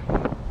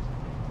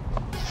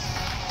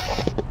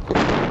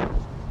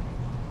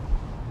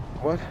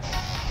 What?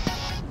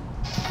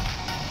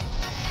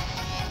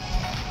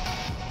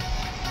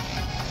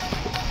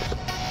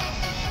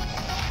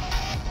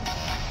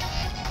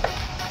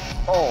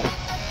 Oh.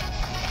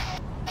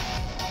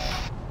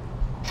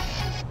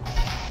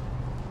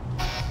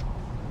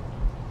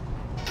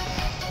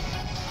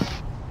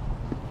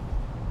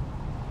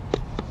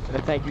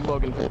 Thank you,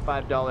 Logan, for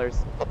 $5.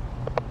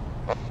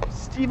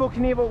 Steve-O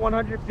Knievel,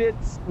 100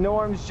 bits.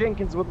 Norms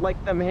Jenkins would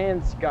like them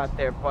hands you got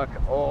there, Buck.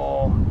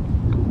 Oh.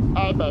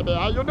 Hey, baby,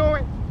 how you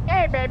doing?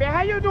 Hey, baby,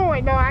 how you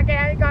doing? No, I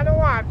ain't got no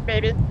arms,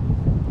 baby.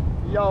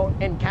 Yo,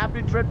 and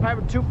Captain Tread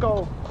Pirate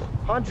Tuco,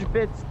 100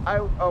 bits. I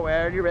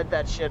already read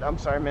that shit. I'm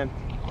sorry, man.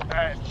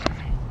 Alright.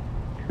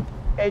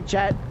 Hey,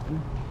 chat.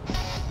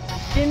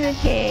 Dinner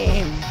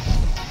game.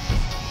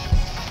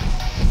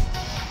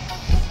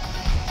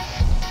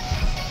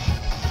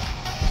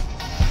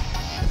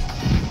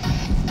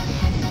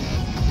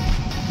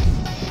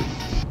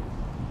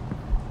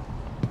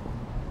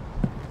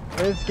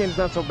 This game's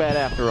not so bad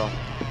after all.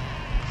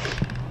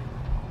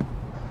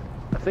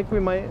 I think we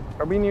might.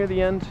 Are we near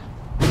the end?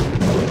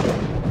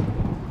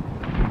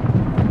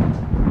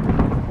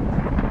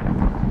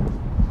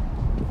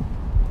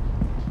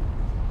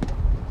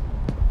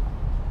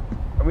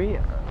 Are we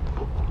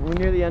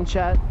near the end,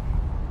 chat?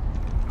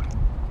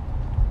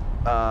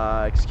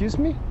 Excuse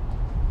me?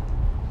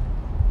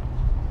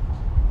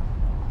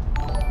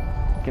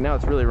 Okay, now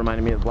it's really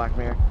reminding me of Black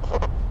Mirror.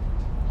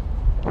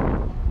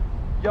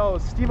 Yo,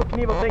 Steve-O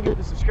Knievel, thank you for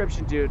the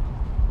subscription, dude.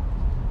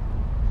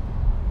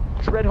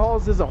 Dread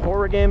Halls is a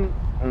horror game?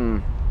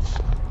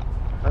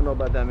 I don't know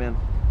about that, man.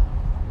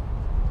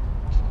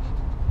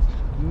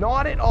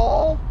 Not at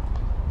all?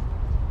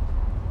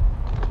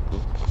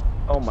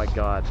 Oh my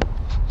god.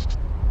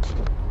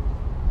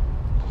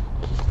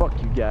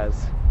 Fuck you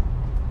guys.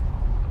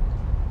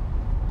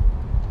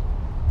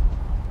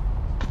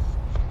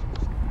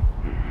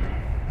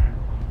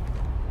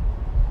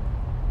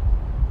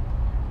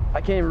 I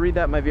can't even read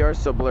that, my VR is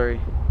so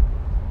blurry.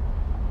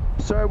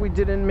 Sorry we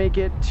didn't make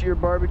it to your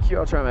barbecue.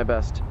 I'll try my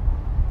best.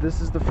 This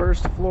is the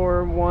first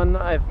floor one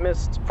I've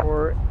missed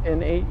for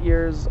in 8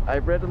 years. I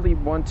readily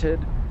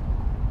wanted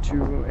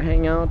to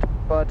hang out,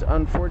 but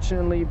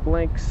unfortunately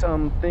blank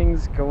some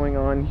things going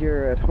on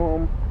here at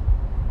home.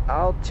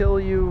 I'll tell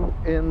you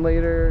in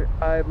later.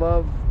 I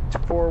love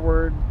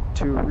forward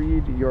to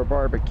read your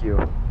barbecue.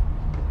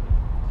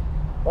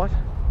 What?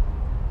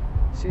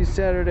 See you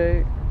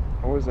Saturday.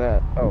 What was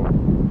that? Oh.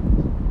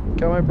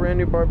 Got my brand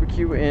new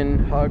barbecue in.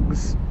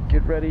 Hugs.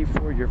 Get ready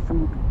for your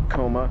food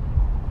coma.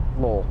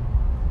 Lol.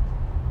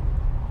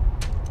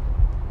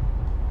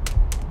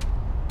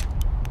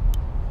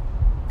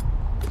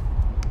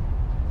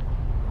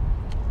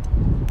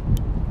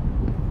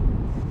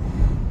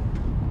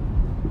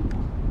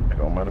 I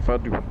don't mind if I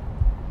do.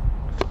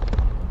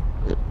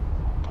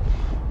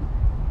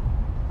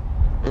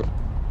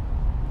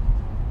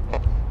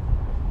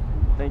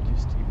 Thank you,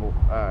 Steve-O.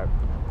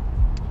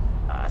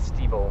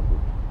 Steve-O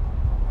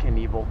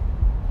Knievel.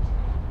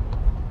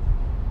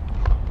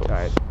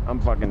 Alright, I'm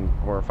fucking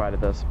horrified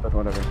at this, but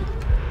whatever.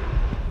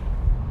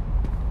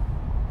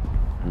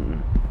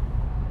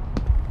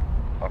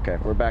 Okay,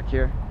 we're back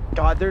here.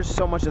 God, there's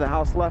so much of the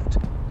house left.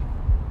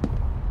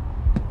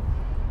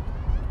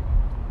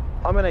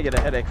 I'm gonna get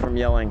a headache from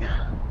yelling.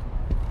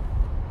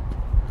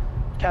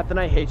 Captain,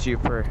 I hate you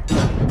for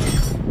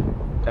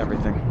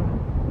everything.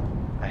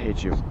 I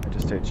hate you. I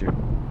just hate you.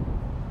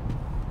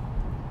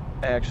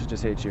 I actually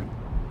just hate you.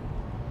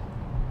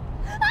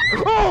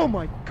 Oh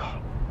my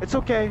god. It's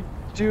okay,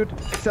 dude,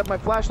 except my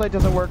flashlight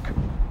doesn't work.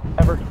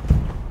 Ever.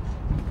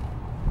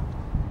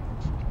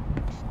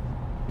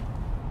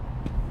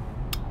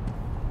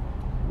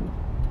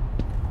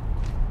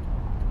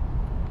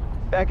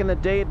 Back in the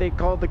day, they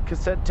called the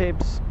cassette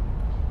tapes.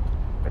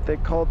 If they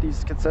called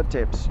these cassette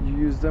tapes, you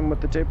use them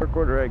with the tape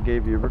recorder I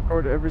gave you.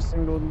 Record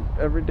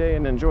every day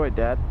and enjoy,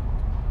 Dad.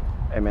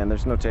 Hey man,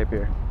 there's no tape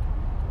here.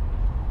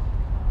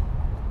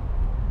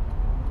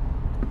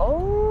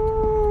 Oh.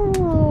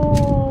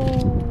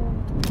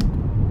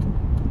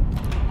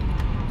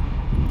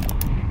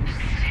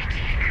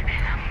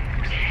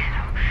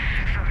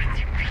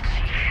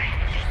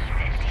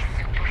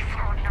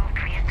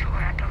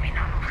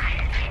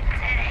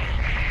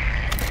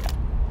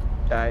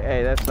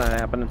 Hey, that's not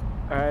happening.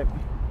 All right.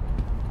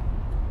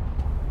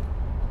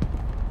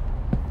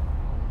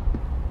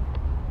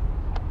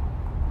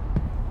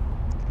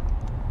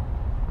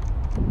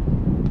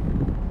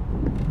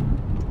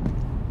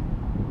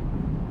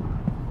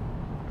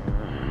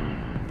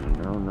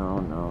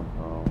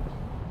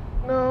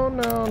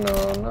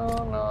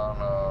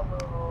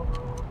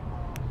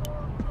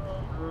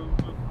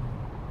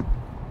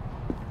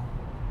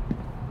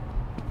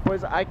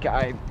 Boys,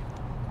 I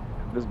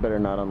this better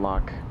not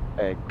unlock.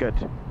 Hey, good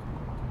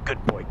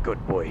boy,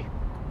 good boy.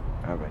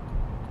 All right.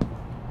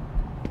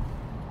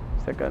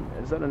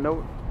 Is that a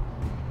note?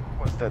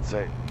 What's that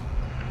say?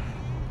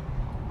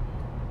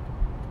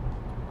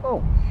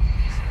 Oh.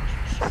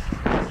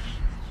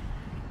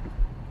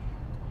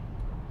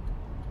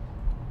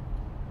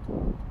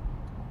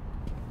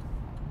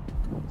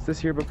 Is this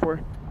here before?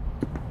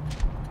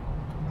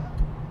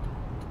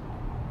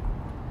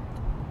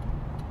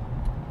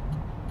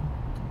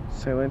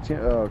 Silentia?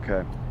 Oh,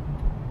 okay.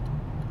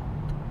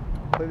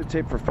 Play the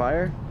tape for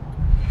fire?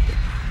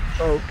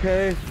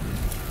 Okay.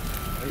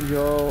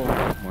 Yo,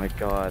 oh my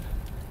god.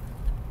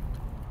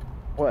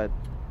 What?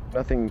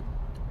 Nothing.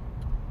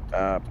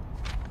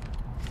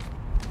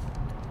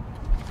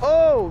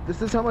 Oh,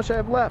 this is how much I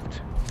have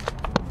left.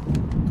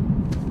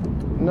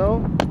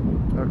 No?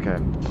 Okay.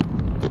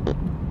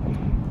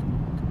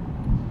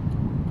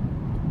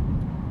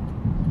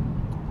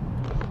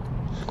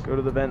 Go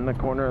to the vent in the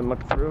corner and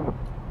look through.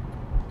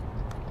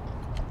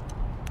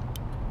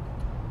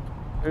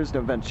 There's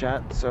no vent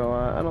chat, so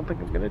I don't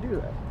think I'm gonna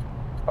do that.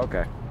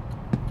 Okay.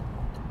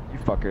 You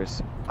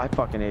fuckers. I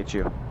fucking hate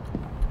you.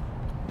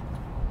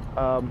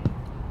 Ah!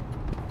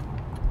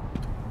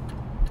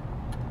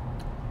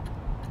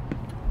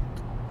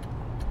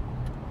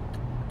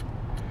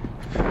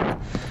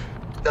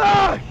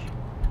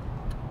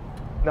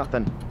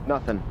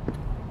 Nothing.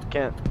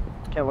 Can't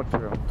look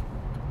through.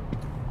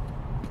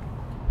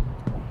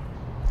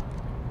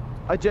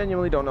 I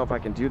genuinely don't know if I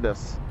can do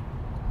this.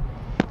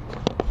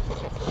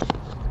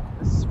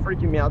 This is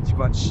freaking me out too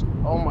much.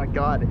 Oh my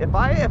god. If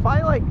I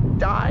like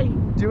die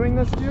doing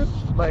this, dude,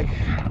 like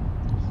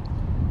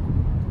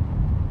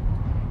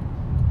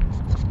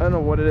I don't know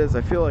what it is.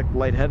 I feel like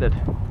lightheaded.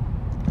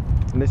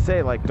 And they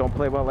say like don't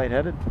play while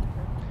lightheaded.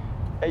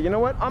 Hey, you know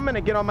what? I'm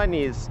gonna get on my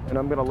knees and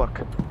I'm gonna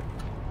look.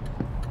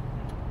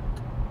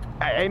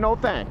 Hey, ain't no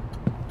thing.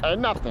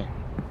 Ain't nothing.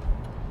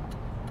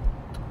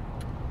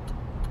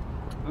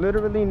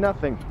 Literally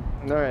nothing.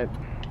 Alright.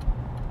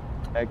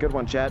 Hey, good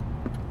one, chat.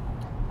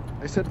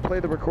 They said play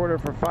the recorder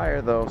for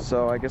fire, though,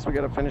 so I guess we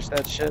gotta finish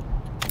that shit.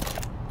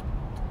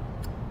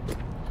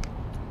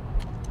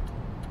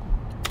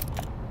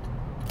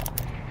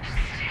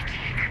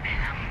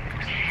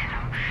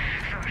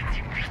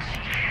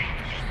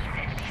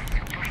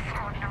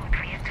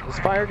 Is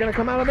fire gonna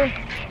come out of there?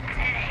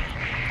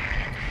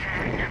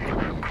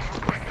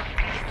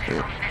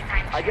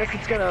 I guess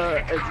it's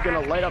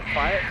gonna light up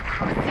fire.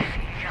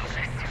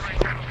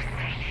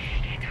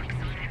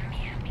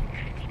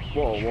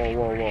 Whoa.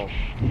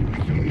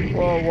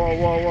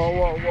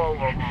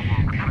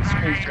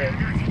 Screen straight.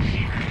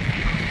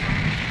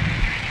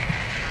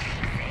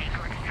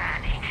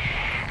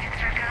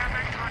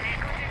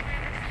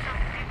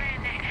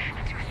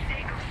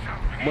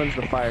 When's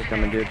the fire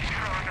coming, dude?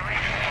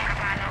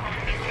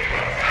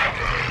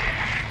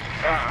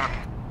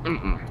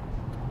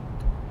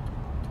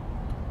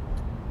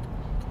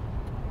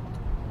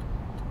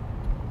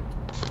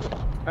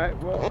 Alright,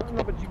 well, I don't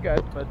know about you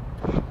guys, but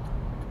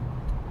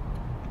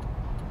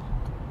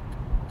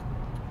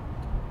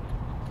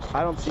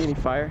I don't see any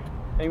fire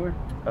anywhere.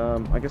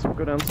 I guess we'll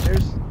go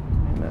downstairs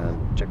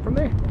and check from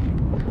there.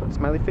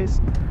 Smiley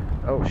face.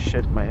 Oh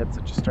shit, my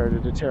headset just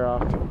started to tear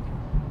off.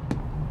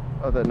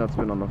 Oh, that note's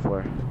been on the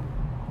floor.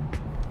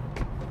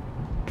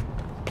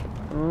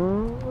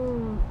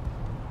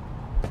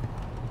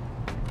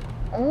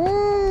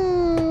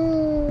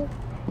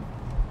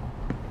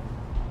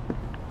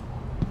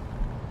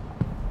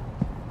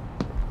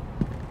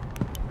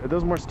 Are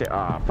those more stairs?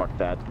 Ah, fuck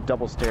that.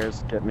 Double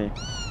stairs get me.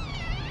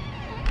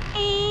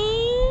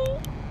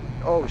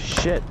 Oh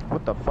shit,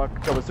 what the fuck?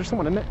 Oh, is there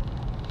someone in there?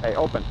 Hey,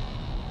 open.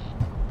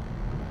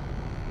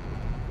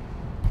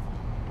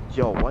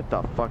 Yo, what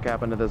the fuck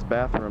happened to this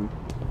bathroom?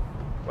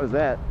 What is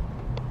that?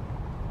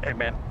 Hey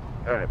man,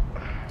 alright.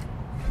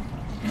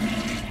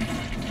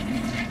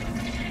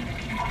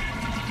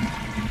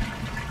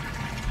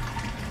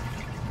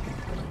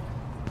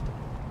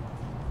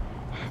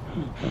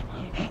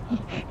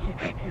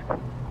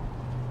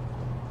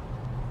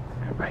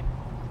 Alright.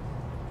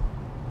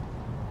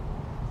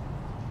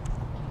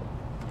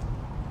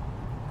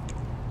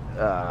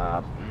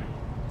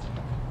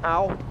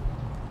 Ow.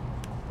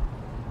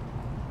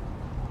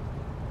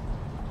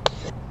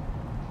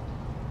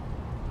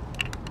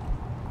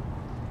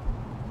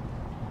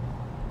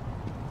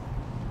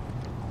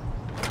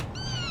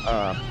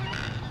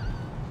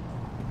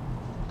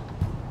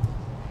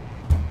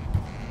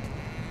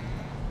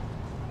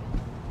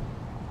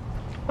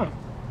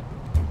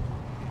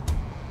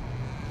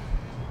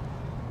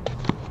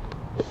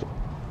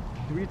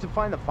 Do we need to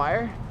find the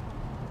fire?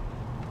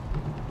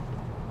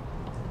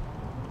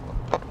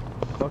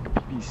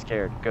 Don't be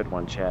scared. Good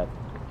one, Chad.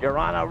 You're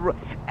on a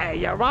hey,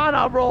 you're on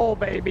a roll,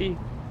 baby.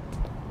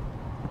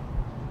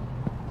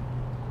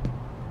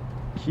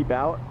 Keep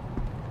out?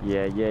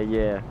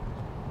 Yeah.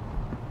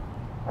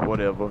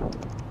 Whatever.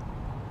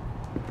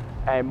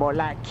 Hey, more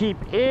like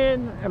keep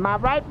in. Am I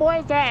right,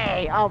 boys?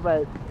 Hey, all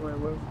right.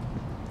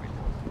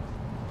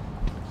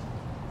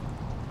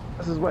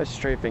 This is why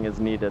strafing is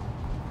needed.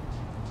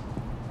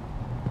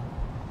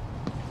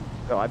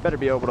 Oh, I better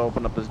be able to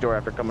open up this door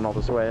after coming all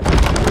this way.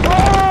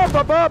 Oh,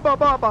 ba.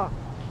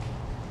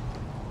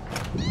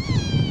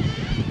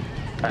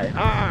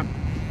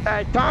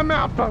 Hey, time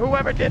out for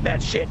whoever did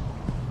that shit.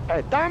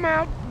 Hey, time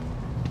out.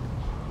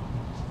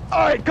 All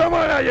right, come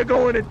on, how you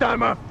going in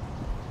timer?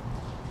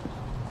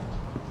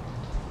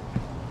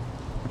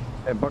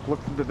 Hey, Buck,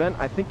 look through the vent.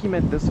 I think he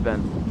meant this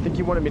vent. I think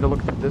he wanted me to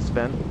look through this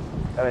vent,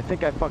 and I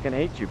think I fucking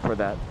hate you for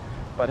that.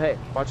 But hey,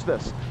 watch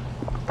this.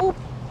 Oop.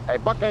 Hey,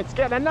 Buck ain't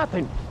scared of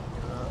nothing.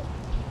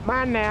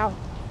 Mine now.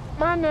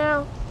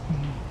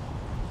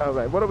 All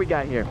right, what do we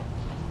got here?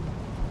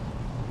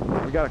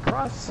 We got a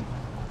cross.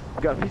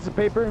 We got a piece of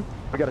paper.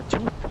 We got a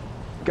tooth.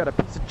 We got a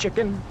piece of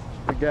chicken.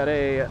 We got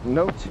a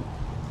note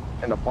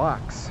and a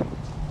box.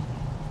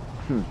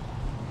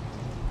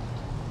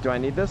 Do I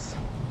need this?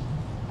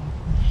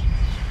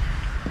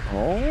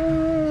 Oh.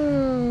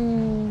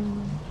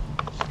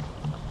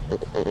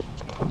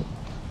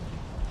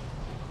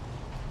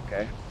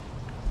 Okay.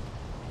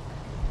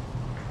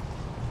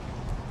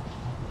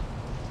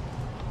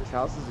 This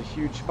house is a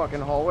huge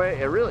fucking hallway.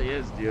 It really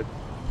is, dude.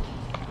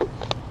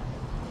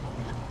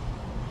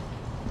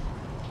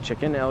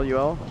 Chicken,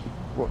 LUL.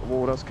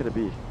 What else could it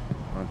be?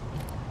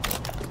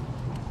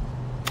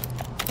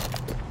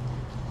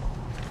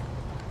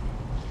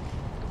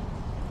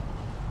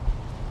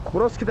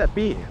 What else could that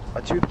be?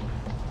 A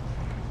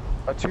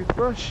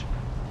toothbrush?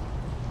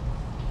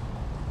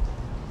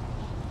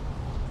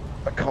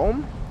 A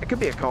comb? It could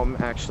be a comb,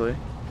 actually.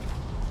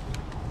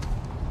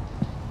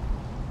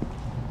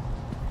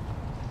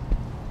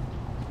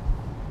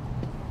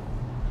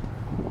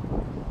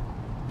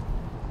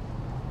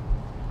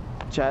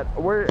 Chat,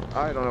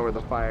 I don't know where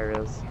the fire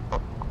is.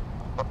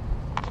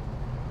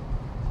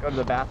 Go to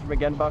the bathroom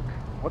again, Buck?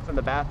 What's in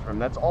the bathroom?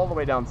 That's all the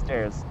way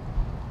downstairs.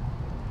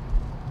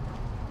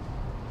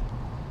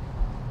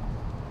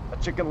 A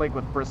chicken leg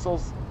with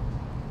bristles?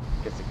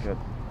 Guess it could.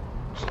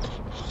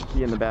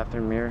 Key in the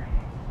bathroom mirror.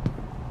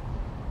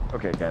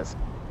 Okay, guys.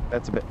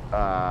 That's a bit,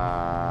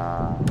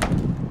 I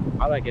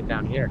like it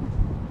down here.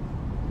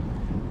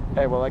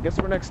 Hey, well, I guess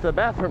we're next to the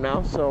bathroom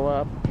now,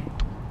 so,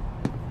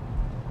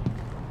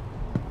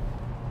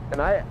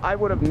 and I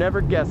would have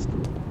never guessed.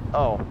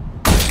 Oh.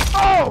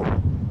 Oh!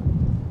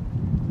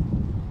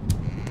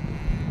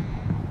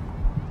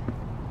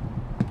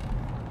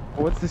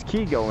 What's this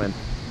key going?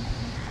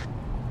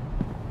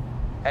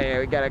 Hey,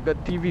 we got a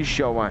good TV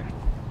show on.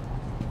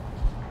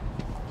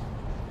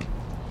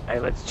 Hey,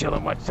 let's chill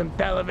and watch some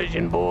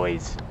television,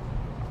 boys.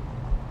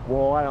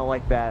 Whoa, I don't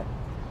like that.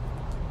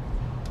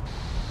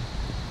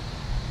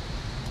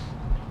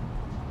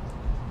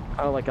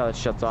 I don't like how it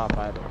shuts off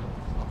either.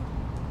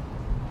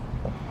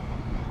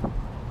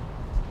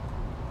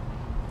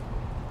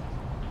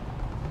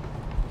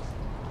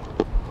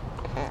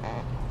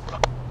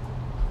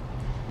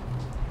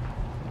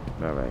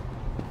 Alright.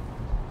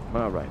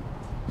 Alright.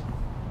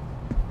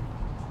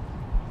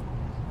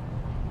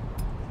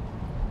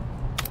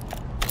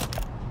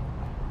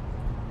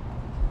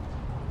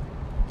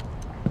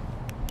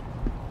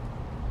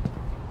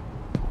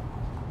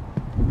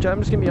 I'm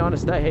just gonna be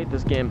honest, I hate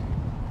this game.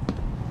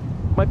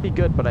 Might be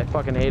good, but I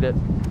fucking hate it.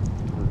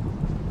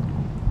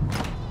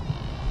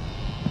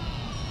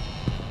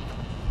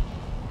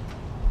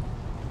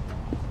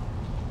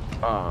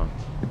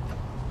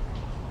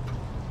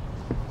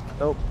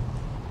 Nope.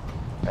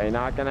 Ain't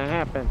not gonna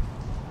happen.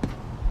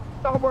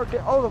 Not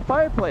working. Oh, the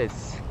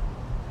fireplace.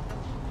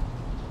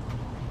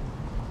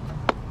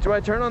 Do I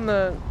turn on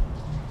the...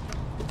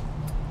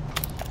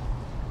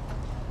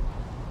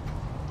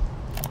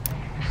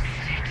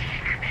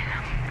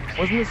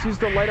 Wasn't this used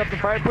to light up the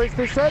fireplace,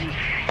 they said?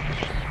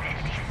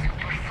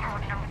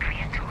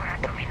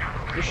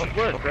 This should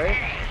work, right?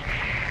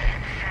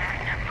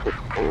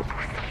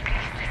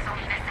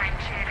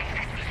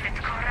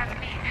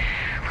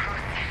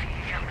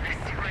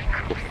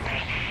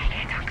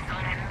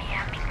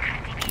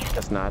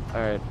 Guess not.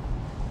 Alright.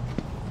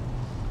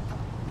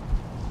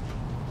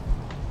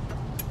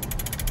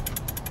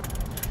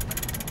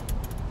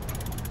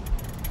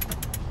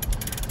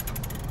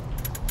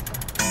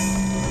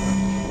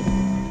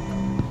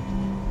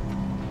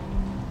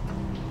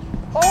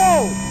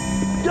 Oh!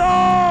 Yo!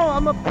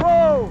 I'm a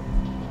pro!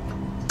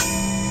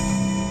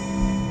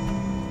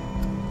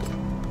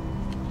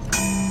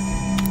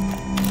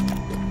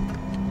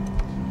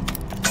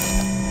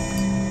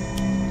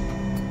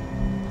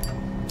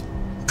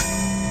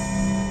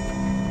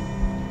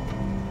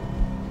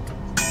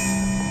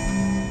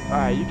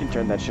 Alright, you can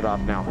turn that shit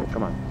off now.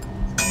 Come on.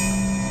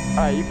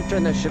 Alright, you can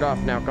turn that shit off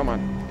now. Come on.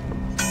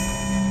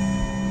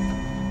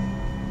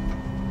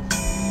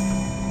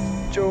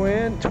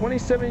 Joanne,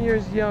 27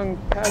 years young,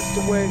 passed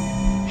away.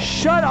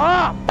 Shut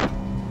up!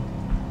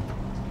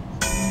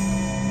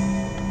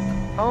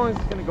 How long is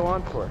this gonna go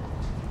on for?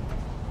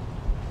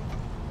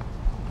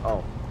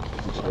 Oh,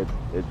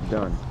 it's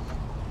done.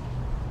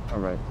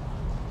 Alright.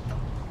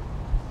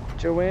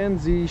 Joanne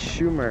Z.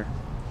 Schumer,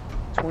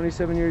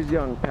 27 years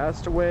young,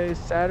 passed away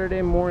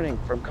Saturday morning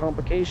from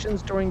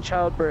complications during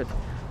childbirth.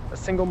 A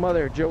single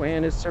mother,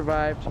 Joanne is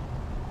survived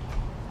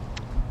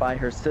by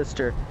her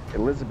sister,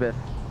 Elizabeth.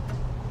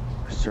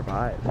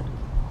 Survived.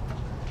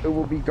 It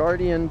will be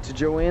guardian to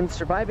Joanne's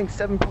surviving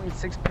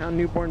 7.6-pound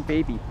newborn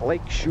baby,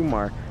 Blake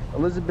Schumer.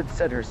 Elizabeth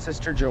said her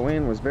sister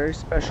Joanne was a very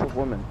special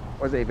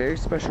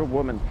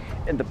woman,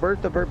 and the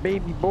birth of her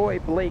baby boy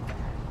Blake,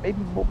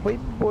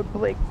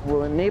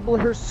 will enable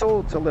her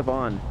soul to live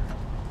on.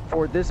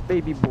 For this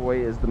baby boy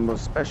is the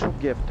most special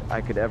gift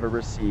I could ever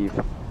receive.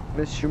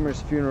 Miss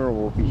Schumer's funeral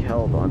will be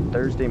held on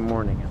Thursday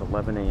morning at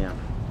 11 a.m.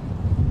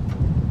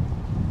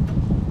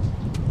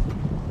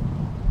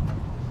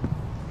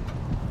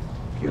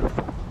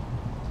 Beautiful.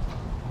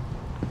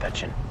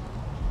 Touching.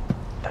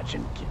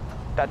 touching.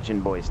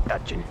 Touching, boys,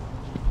 touching.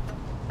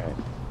 Alright.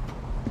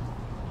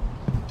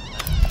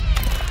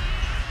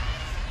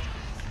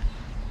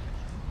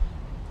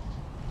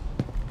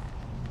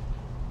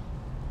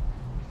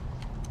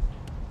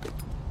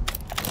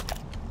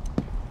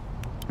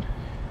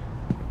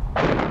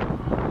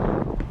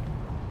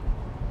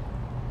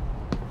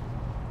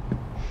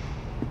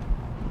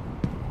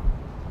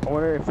 I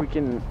wonder if we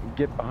can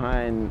get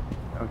behind.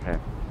 Okay.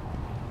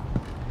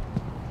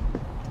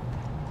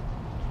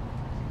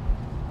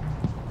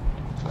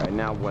 Alright,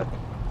 now what?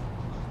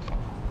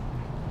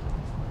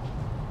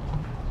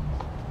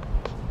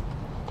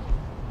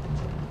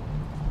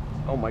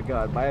 Oh my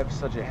god, I have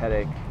such a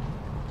headache.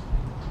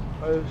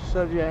 I have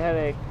such a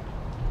headache.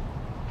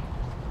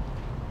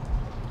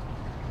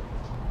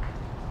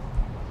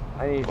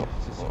 I need to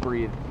just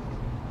breathe.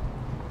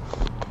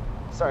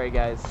 Sorry,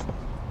 guys.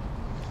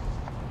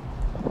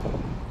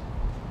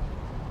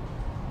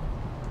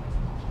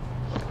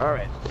 All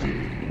right.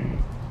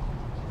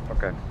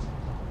 Okay.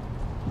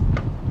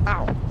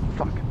 Ow!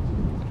 Fuck.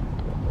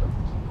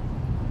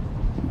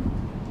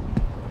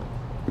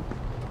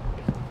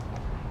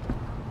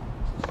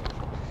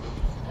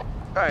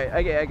 All right.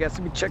 I guess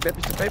we check that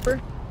piece of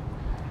paper.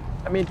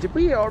 I mean, did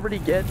we already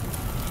get?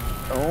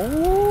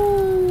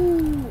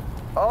 Oh.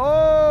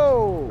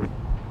 Oh.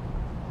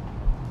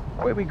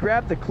 Wait, we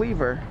grabbed the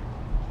cleaver.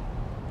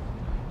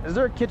 Is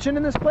there a kitchen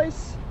in this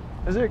place?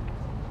 Is there?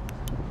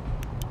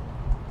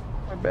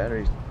 My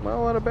batteries. Not a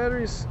lot of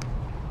batteries.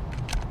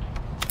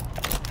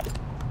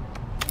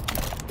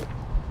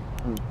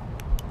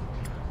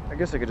 I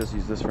guess I could just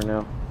use this for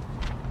now.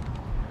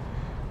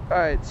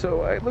 Alright,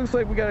 so it looks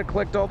like we gotta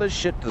collect all this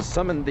shit to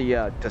summon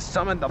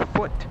the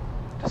foot.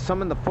 To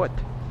summon the foot.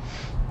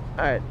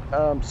 Alright,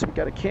 so we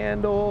got a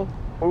candle.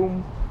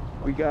 Boom.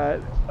 We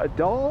got a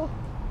doll.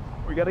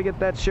 We gotta get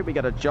that shit. We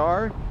got a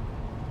jar.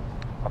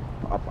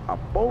 A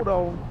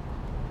photo,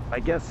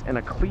 I guess, and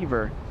a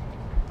cleaver.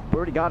 We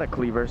already got a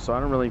cleaver, so I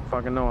don't really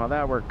fucking know how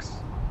that works.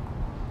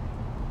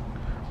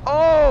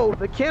 Oh,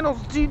 the candles.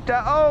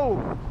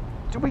 Oh,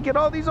 did we get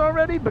all these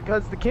already?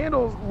 Because the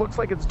candle looks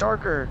like it's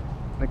darker.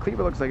 And the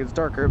cleaver looks like it's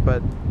darker,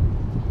 but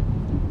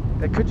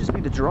that could just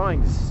be the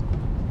drawings.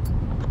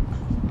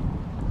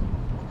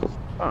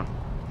 Huh.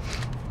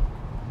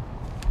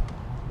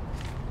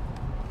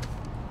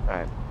 All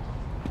right.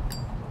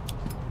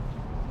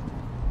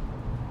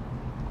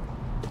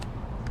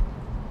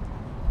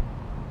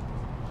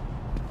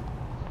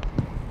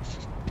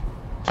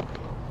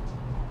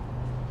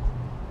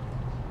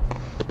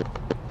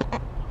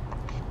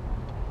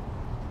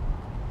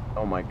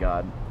 Oh my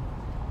god.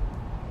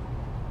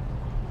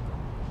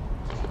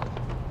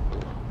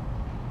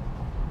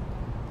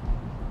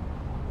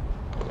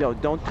 Yo,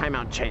 don't time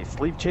out Chase.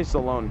 Leave Chase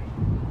alone.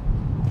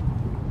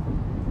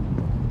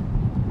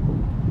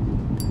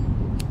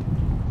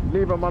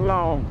 Leave him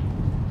alone.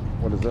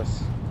 What is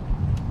this?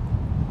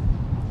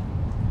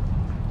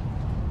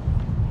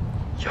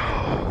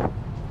 Yo.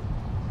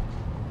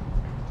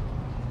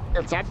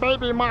 It's a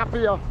baby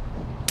mafia.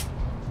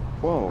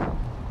 Whoa.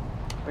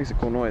 Makes a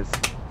cool noise.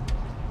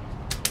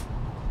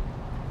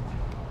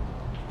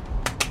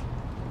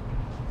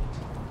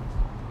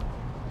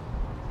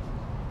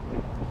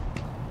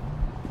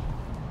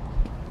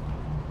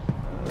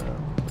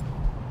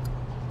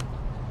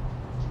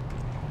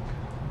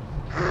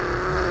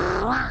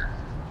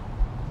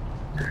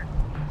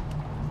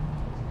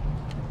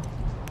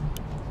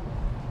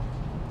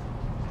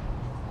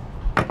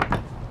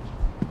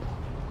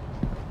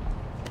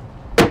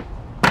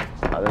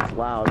 That's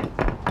loud.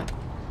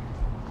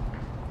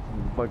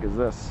 What the fuck is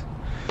this?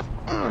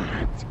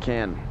 It's a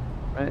can,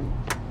 right?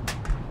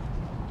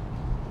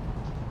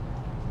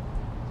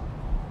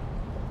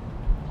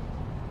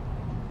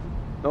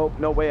 Nope,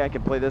 no way I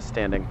can play this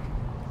standing.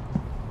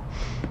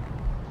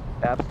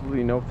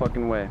 Absolutely no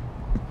fucking way.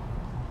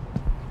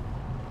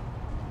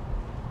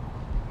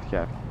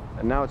 Yeah,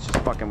 and now it's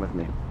just fucking with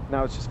me.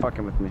 Now it's just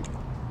fucking with me.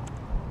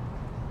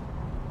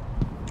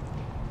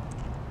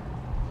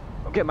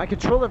 Okay, my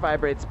controller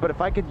vibrates, but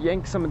if I could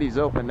yank some of these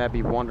open, that'd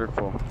be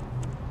wonderful.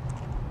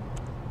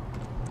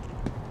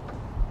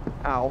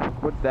 Ow,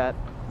 what's that?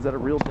 Is that a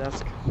real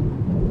desk?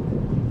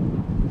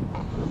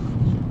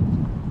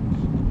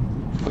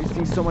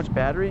 Wasting so much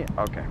battery?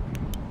 Okay.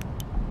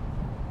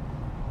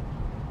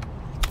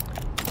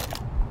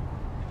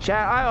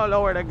 Chat, I don't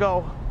know where to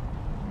go.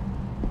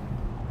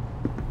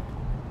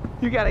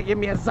 You gotta give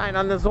me a sign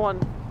on this one.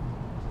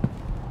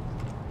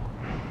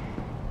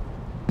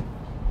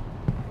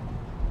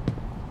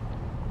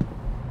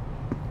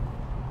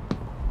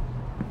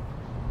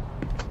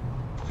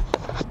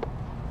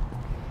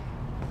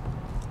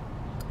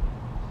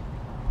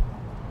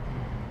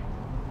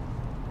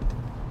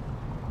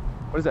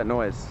 What is that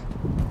noise?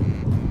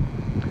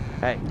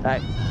 Hey, hey.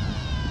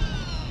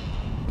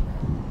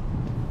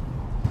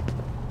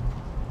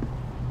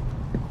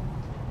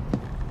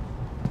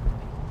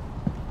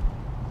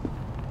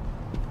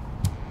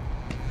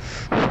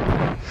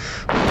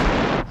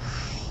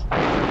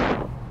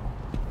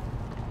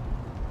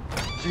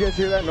 Did you guys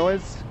hear that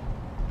noise?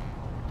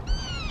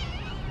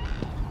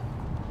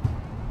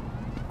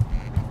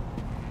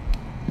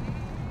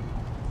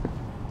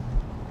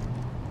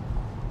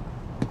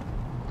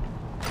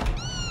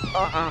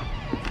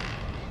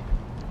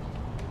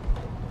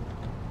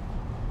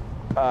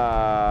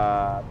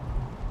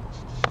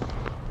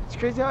 It's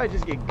crazy how I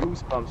just get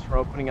goosebumps from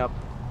opening up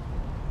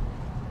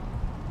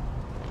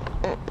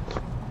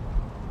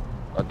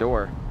a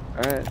door.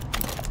 Alright.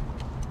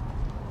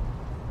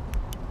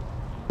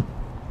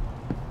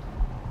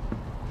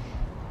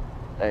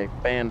 Hey,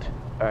 band.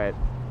 Alright.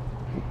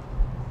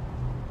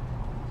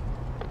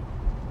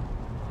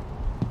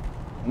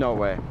 No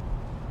way.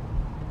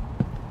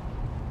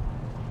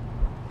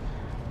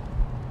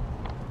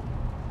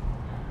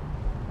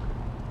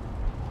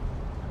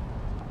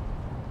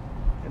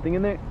 Anything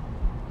in there?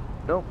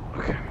 Nope.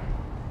 Okay.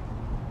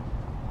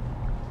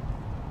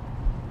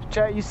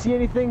 Chat, you see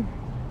anything?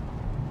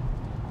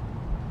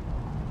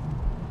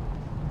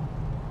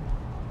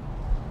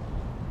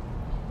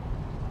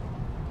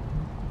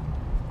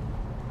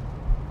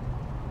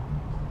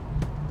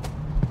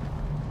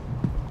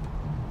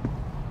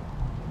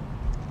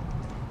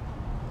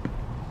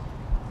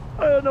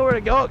 I don't know where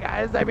to go,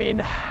 guys. I mean,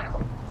 all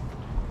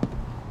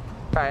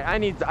right. I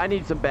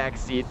need some back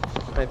seat,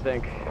 I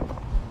think.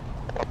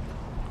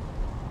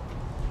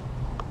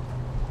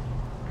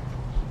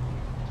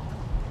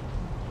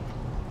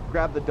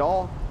 Grab the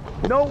doll.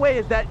 No way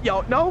is that,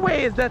 no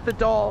way is that the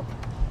doll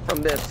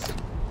from this.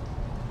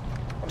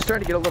 I'm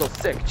starting to get a little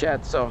sick,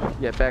 chat, so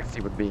yeah,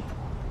 backseat would be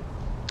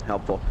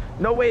helpful.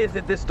 No way is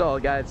it this doll,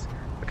 guys,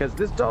 because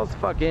this doll's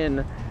fucking,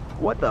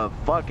 what the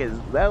fuck is,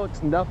 that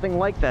looks nothing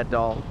like that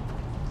doll.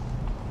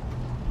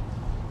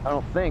 I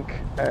don't think.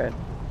 Alright.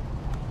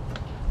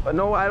 But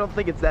no, I don't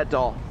think it's that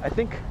doll. I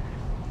think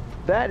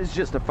that is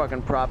just a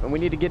fucking prop, and we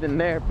need to get in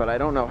there, but I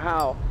don't know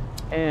how.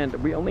 And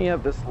we only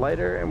have this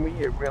lighter, and we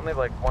only have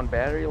like one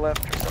battery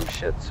left or some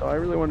shit, so I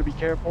really want to be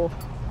careful.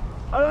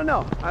 I don't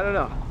know. I don't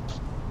know.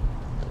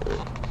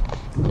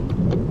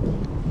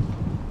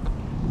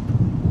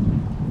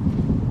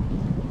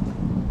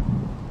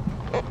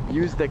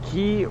 Use the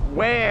key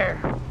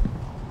where?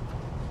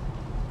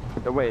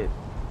 Oh, wait.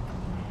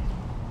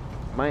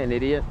 Am I an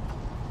idiot?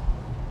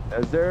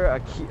 Is there a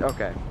key?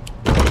 Okay.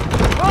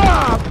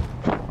 Ah!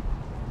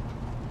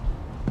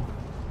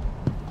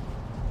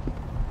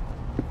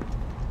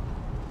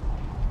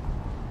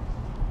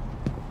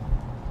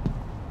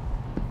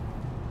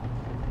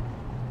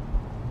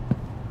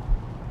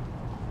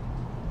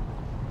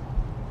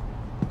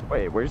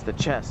 Wait, where's the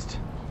chest?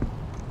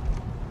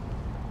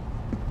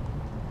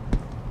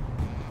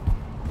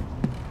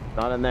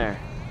 Not in there.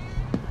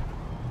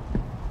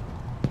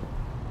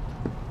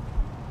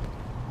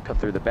 Cut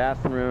through the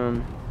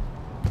bathroom.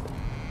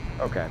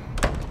 Okay.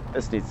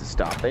 This needs to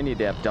stop. They need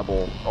to have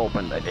double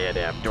open. They need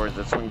to have doors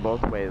that swing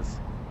both ways.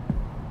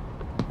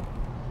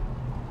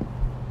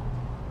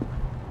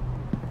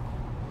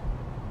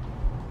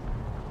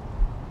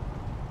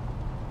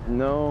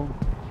 No.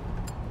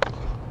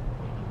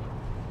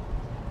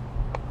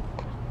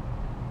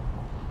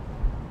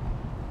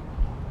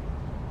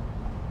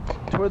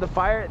 Toward the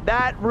fire?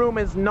 That room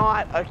is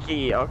not a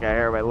key. Okay,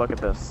 everybody, look at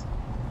this.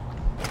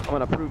 I'm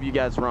gonna prove you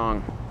guys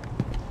wrong.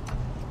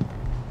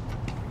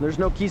 There's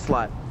no key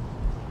slot.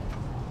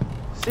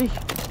 See?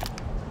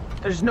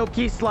 There's no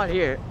key slot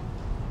here.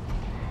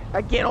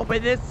 I can't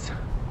open this.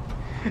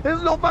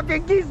 There's no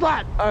fucking key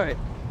slot. All right.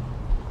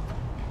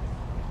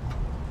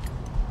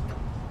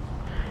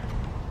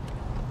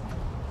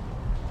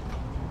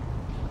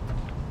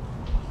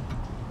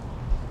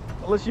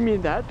 Unless you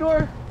mean that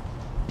door?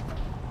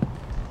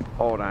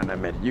 Hold on a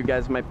minute. You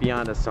guys might be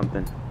onto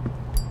something.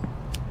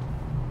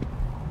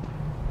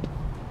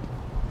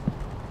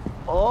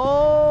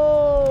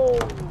 Oh!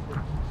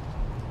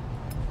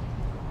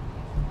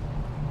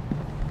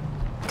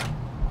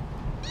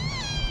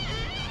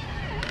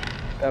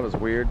 That was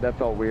weird. That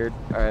felt weird.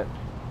 All right.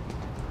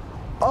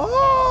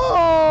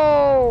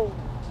 Oh!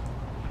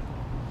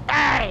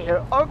 Hey!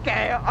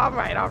 Okay. All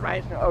right. All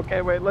right.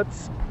 Okay. Wait.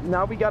 Let's.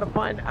 Now we gotta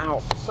find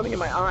out. Something in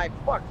my eye.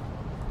 Fuck.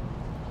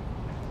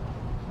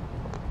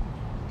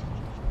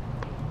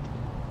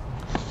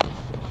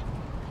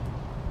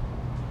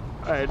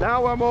 All right.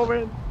 Now I'm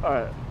moving. All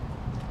right.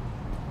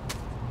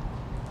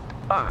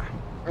 Ah.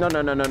 No.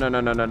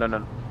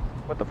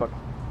 What the fuck?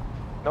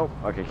 Nope.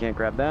 Okay. Can't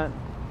grab that.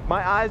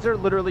 My eyes are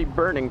literally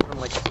burning from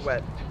like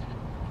sweat.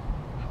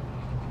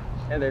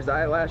 And there's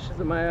eyelashes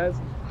in my eyes.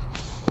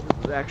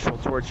 This is actual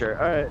torture.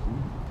 All right.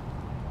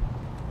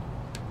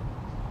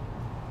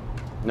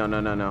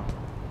 No.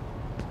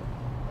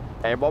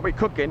 Hey, what we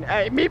cooking?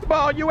 Hey,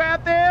 Meatball, you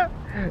out there?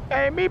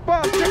 Hey,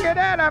 Meatball, check it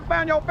out. I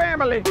found your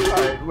family. All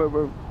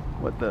right,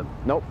 what the?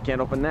 Nope,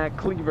 can't open that.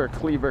 Cleaver.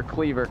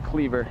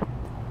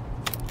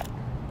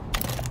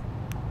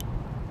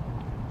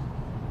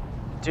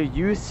 Do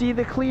you see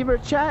the cleaver,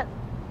 chat?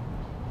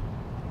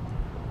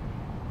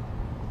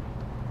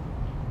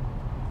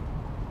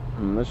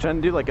 I was trying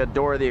to do like a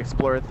Dora the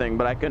Explorer thing,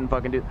 but I couldn't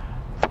fucking do.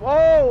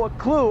 Whoa, a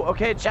clue.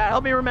 Okay, chat,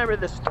 help me remember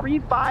this.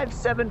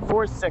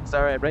 35746.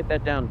 All right, write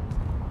that down.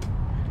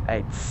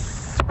 Hey.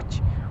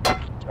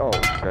 Oh,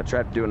 I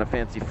tried doing a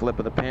fancy flip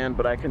of the pan,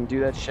 but I couldn't do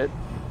that shit.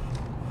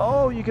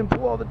 Oh, you can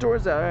pull all the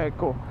doors out. All right,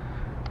 cool.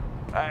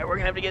 Alright, we're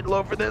gonna have to get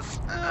low for this.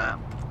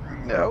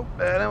 Nope,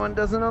 that one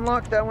doesn't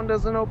unlock. That one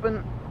doesn't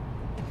open.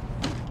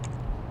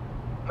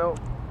 Nope.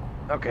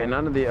 Okay,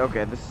 none of the...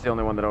 Okay, this is the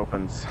only one that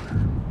opens.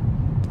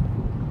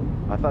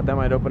 I thought that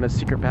might open a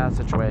secret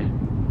passageway.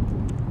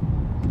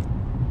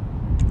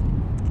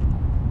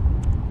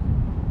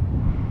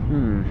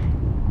 Hmm.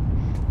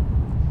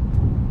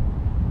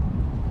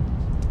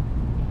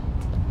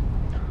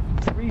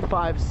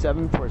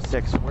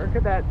 35746. Where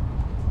could that...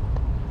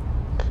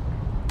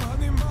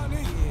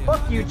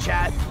 Fuck you,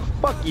 chat.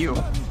 Fuck you.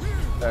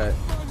 Alright.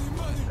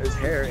 There's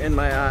hair in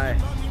my eye.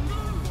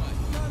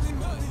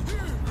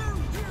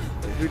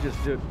 Wait, who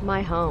just did...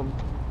 My home.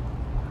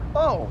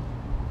 Oh!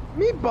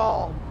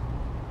 Meatball!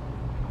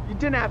 You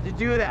didn't have to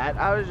do that.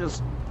 I was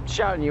just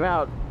shouting you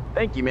out.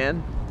 Thank you,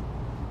 man.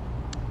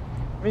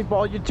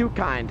 Meatball, you're too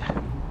kind.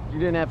 You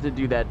didn't have to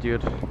do that,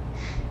 dude.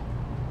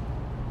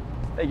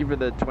 Thank you for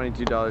the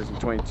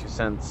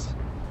 $22.22.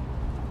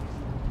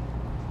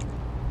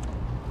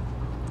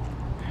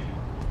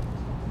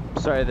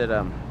 Sorry that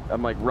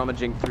I'm like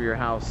rummaging through your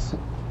house.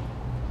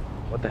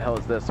 What the hell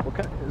is this? What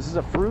kind? Is this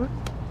a fruit?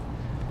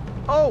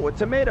 Oh, a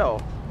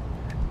tomato.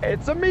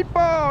 It's a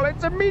meatball.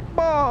 It's a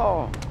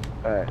meatball.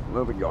 All right,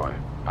 moving on.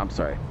 I'm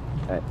sorry.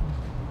 All right.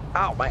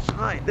 Ow, my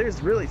eye.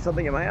 There's really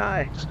something in my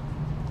eye.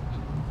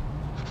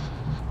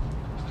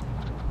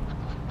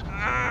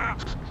 Ah.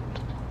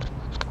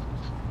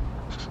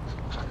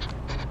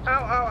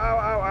 Ow, ow, ow,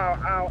 ow, ow,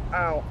 ow,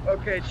 ow.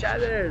 Okay, chat,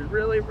 there's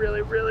really,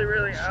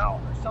 ow.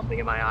 There's something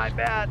in my eye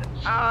bad.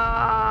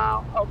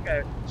 Ow.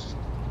 Okay.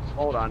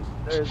 Hold on.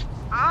 There's,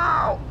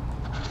 ow.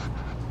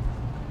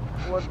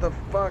 What the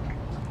fuck?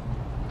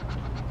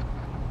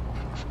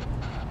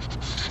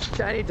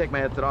 Chat, I need to take my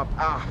headset off.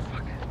 Ah,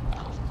 fuck.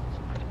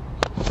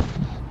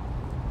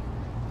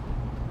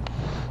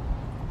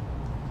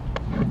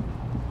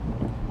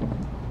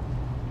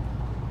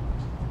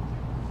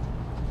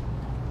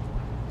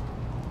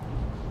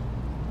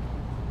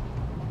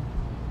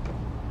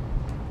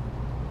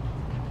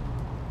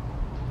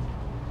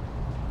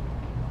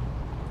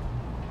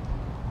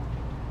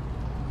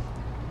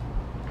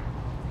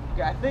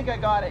 I think I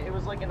got it. It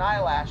was like an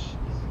eyelash.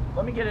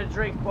 Let me get a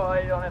drink while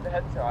I don't have the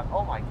headset on.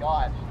 Oh my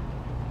god.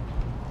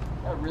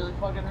 That really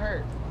fucking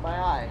hurt. My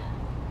eye.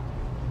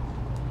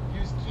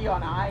 Use key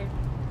on eye.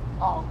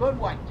 Oh, good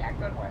one, Jack.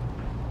 Good one.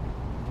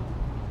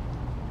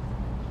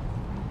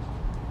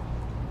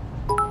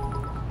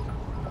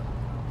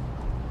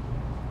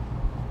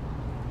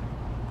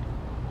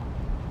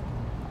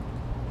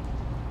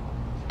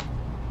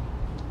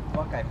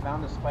 Fuck, I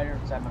found a spider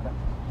inside my bag.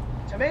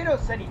 Tomato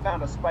said he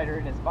found a spider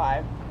in his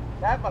vibe.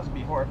 That must be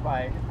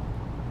horrifying.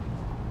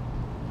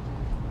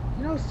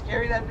 You know how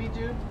scary that'd be,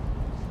 dude?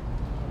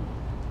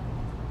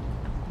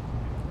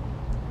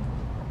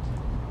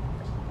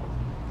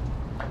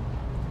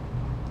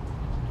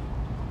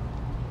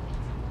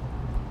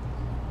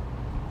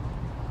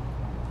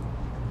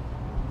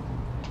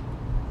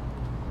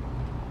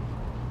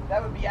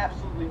 That would be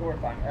absolutely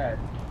horrifying. Alright.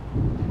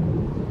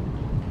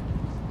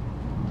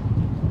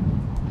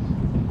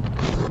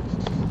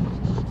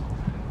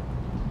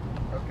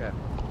 Okay.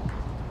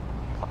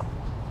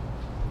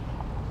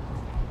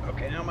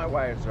 Okay, now my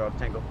wires are all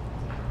tangled.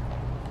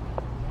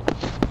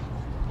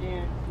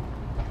 Yeah.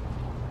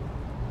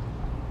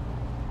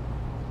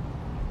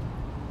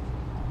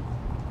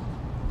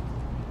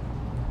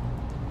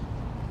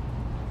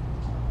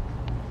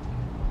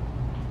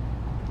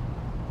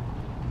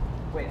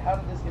 Wait, how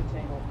did this get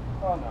tangled?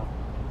 Oh no.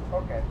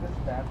 Okay, this is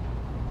bad.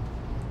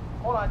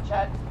 Hold on,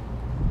 chat.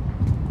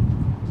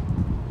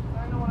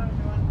 I know what I'm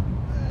doing.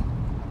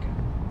 Okay.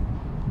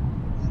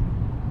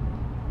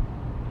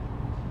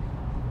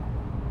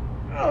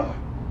 Ugh.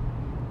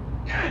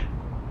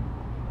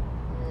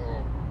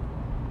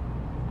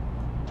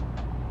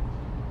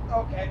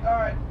 Okay,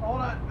 alright,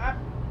 hold on.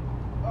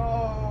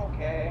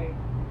 Okay.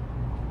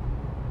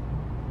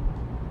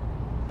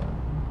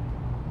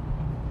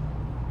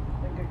 I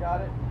think I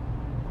got it.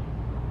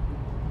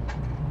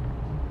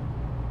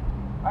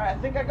 Alright, I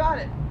think I got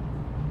it.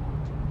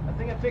 I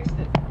think I fixed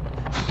it.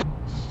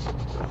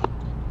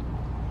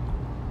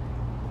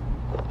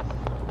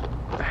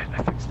 Alright,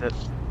 I fixed it.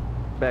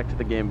 Back to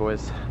the Game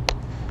Boys.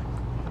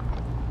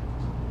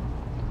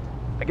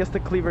 I guess the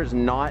cleaver's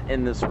not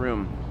in this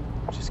room,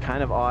 which is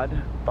kind of odd.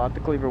 Thought the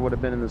cleaver would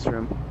have been in this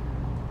room.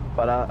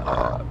 But,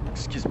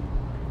 excuse me.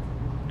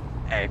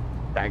 Hey,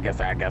 I guess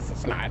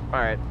it's not.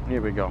 Alright,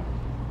 here we go.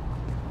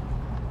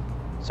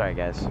 Sorry,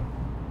 guys.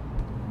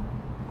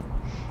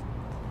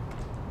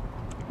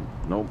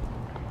 Nope.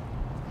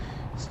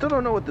 Still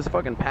don't know what this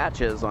fucking patch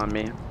is on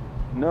me.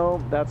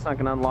 No, that's not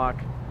gonna unlock.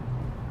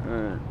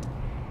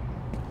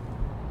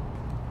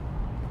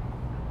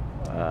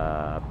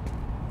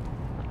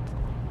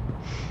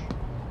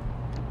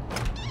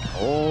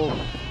 Oh.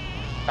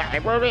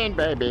 Alright, we're in,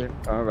 baby.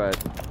 Alright.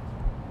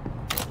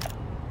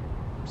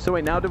 So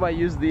wait, now do I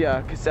use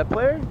the cassette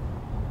player?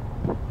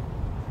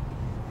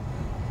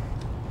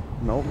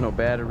 Nope, no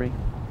battery.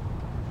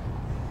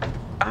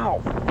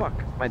 Ow, fuck.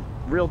 My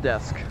real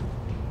desk.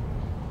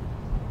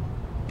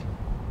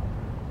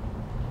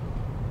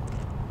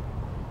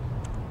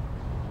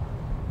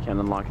 Can't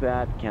unlock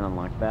that. Can't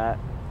unlock that.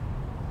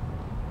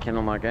 Can't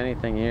unlock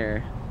anything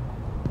here.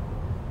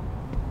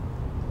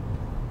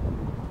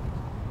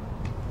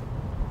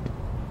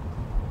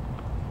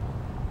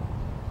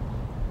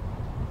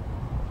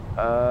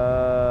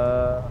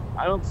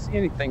 I don't see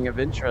anything of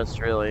interest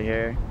really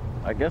here.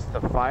 I guess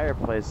the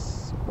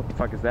fireplace. What the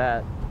fuck is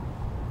that?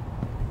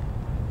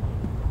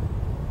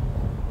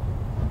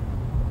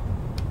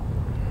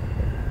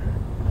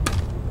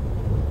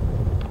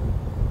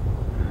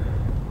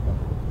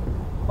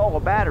 Oh, a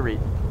battery.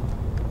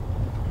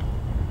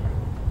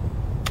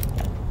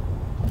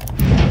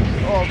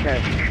 Oh,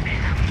 okay.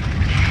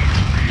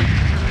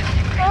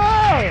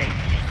 Oh!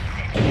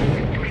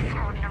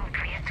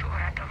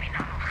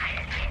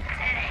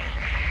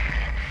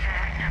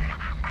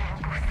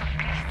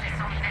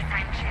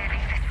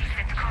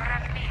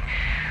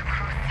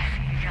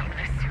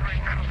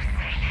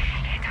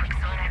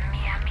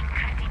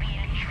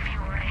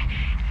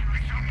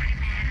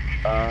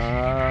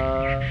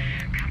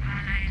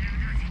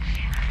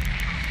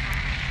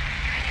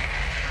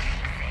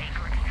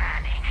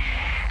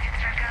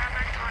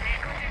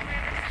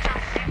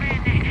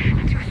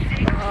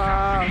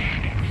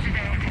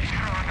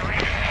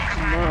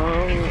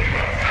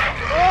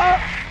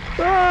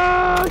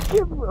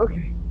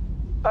 Okay.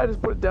 I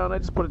just put it down. I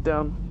just put it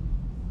down.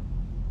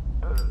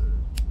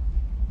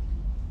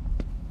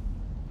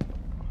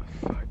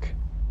 Fuck.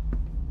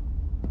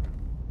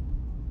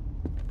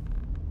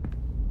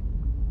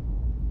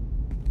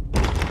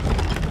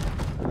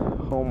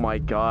 Oh my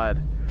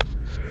god.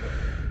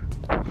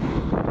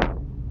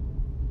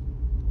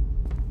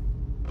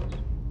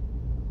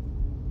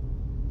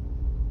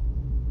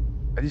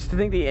 I used to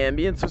think the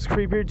ambience was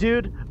creepier,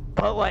 dude.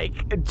 But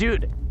like,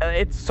 dude,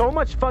 it's so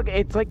much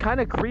it's like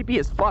kind of creepy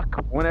as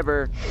fuck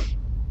whenever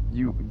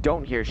you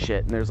don't hear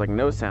shit and there's like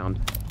no sound.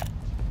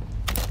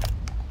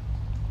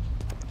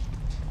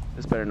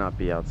 This better not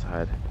be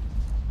outside.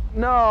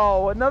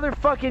 No, another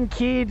fucking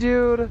key,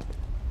 dude.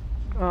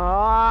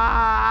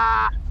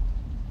 Ah.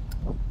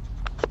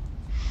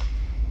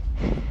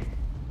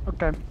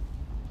 Okay.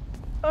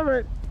 All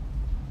right.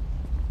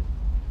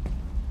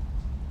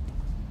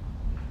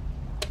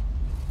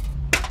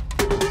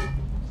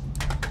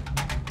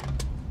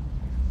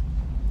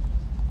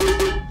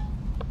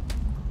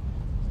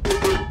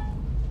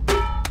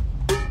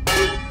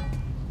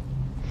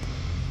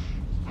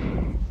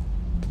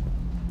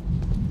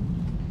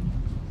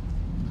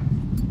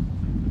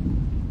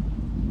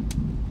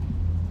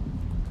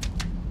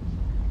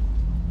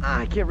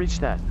 I can't reach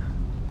that.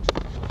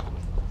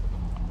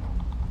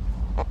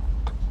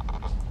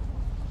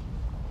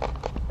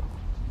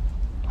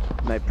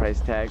 Night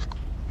price tag.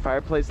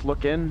 Fireplace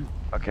look in.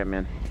 Okay,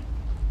 man.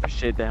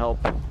 Appreciate the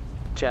help.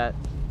 Chat.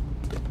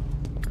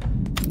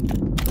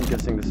 I'm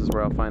guessing this is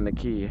where I'll find the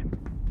key.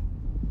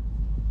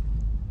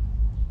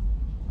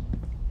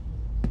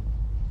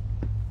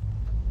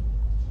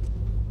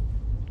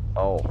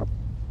 Oh.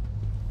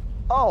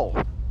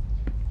 Oh!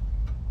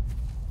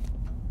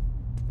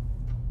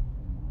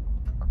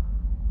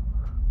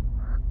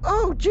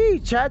 Oh, gee,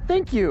 chat,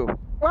 thank you.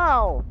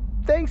 Wow,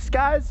 thanks,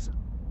 guys.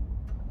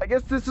 I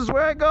guess this is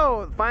where I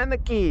go. Find the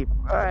key.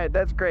 All right,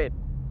 that's great.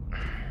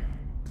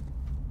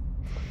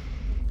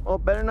 Well,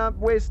 better not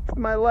waste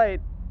my light.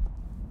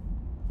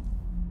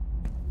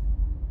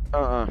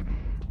 Hey.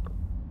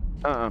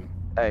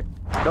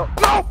 No,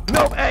 no,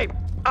 no, hey.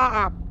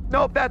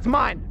 Nope, that's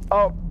mine.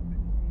 Oh.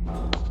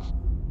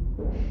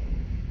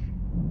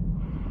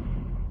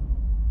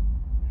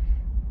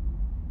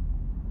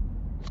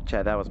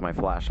 Chat, that was my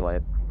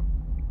flashlight.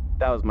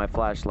 That was my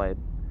flashlight.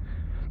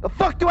 The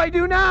fuck do I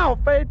do now?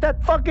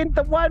 That fucking,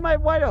 why am I,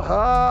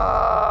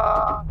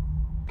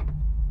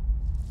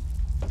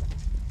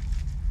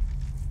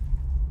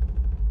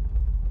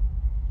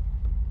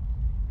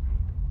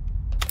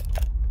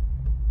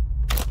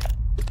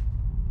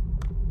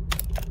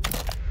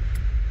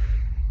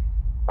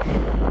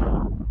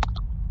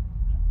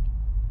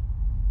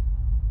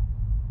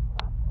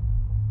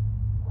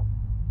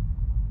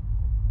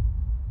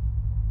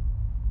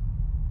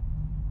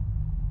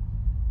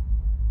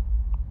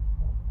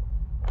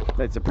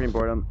 Night Supreme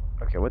boredom.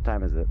 Okay, what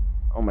time is it?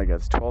 Oh my god,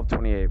 it's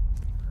 12:28.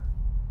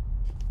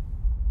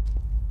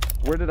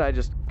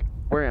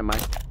 Where am I?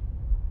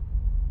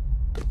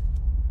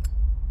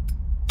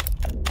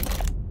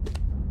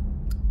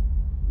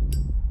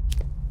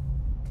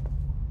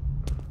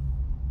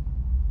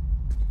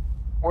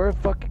 Where the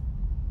fuck?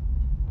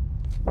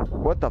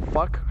 What the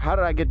fuck? How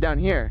did I get down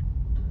here?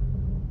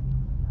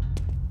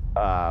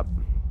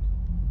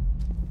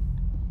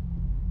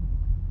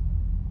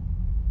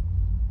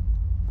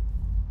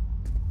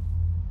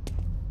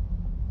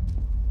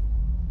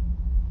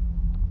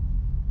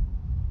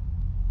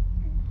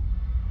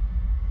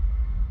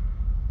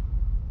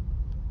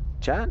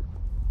 Chat?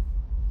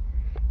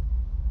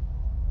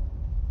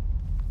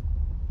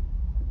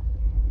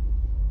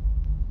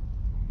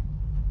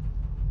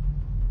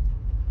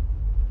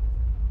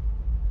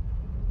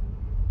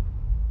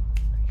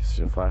 Is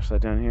there a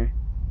flashlight down here?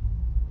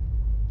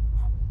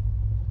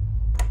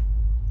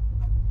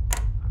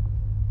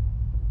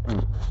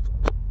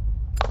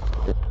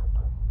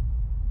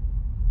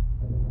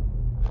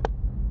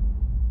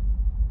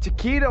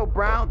 Taquito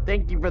Brown,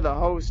 thank you for the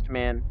host,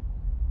 man.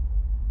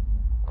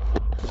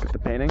 Look at the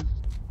painting.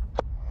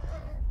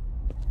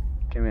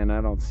 Okay, man,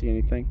 I don't see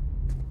anything.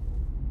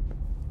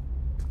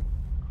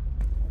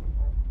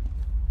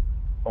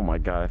 Oh my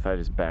god, I thought I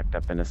just backed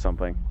up into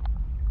something.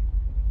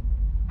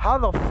 How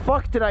the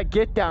fuck did I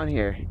get down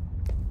here?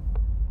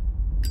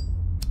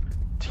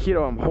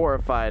 Taquito, I'm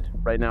horrified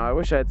right now. I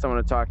wish I had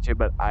someone to talk to,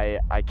 but I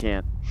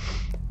can't.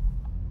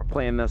 We're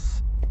playing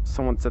this.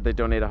 Someone said they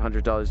donate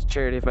 $100 to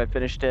charity if I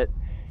finished it.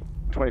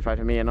 25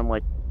 to me, and I'm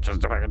like,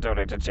 just if I can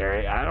donate to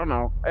charity, I don't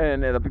know.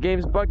 And the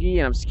game's buggy,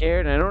 and I'm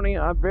scared, and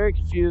I'm very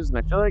confused,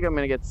 and I feel like I'm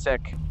gonna get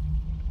sick.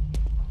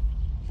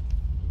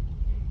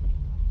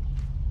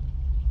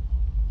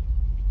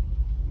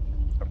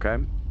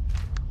 Okay.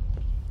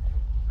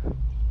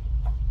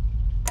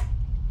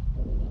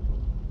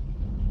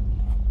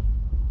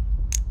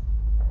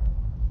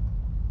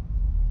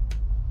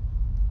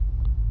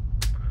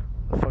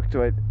 The fuck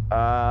do I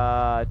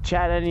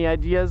chat, any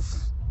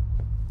ideas?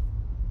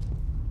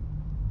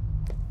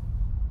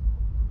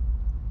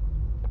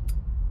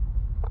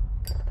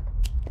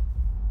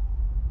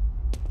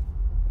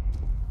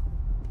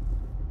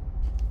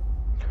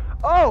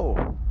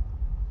 Oh!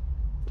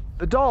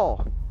 The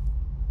doll.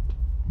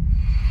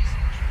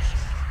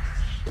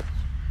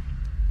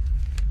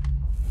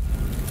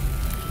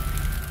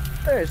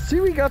 Hey, see,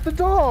 we got the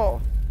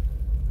doll.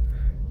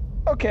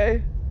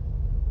 Okay.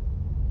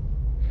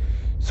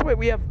 So wait,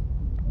 we have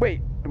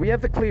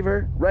the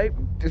cleaver, right?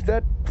 Is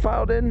that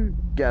filed in?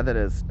 Yeah, that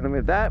is. And then we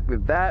have that,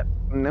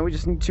 and then we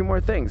just need 2 more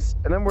things.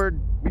 And then we're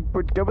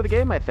good with the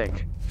game, I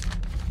think.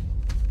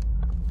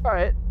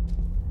 Alright.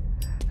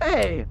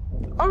 Hey!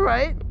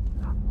 Alright,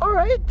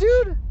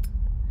 dude!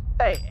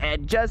 Hey,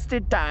 and just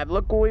in time,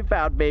 look what we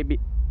found, baby.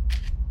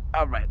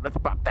 Alright, let's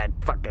pop that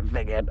fucking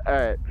thing in.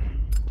 Alright.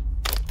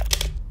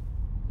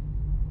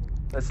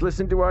 Let's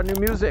listen to our new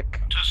music.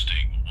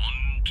 Testing 1,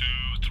 2,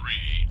 3.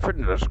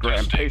 Fitness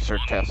gram pacer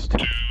test. 1,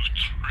 2,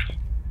 3.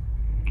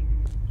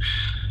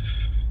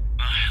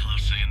 I love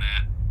saying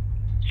that.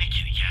 Hey,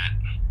 kitty cat.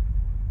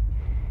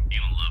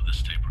 You're gonna love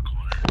this tape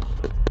recorder.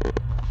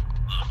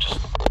 Love, just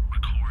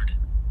record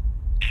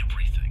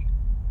everything.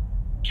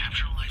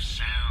 Capture life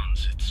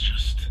sounds. It's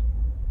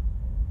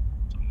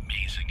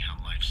amazing how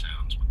life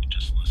sounds when you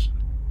just listen.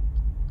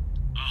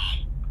 Oh,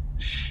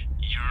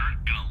 you're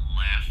gonna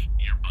laugh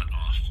your butt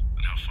off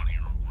at how funny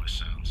your own voice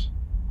sounds.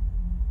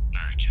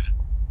 Alright, cat.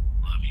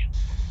 Love you.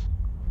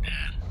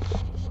 Dad.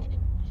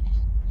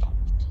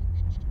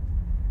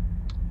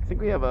 I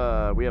think we have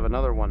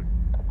another one.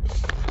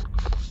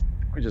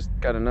 We just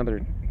got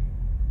another.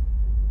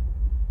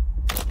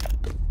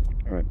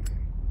 All right.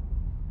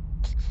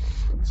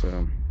 Let's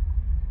All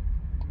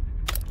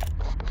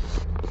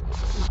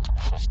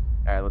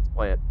right, let's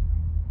play it.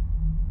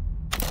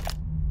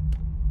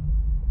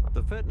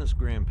 The Fitness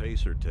Gram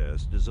Pacer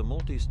test is a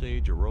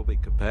multi-stage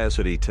aerobic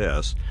capacity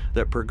test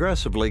that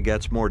progressively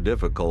gets more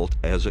difficult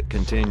as it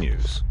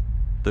continues.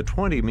 The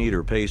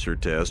 20-meter pacer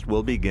test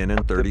will begin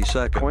in 30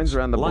 seconds. Coins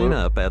around the Line blue.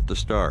 up at the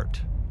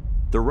start.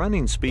 The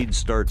running speed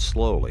starts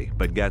slowly,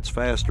 but gets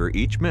faster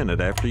each minute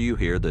after you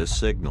hear this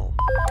signal.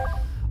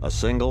 A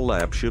single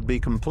lap should be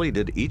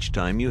completed each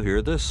time you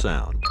hear this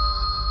sound.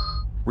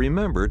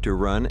 Remember to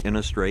run in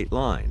a straight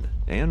line,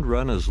 and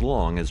run as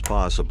long as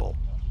possible.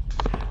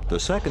 The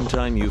second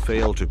time you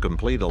fail to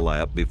complete a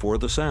lap before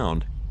the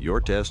sound,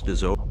 your test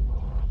is over.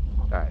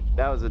 Alright,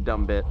 that was a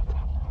dumb bit.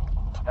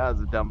 That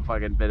was a dumb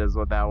fucking bit is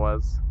what that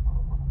was.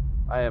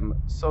 I am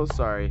so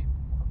sorry.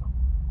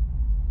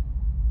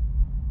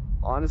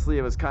 Honestly,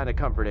 it was kind of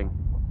comforting.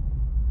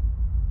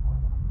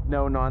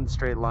 No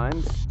non-straight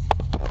lines.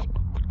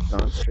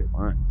 Non-straight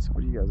lines.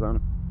 What are you guys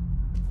on?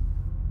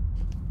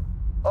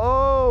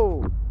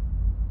 Oh!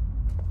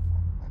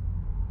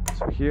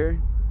 So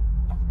here.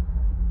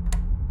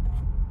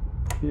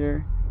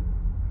 Here.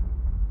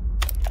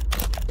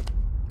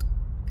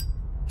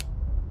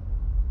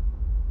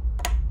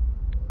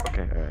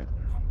 Okay, alright.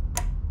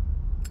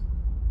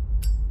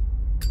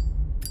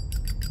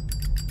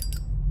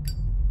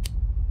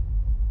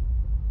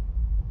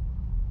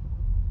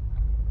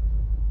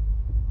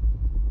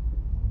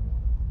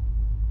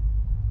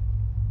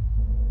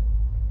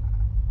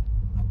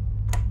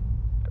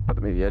 Put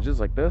them at the edges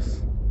like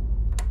this.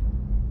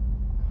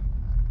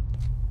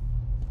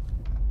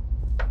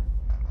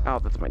 Oh,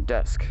 that's my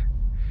desk.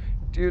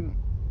 Dude,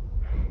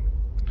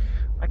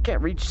 I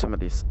can't reach some of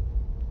these.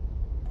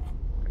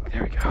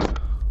 There we go.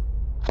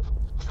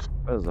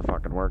 That was a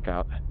fucking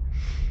workout.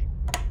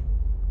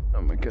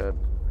 Oh my god.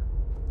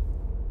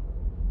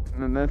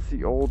 And then that's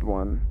the old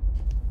one.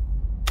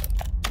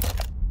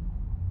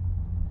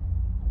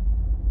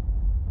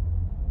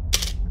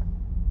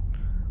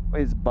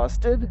 Wait, it's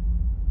busted?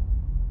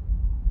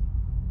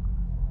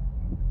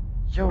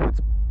 Yo,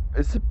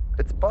 it's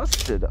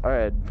busted.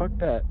 Alright, fuck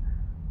that.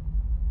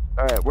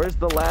 Alright, where's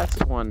the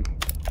last one?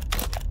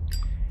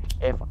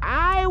 If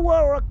I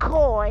were a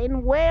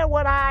coin, where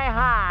would I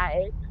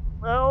hide?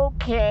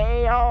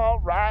 Okay,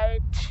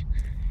 alright.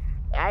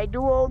 I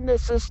do own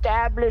this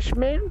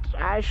establishment.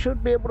 I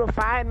should be able to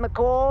find the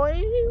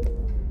coin.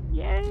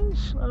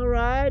 Yes, all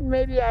right.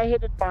 Maybe I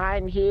hid it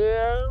behind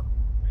here.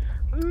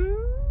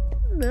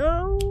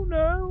 No.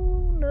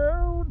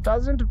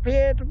 Doesn't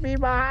appear to be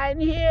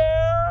behind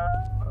here.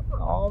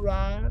 All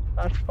right,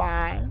 that's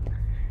fine.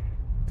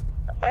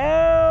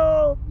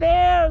 Oh,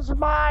 there's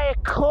my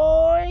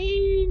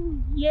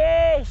coin.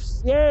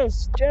 Yes,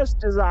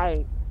 just as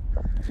I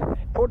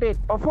put it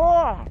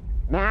before.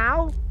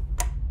 Now,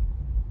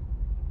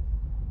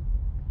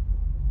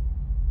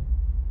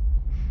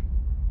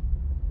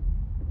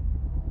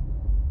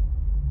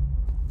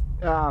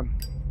 um,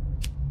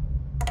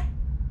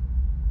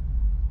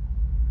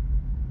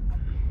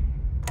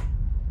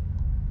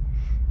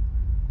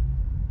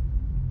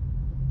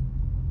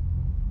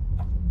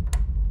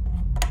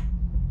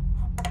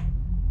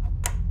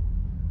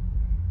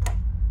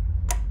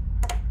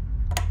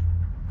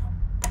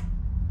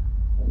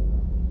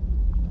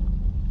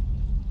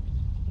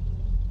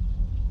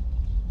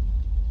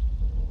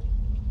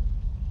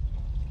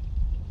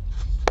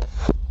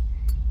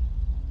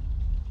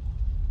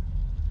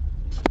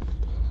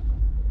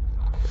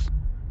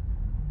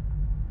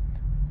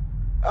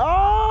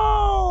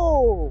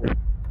 oh,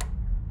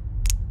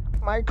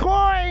 my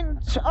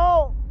coins.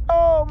 Oh,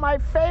 my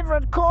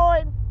favorite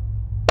coin.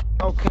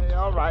 Okay,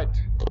 all right.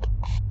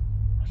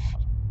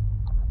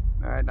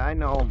 All right, I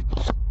know.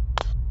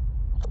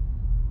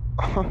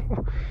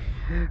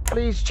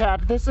 Please,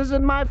 chat, this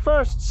isn't my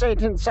first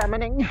Satan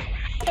summoning.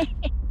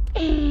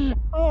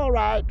 All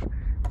right,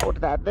 put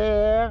that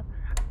there,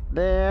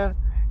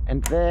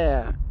 and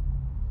there.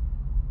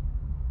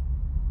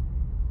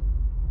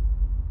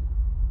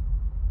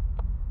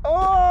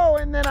 Oh,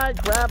 and then I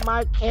grab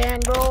my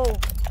candle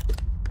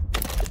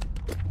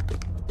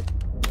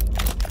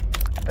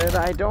that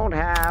I don't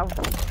have.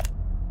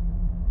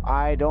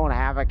 I don't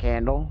have a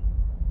candle.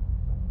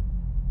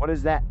 What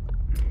is that?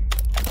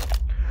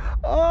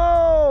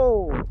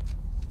 Oh!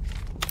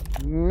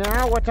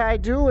 Now what I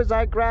do is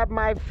I grab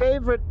my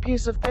favorite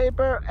piece of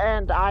paper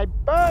and I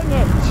burn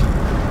it.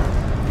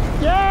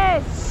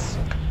 Yes!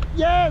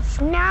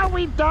 Yes, now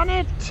we've done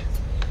it.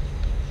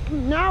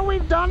 Now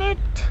we've done it.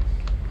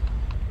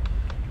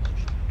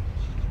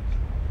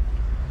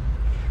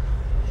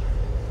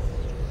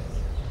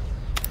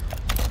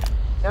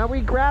 Now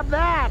we grab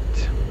that.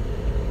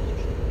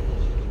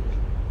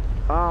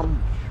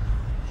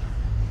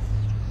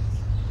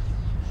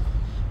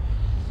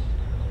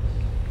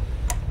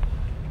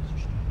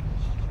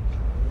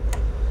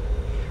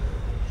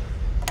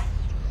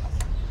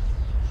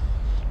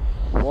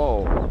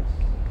 Whoa.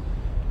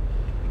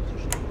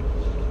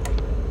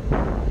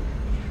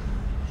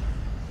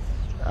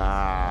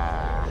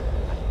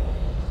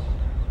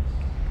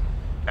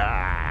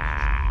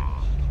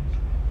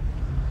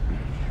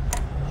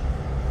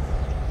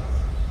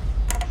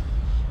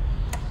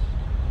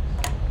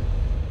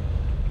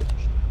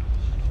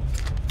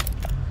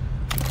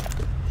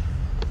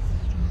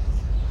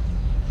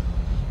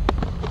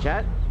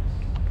 Chat?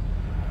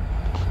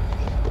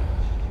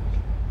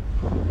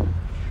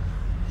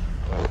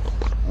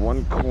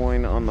 One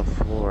coin on the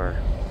floor.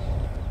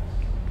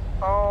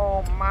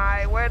 Oh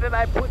my, where did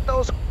I put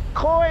those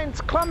coins?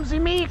 Clumsy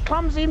me,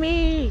 clumsy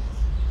me.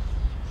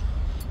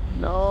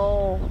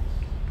 No.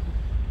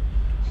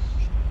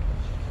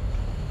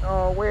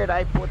 Oh, where'd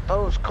I put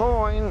those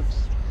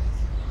coins?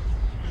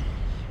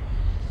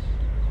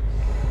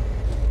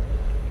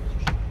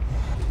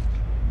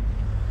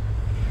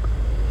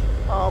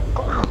 Oh,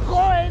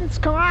 coins,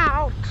 come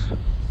out!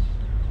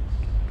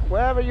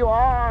 Wherever you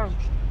are,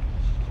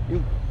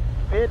 you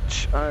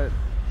bitch.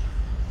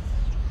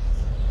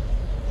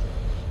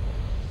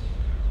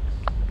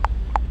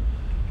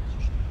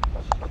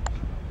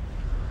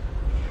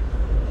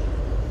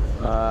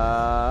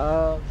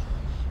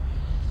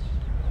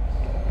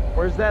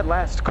 Where's that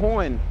last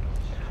coin?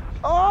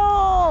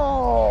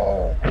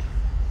 Oh!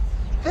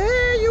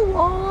 There you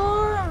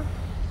are!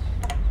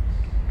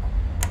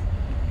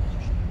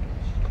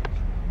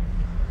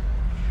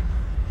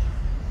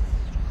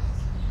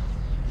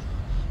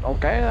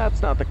 Okay,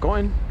 that's not the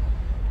coin.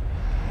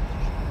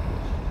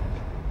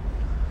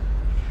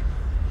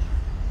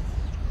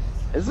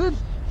 Is it?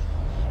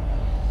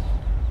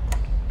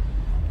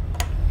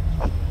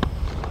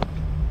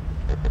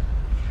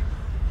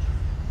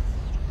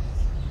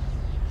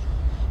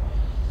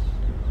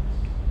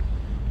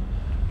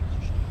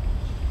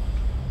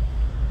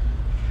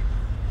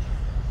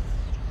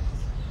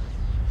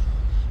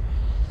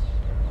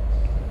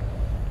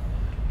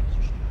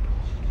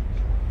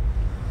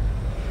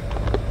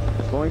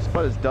 Glowing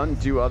spot is done.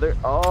 Do other.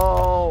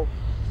 Oh.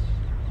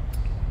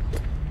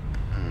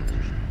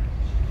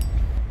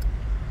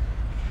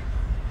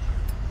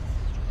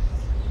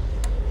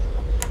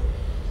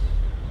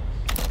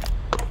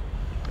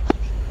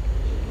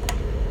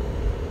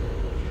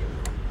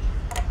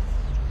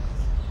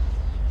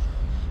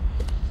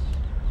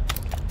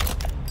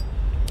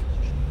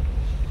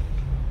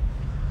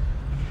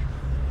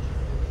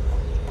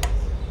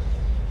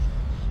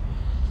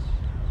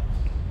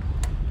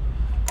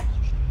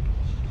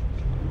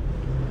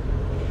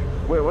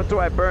 do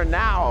I burn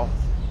now?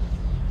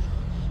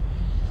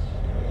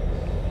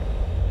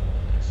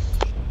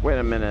 Wait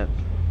a minute.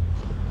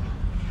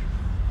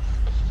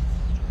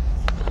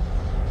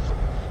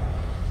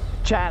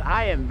 Chat,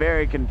 I am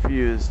very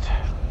confused.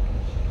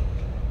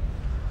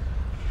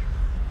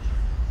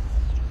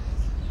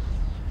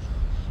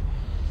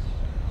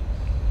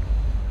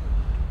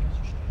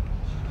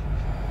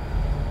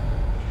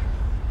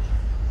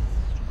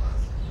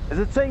 Is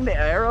it saying the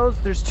arrows?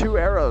 There's 2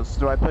 arrows.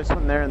 Do I place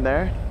one there and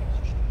there?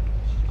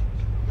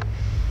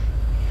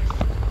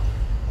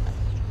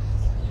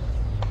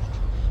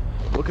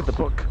 Look at the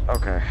book.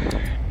 Okay.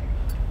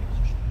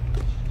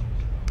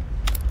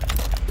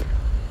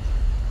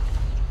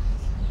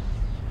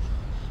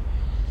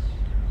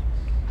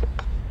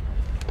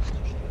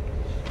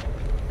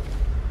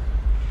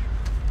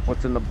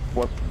 What's in the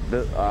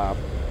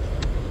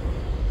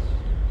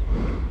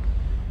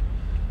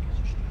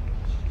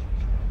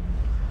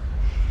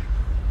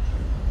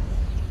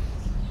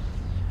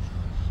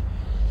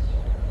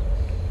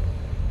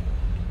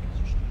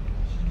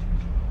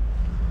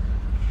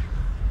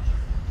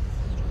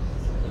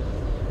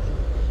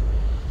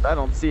I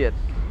don't see it.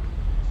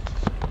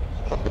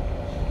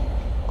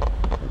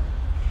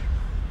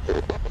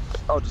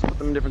 Oh, just put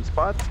them in different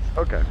spots?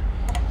 Okay.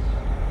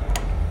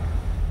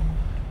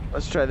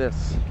 Let's try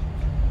this.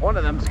 One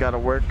of them's gotta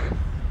work.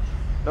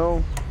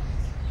 No.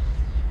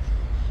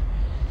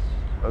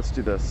 Let's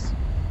do this.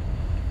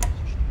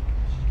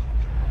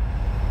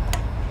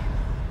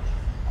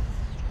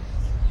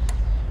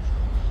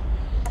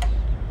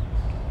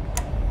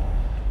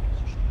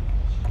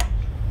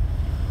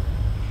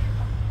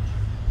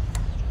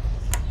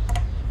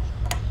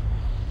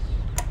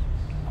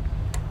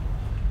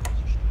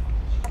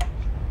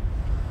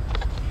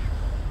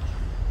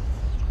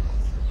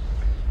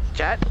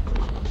 Chat.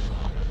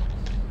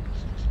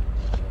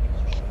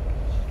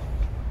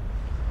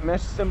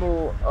 Mesh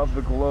symbol of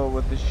the glow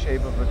with the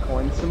shape of the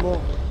coin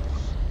symbol.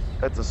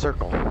 That's a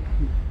circle.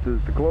 The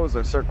glows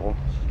are circle.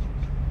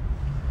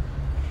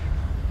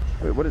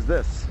 Wait, what is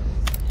this?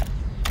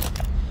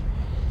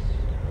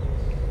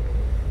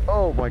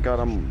 Oh my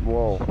god,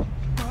 whoa.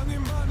 Money, money,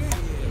 money,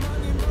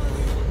 money,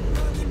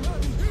 money,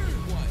 money,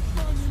 what?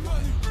 Money,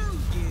 money,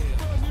 yeah.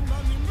 Money,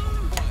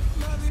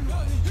 money,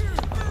 money,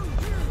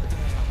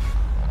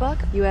 Buck,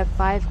 you have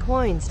 5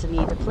 coins to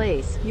need to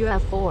place. You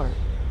have 4.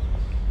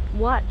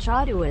 What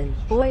Chaduin,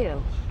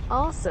 Boyo.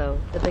 Also,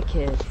 for the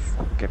kids.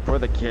 Okay, for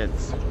the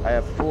kids. I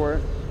have 4.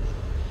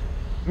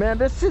 Man,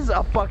 this is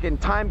a fucking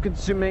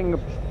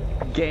time-consuming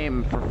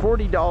game for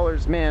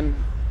 $40, man.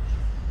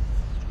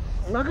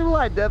 I'm not gonna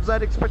lie, devs.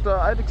 I'd expect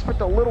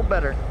a little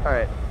better. All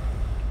right.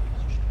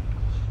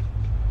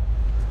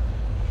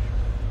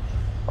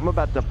 I'm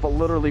about to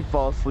literally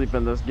fall asleep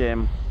in this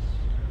game.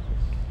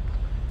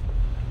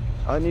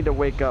 I need to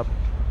wake up.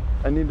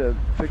 I need to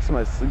fix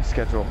my sleep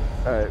schedule.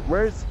 All right,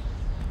 where's?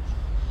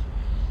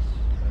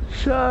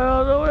 Shut up! I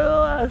don't know where the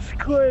last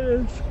coin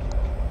is.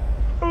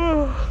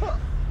 Oh.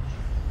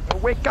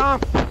 Wake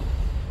up!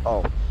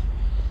 Oh.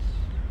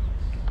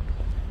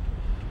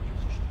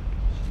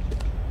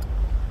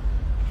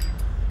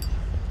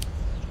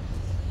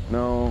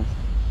 No.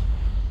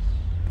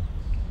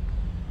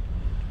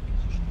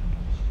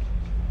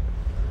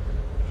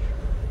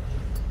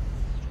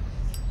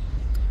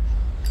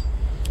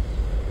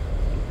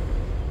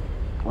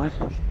 What?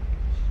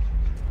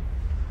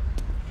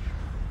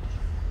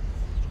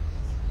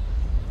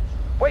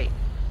 Wait.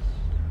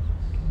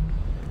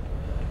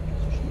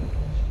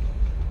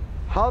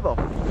 How the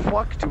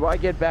fuck do I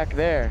get back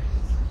there?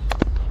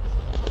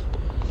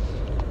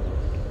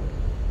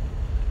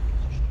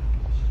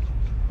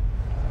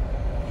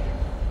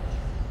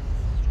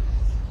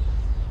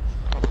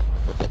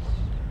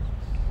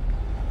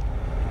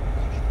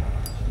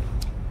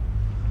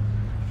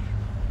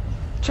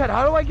 Chad,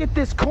 how do I get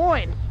this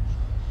coin?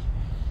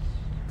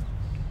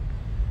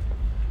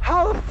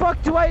 How the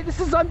fuck do I? This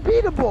is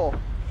unbeatable.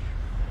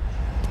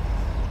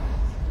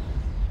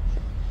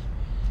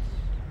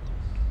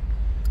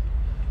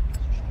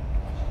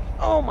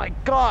 Oh my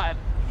god.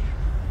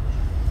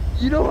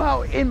 You know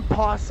how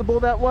impossible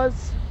that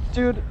was?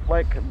 Dude,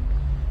 like,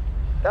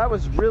 that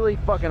was really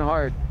fucking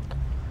hard.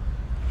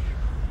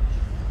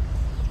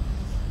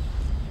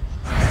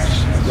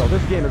 Yo,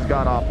 this game is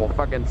god awful.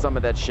 Fucking some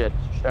of that shit.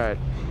 Alright.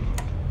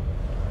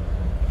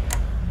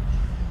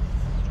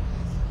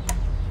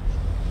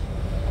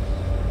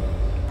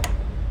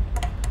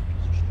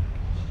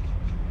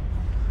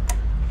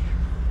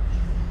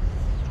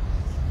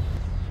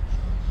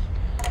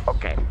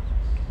 Okay.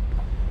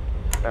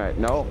 Alright,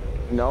 no.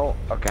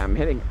 Okay, I'm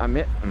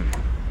hit.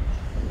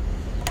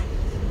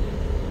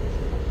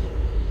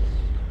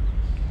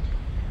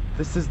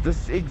 This is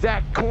this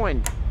exact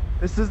coin.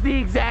 This is the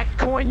exact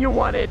coin you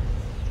wanted.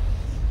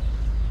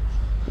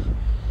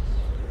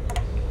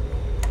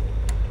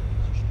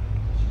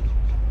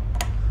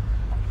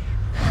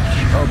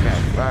 Okay,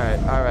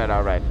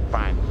 alright.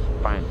 Fine.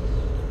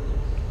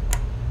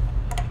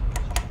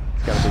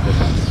 It's gotta be this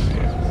one.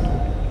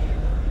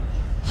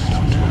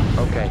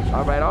 Okay,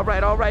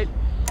 alright.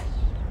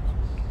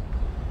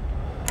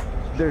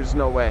 There's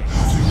no way.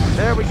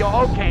 There we go.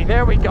 Okay,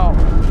 there we go.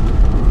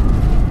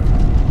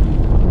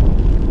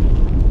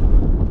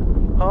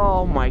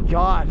 Oh my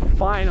God,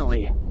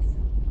 finally.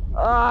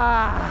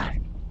 Ah,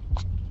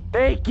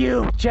 thank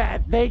you,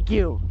 chat. Thank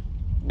you.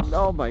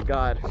 Oh my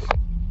God.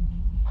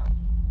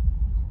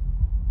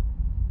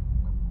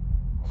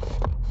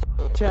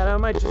 Chat, I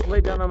might just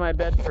lay down on my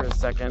bed for a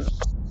second.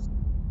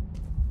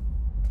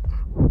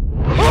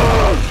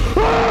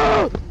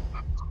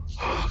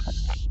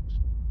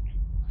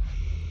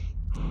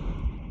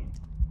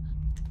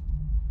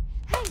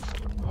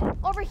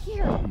 Over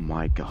here. Oh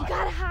my God. You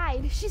gotta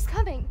hide. She's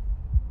coming.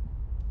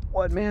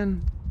 What,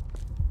 man?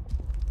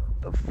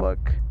 The fuck?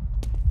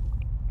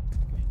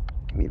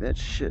 Give me that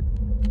shit.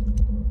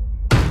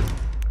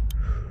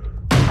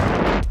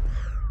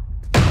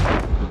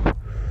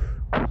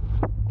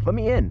 Let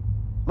me in.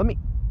 Let me.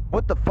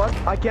 What the fuck?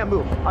 I can't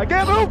move. I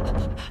can't move!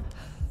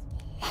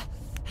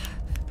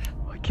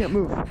 I can't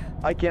move.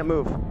 I can't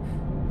move.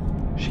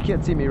 She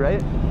can't see me,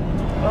 right?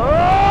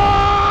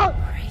 Oh!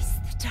 Embrace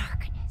the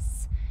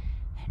darkness,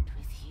 and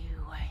with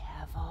you I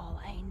have all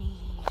I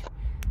need.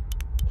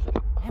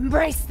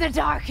 Embrace the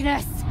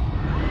darkness!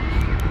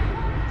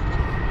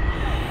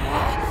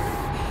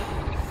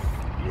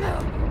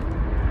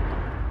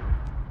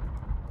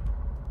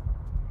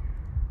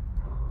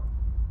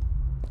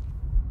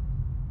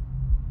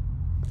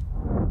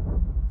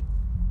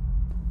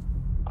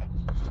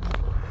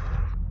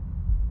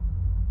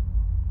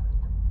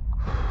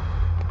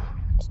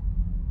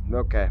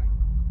 Okay.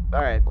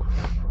 All right.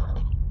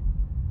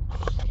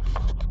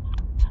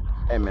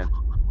 Hey, man.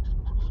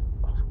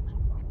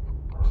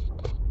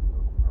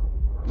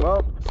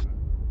 Well.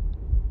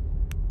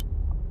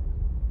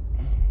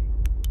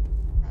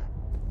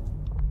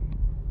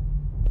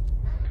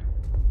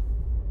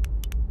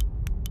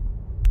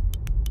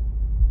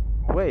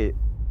 Wait.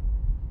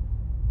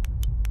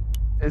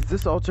 Is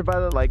this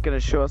ultraviolet light gonna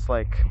show us,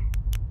 like...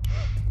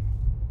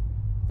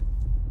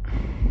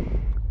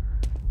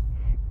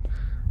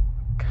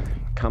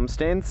 cum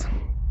stains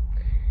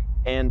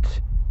and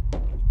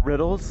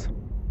riddles?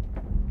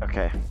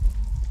 Okay.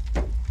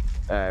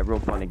 Alright, real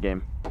funny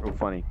game. Real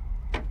funny.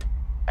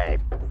 Hey,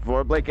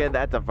 floor blanket,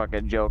 that's a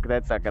fucking joke.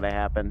 That's not gonna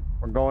happen.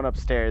 We're going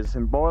upstairs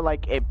and more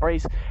like a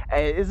brace.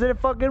 Hey, is it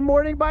fucking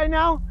morning by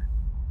now?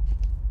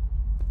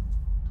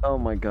 Oh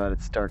my God,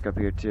 it's dark up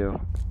here too.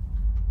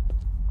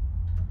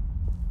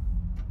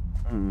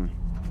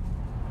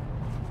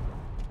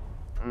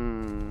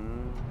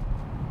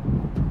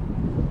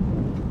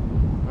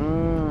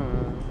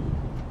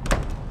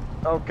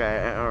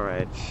 Okay,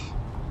 alright.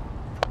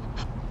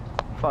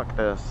 Fuck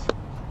this.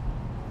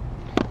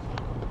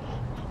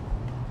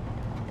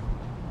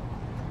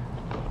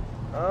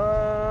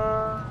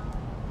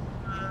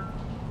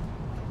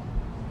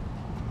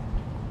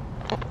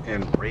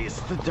 Embrace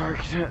the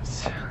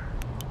darkness.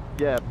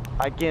 Yeah,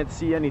 I can't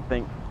see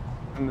anything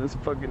in this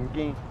fucking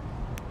game.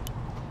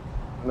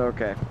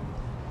 Okay.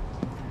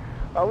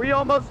 Are we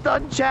almost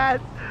done, chat?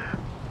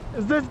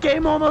 Is this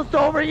game almost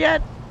over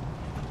yet?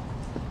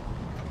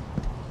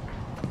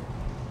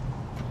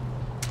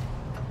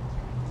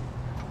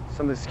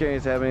 Something scary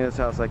is happening in this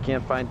house. I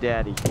can't find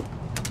Daddy.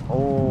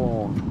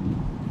 Oh.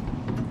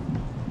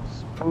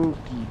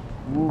 Spooky,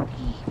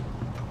 wooky.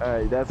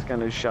 Alright, that's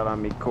gonna shut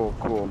on me. Cool,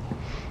 cool.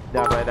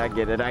 Alright, I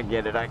get it, I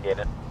get it, I get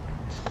it.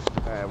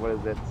 Alright, what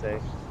does that say?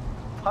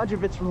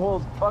 100 bits from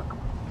holes. Fuck.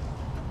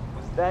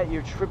 Was that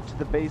your trip to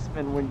the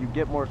basement when you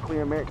get more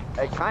clear mirror?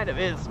 It kind of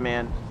is,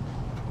 man.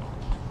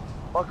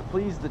 Fuck,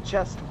 please, the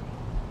chest.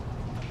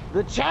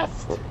 The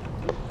chest!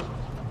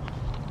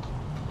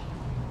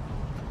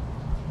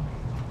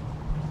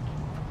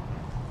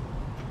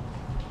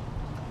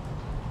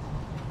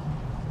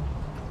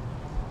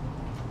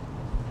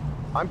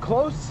 I'm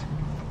close.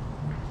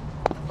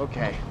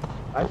 Okay.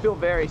 I feel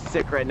very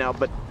sick right now,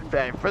 but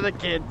for the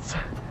kids.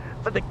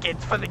 For the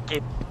kids, for the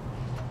kids.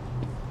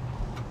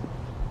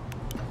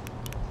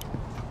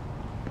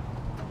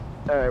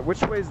 Alright,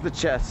 which way's the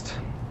chest?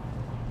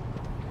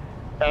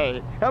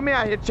 Hey, help me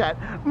out here, chat.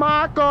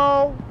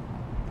 Marco!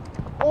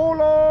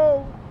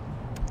 Olo!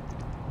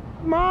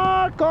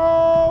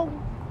 Marco!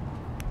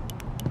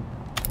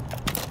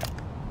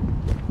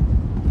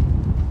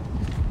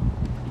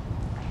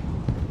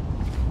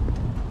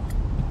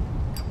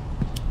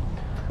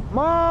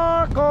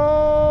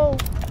 Marco!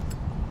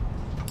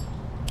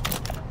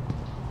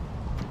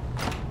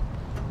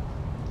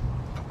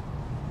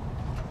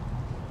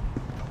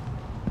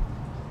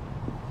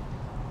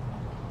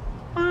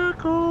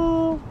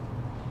 Marco!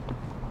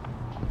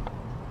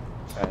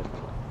 Right.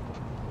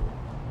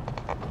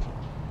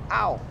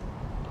 Ow!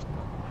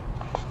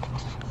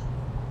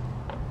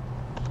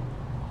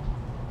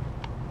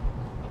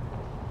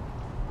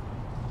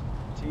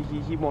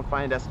 He won't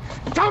find us.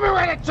 Tell me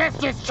where the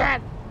chest is,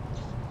 chat!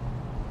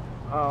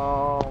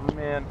 Oh,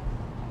 man.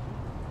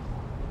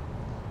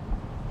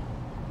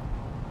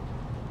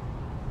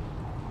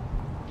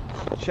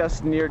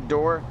 Chest near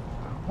door.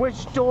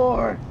 Which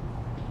door?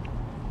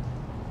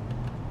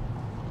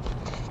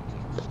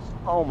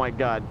 Oh my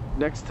God.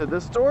 Next to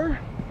this door?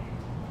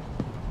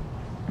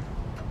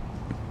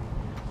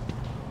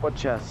 What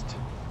chest?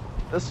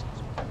 This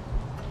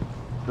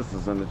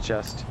isn't a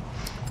chest.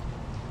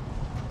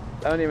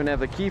 I don't even have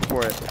the key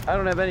for it. I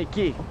don't have any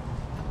key.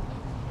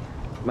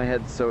 My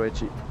head's so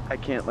itchy. I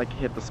can't like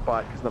hit the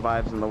spot because the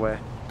vibe's in the way.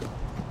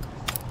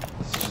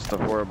 This is just a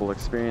horrible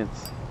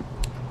experience.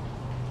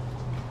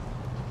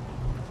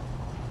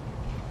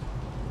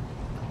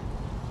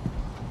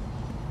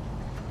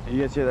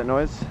 You guys hear that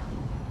noise?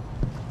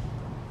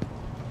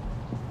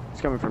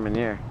 It's coming from in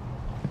here.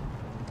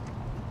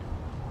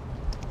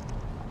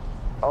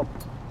 Oh.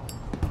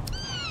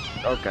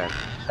 Okay.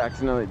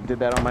 Accidentally did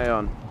that on my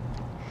own.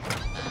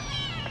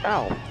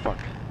 Ow, fuck.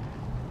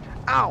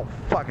 Ow,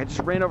 fuck, I just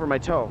ran over my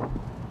toe.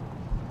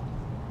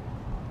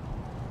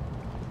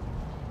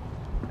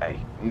 Hey,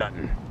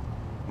 nothing.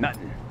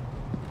 Nothing.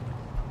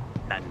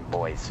 Nothing,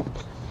 boys.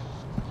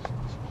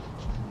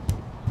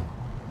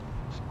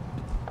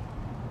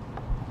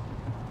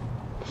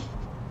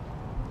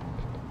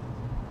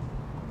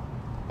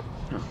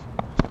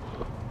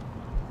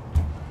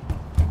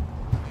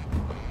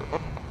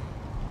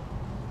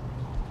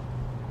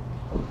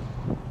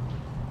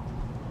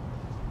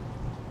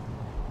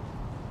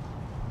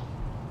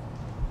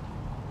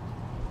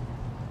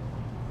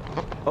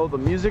 Oh, the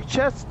music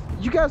chest?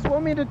 You guys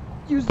want me to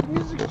use the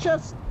music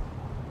chest?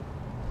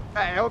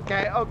 Hey,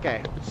 okay,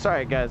 okay.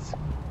 Sorry, guys.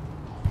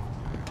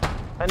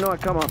 I know I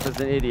come off as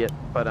an idiot,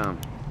 but,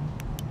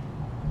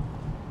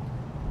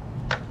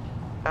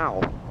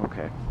 Ow.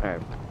 Okay,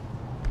 alright.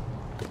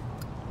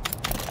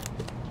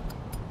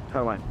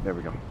 How do I? There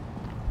we go.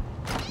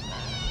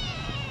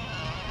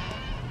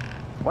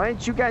 Why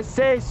didn't you guys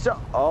say so?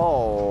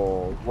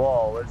 Oh,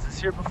 whoa. Was this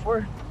here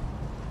before?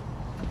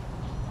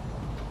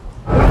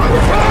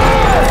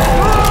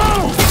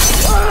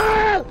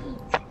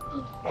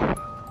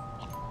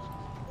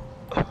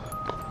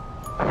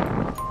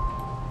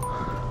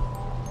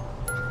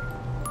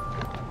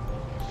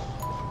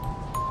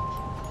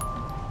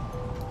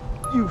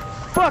 You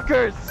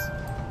fuckers!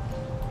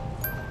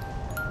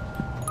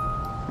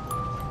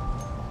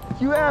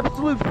 You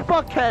absolute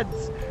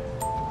fuckheads!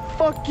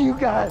 Fuck you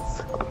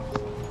guys!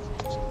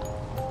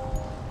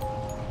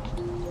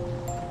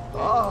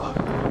 Oh.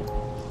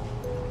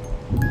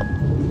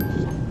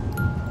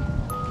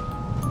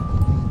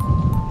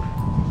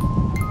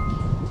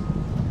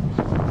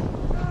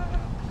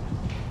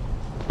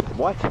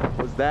 What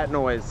was that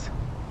noise?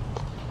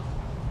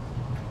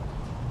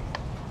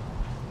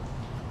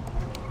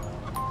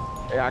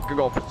 Yeah, I could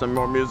go for some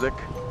more music.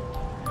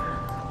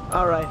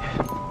 All right.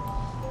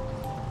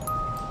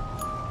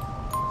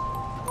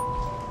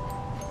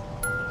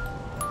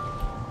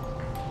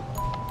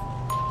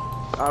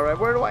 All right,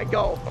 where do I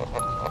go?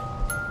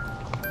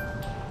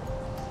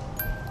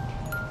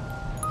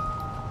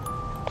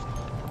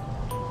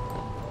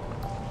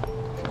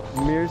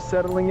 Mirrors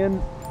settling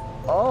in.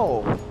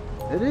 Oh,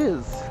 it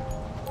is.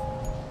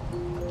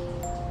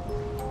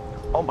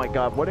 Oh my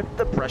god, what if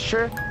the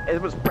pressure, it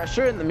was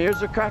pressure and the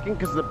mirrors are cracking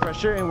because of the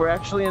pressure and we're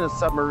actually in a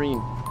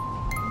submarine.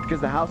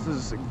 Because the house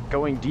is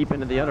going deep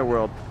into the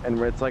underworld and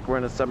it's like we're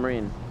in a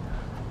submarine.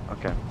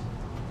 Okay.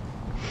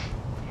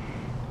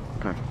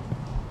 Okay.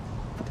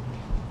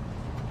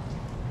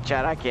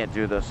 Chad, I can't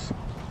do this.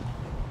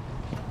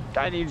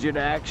 I need you to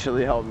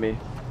actually help me.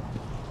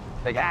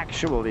 Like,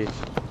 actually.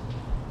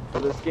 Or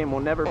this game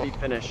will never be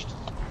finished.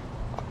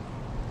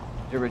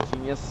 You're a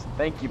genius.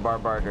 Thank you,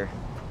 Barbarger.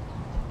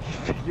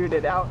 Figured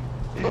it out.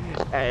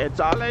 Hey, it's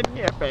all in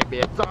here, baby.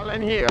 It's all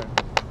in here.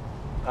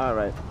 All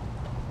right.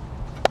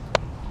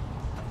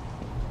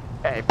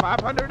 Hey,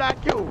 500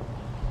 IQ.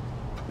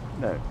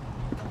 No.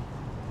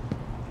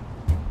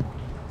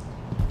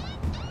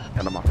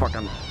 And I'm a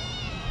fucking.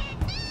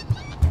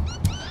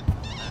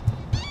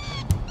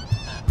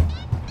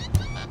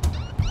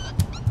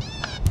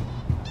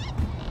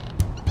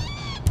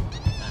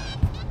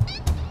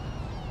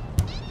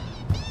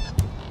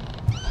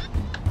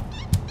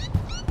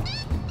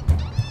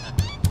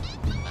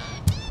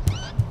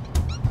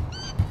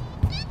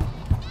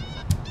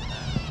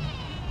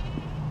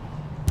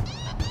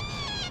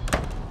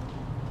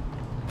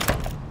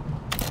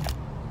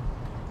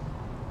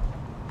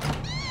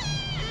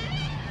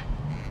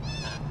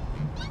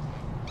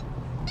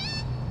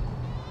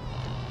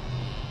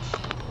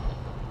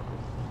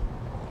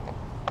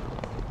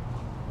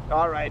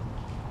 All right.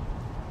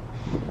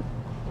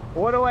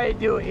 What do I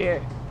do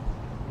here?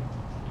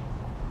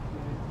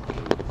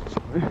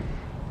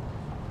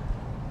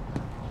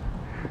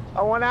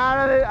 I want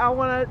out of it.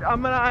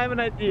 I have an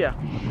idea.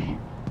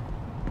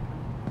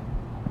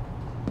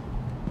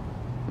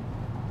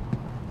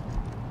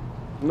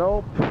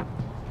 Nope.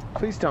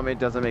 Please tell me it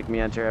doesn't make me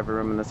enter every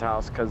room in this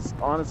house, because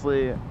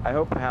honestly, I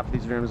hope half of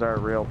these rooms are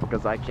real,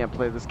 because I can't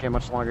play this game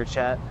much longer,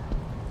 chat.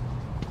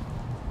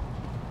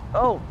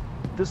 Oh,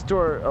 this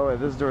door, oh wait,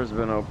 this door's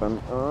been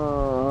open.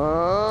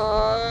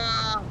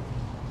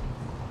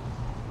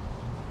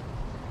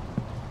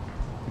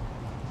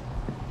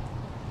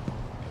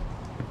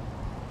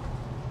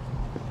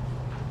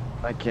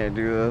 I can't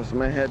do this,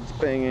 my head's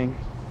banging.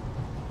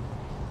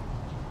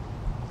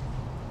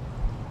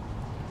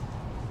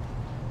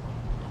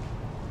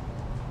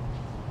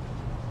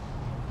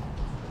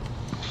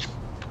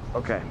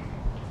 Okay.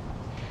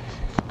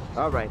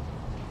 Alright.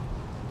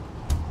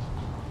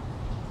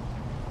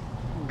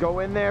 Go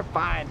in there,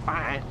 fine.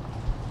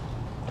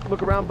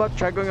 Look around, Buck.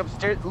 Try going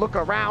upstairs. Look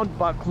around,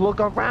 Buck. Look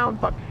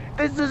around, Buck.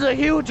 This is a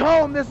huge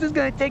home. This is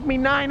gonna take me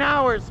 9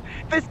 hours.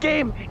 This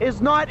game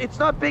is it's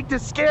not big to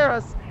scare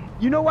us.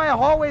 You know why a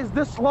hallway is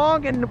this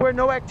long and where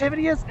no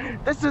activity is?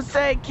 This is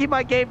saying keep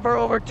my game for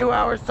over 2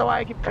 hours so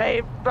I can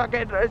pay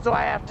so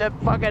I have to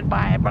fucking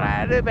buy it, but I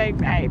have to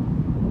pay.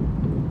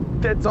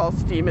 That's all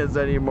Steam is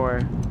anymore.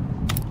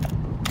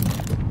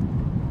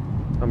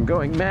 I'm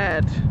going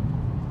mad.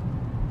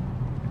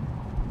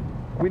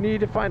 We need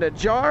to find a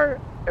jar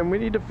and we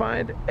need to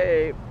find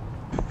a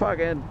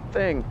fucking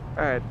thing.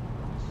 Alright.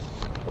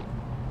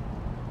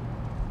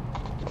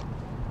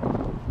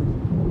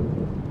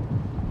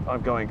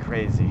 I'm going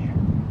crazy.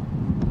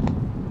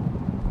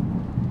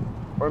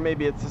 Or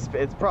maybe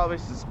it's probably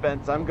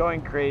suspense. I'm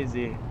going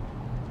crazy.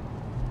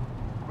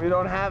 We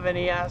don't have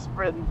any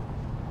aspirin.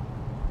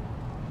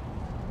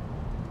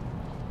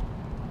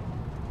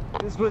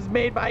 This was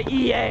made by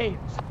EA.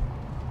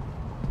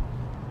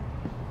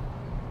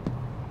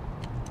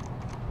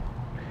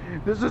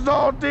 This is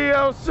all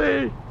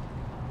DLC.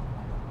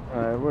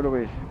 Alright, what are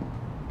we?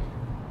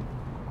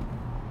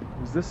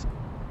 Is this?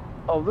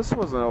 Oh, this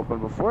wasn't open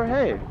before.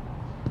 Hey.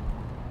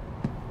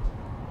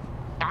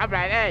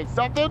 Alright, hey,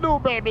 something new,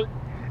 baby.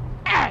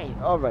 Hey.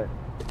 Alright.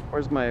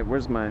 Where's my?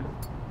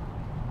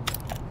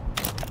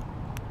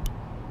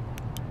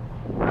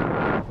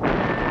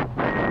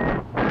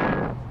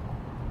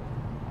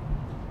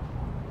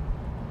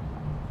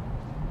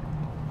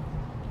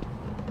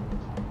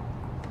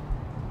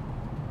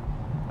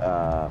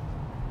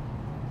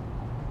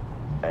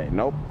 Hey,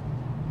 nope.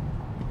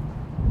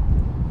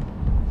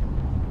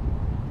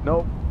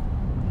 Nope.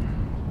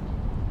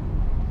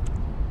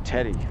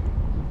 Teddy.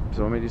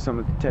 So want me to do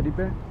something with the teddy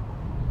bear?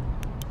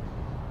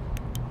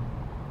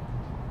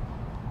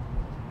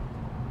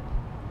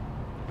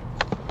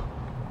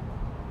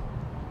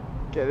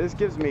 Okay, this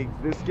gives me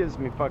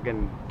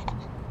fucking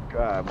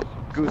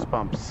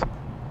goosebumps,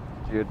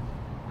 dude.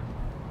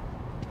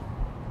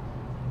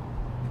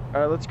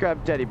 All right, let's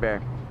grab teddy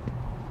bear.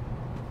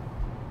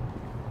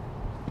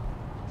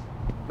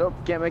 Nope,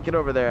 can't make it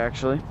over there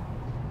actually.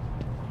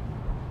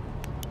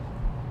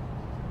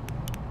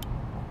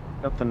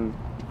 Nothing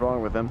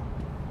wrong with him.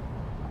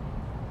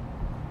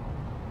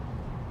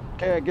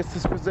 Okay, I guess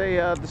this was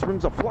this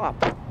room's a flop.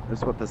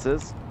 That's what this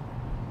is.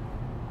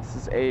 This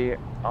is a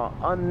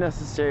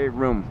unnecessary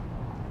room.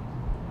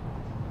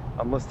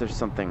 Unless there's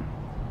something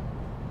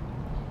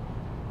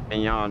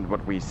beyond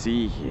what we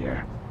see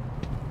here.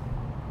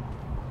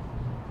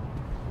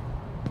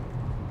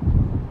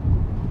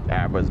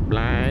 I was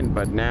blind,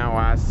 but now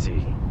I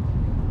see.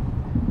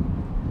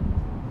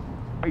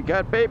 We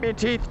got baby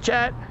teeth,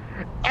 chat.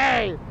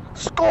 Hey,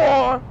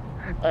 score!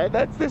 Hey,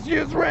 that's this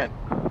year's rent.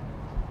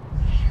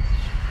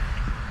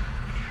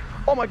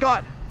 Oh my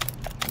god!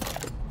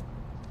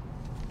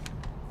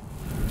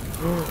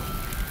 Ooh,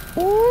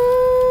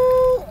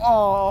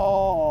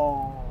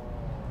 oh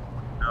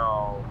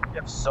no! We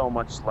have so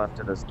much left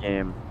of this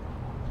game.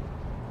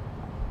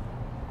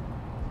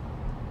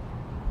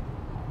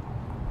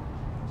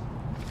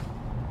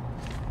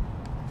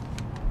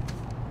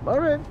 All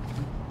right.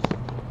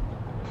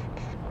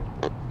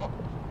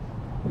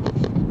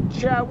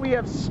 Chat, we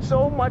have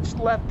so much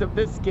left of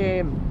this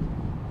game.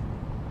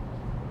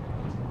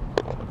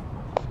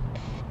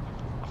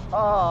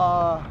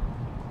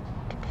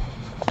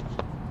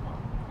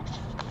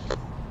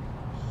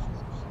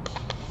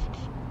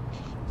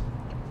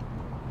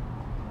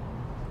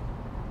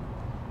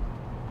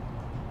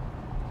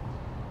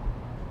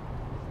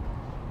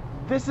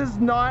 This is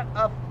not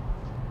a...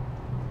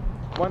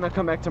 Want to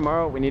come back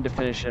tomorrow? We need to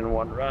finish in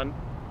one run.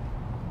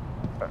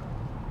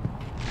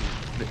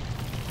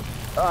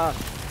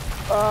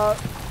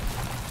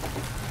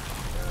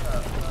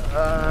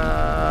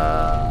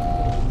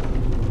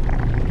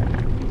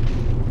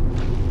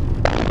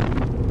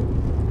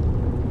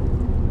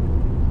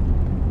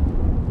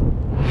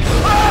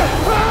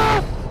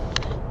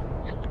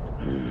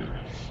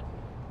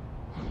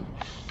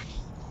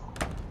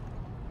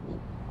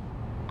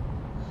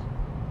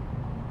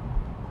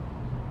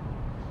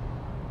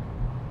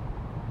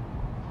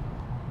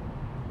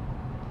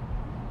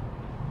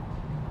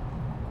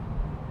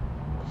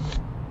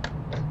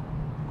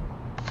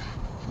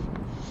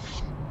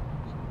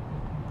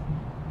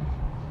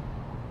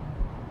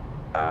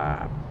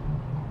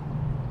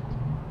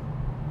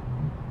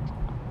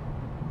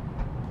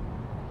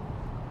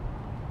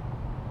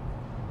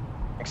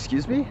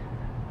 Excuse me?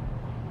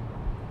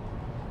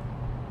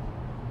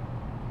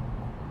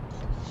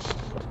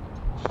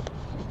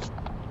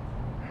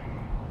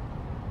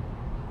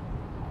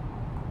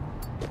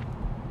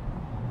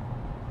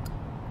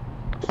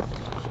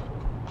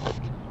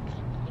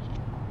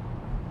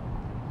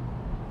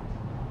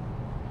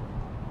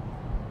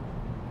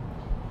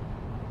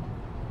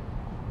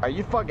 Are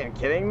you fucking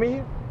kidding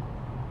me?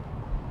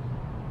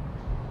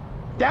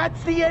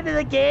 That's the end of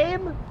the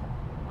game?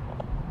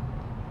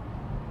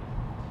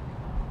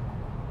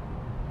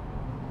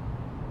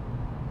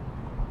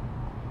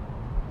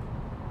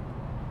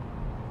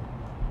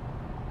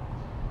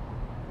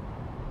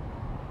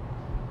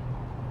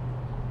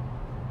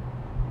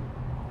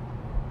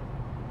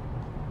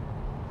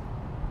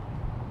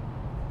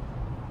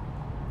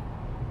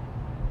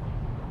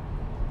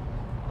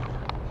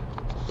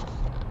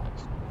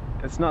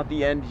 That's not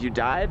the end. You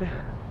died?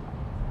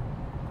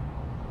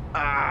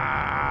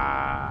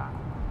 Ah.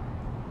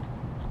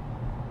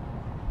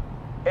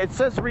 It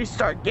says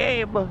restart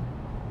game.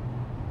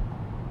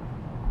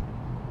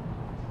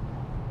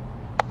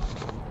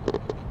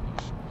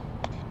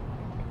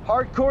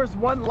 Hardcore's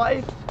one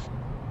life.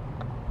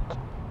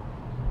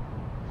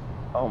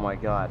 Oh my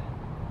god.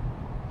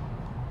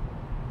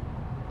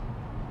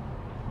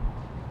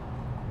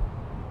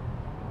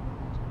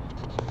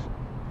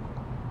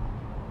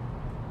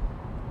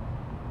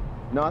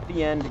 Not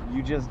the end,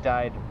 you just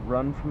died.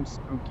 Run from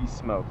spooky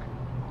smoke.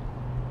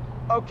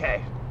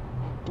 Okay.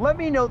 Let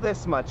me know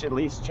this much at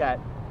least, chat.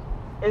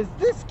 Is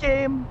this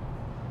game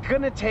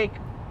gonna take...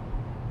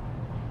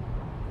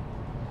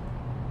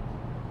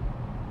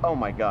 Oh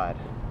my god.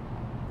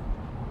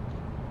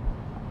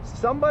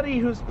 Somebody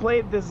who's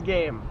played this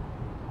game,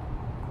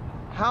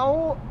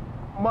 how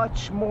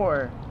much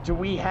more do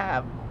we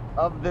have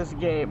of this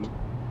game?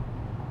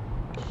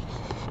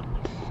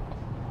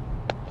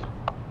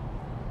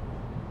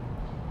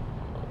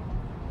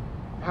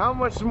 How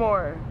much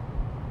more?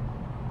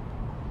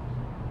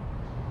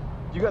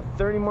 You got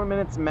 30 more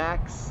minutes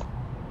max.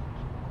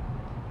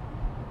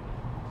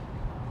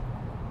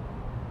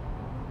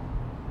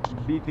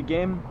 Beat the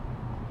game.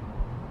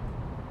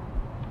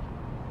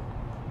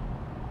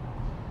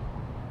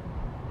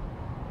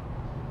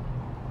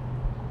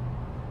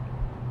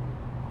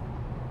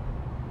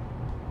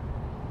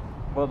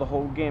 Well, the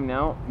whole game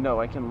now? No,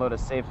 I can load a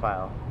save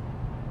file.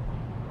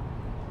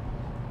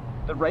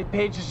 The right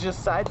page is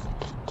just sides?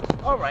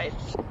 Alright.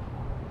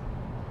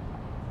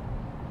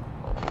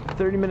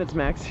 30 minutes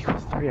max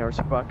equals 3 hours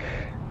a buck.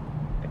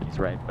 I think he's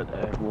right,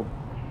 but we'll...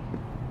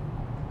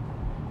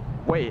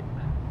 Wait.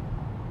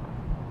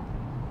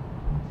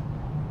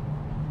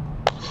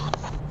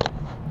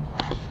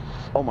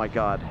 Oh my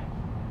god.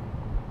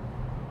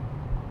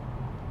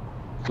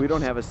 We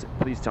don't have a...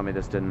 Please tell me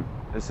this didn't...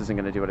 This isn't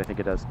gonna do what I think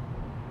it does.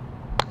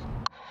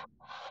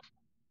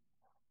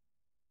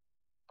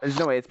 There's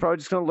no way. It's probably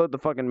just gonna load the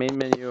fucking main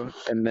menu,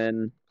 and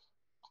then...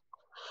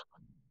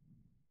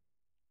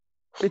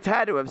 It's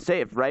had to have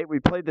saved, right? We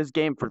played this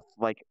game for,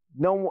 like...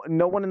 No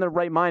one in their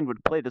right mind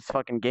would play this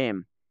fucking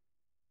game.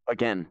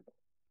 Again.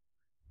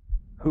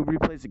 Who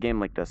replays a game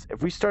like this?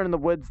 If we start in the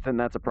woods, then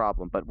that's a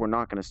problem. But we're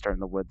not gonna start in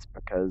the woods,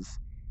 because...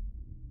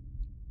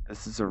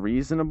 This is a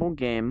reasonable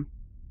game.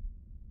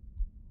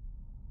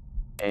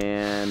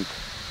 And...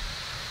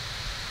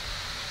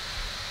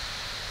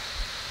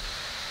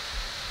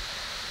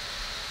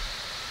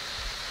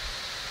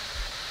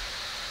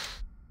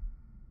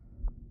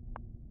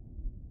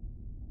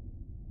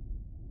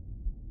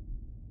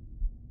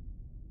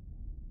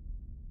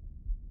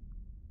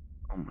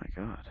 Oh my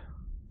god.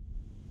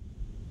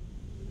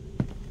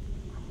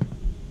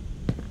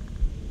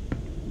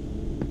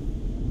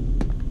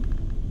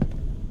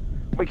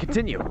 Wait,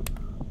 continue.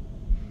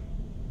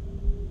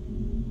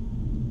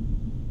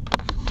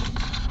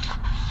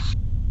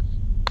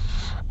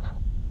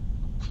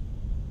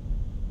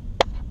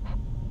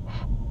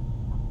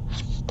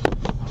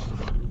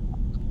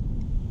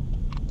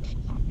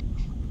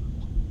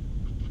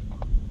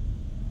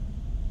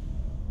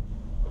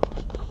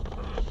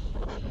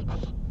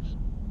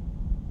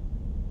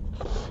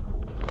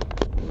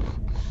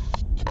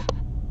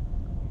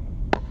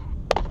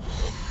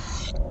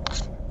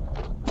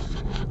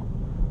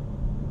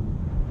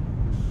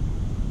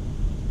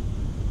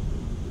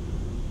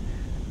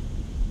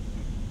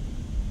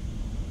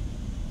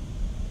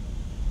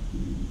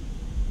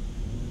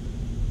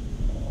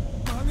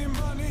 Money,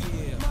 money,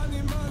 yeah.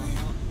 Money, money,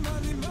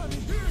 money, money,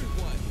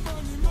 what?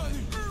 Money,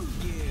 money,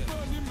 yeah.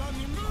 Money,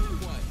 money,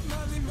 what?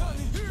 Money,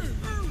 money,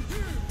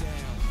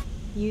 down.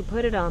 You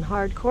put it on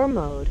hardcore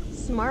mode.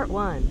 Smart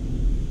one.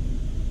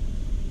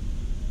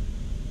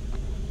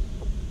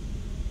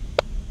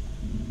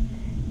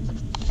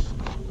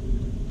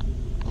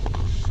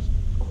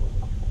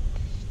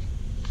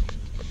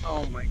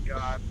 Oh my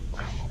god.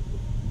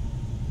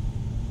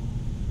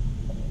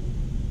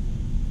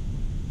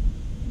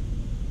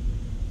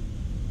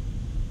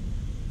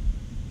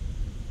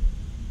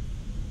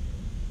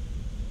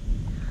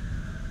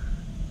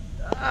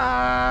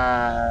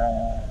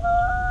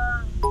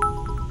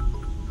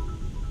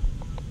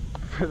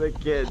 For the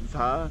kids,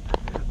 huh?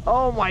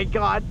 Oh my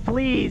god,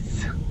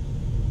 please!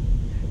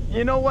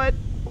 You know what?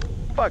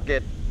 Fuck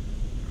it.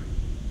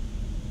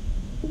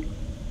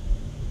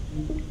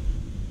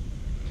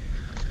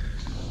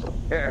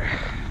 Here.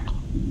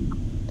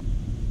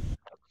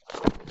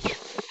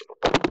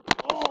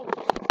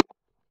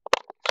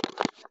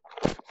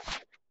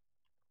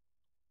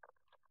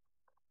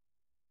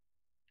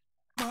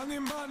 Money,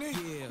 money,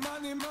 yeah.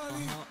 Money,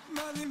 money,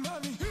 money,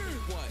 money,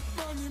 what?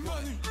 Money,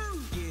 money,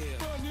 yeah.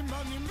 Money,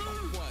 money,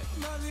 what?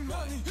 Money,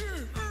 money,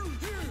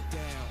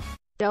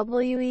 down.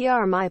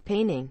 WER my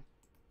painting.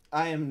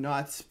 I am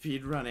not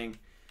speedrunning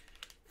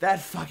that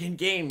fucking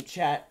game,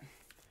 chat.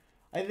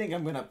 I think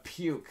I'm gonna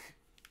puke.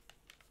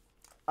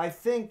 I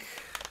think,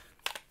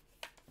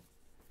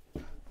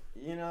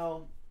 you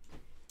know,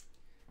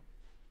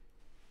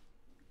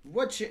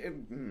 what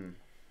you...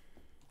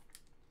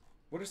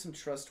 What are some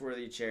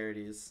trustworthy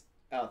charities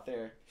out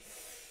there?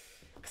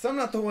 Because I'm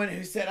not the one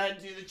who said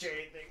I'd do the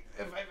charity thing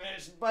if I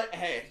finished. But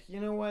hey, you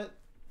know what?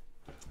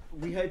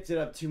 We hyped it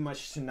up too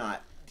much to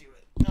not do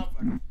it. No,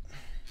 fuck.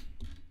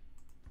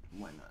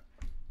 Why not?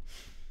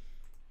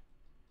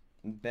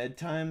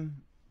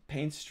 Bedtime?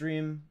 Paint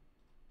stream?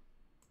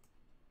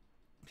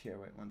 Here,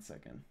 wait 1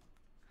 second.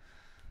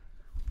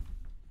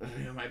 I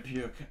think I might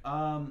puke.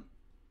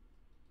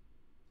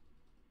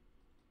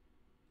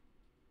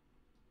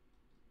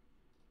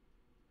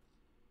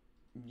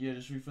 Yeah,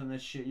 just refund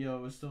that shit, yo.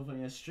 It was still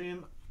funny. A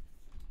stream.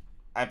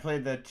 I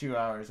played that 2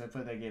 hours. I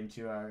played that game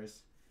 2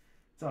 hours.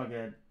 It's all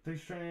good.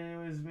 Thanks for trying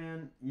anyways,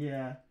 man.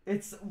 Yeah.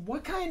 It's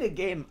what kind of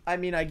game? I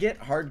mean, I get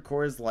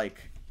hardcores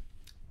like.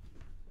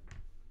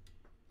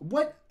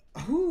 What?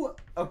 Who?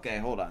 Okay,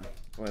 hold on.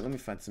 Wait, let me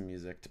find some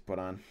music to put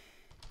on.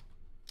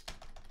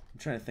 I'm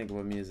trying to think of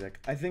what music.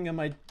 I think I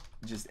might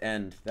just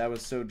end. That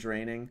was so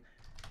draining.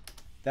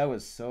 That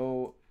was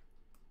so.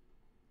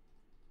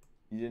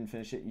 You didn't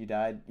finish it? You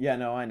died? Yeah,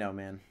 no, I know,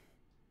 man.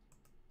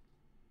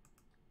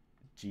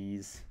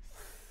 Jeez.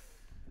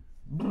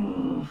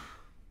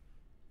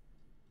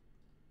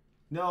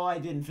 No, I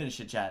didn't finish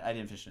it, chat. I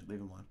didn't finish it. Leave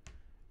him alone.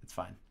 It's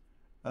fine.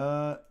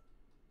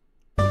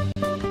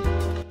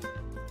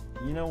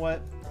 You know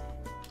what?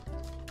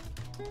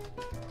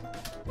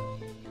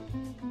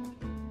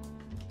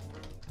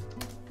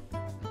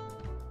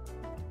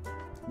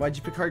 Why'd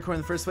you pick hardcore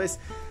in the first place?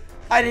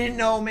 I didn't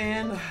know,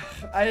 man.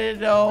 I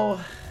didn't know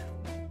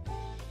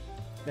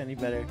any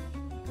better.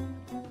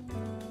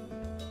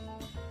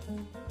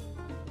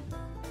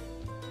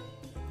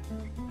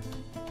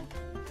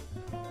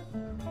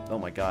 Oh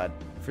my god.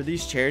 For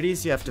these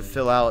charities, you have to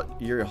fill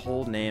out your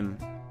whole name.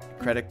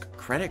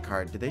 Credit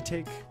card. Do they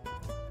take?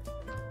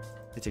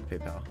 They take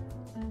PayPal.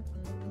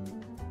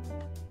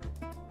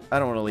 I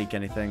don't want to leak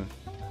anything.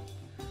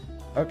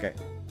 Okay.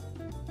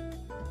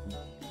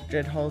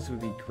 Dread Halls would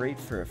be great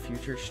for a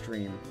future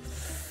stream.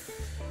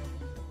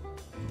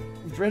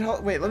 Dread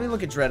Hall. Wait, let me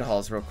look at Dread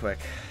Halls real quick.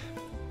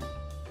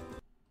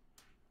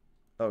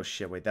 Oh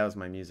shit! Wait, that was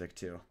my music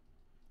too.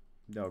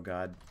 Oh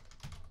god.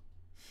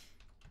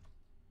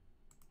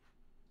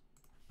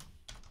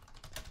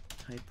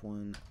 Type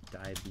 1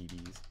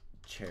 diabetes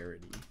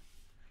charity.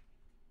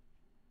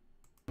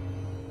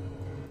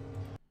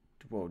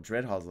 Whoa,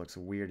 Dread Halls looks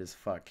weird as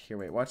fuck. Here,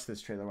 wait, watch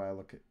this trailer while I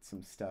look at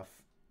some stuff,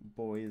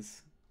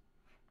 boys.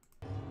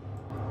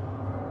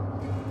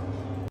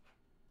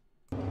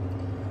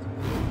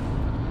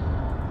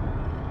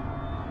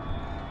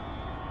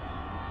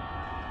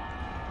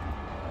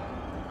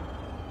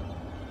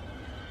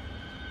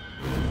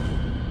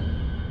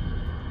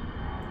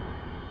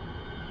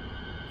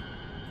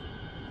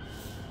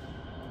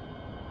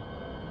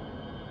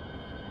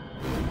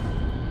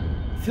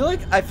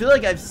 I feel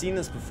like I've seen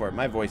this before.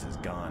 My voice is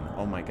gone.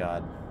 Oh my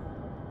god.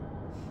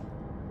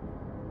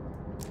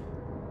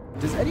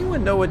 Does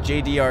anyone know what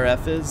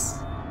JDRF is?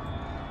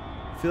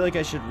 I feel like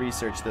I should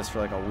research this for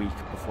like a week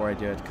before I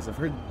do it, because I've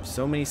heard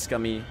so many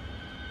scummy.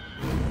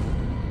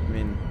 I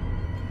mean,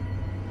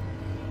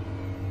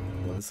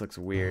 well, this looks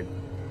weird.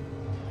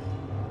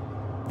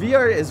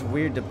 VR is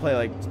weird to play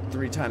like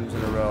 3 times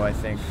in a row, I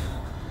think.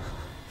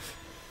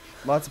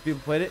 Lots of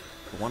people played it.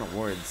 Won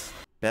awards.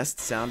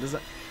 Best sound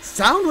design.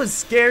 Sound was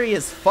scary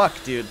as fuck,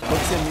 dude.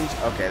 Looks in each.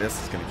 Okay,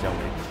 this is gonna kill me.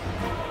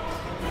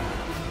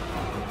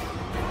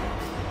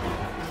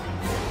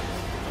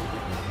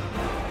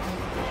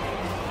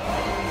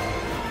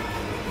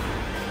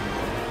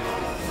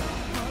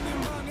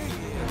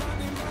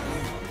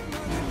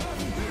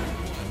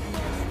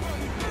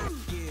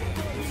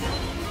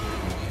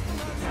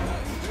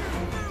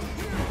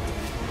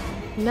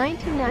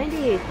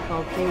 $1998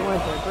 called they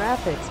want their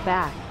graphics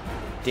back.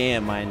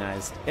 Damn,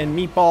 ionized. And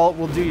Meatball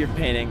will do your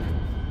painting.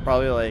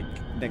 Probably like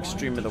next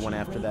stream or the one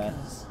after that.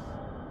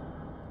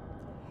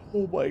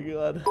 Oh my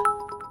god.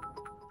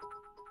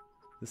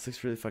 This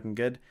looks really fucking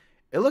good.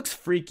 It looks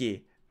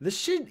freaky. This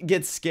shit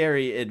gets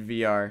scary in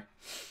VR.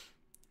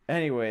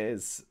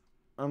 Anyways,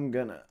 I'm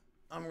gonna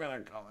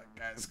call it,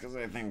 guys, because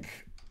I think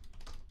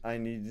I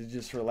need to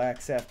just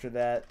relax after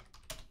that.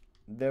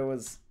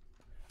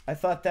 I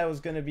thought that was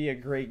gonna be a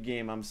great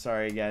game. I'm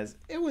sorry, guys.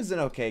 It was an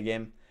okay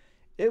game.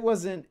 It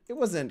wasn't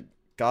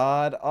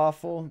god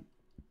awful,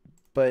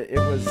 but it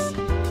was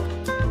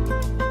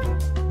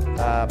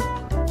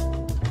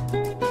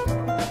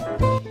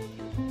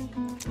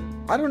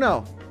I don't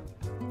know.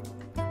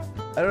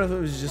 I don't know if it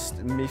was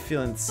just me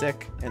feeling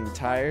sick and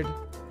tired.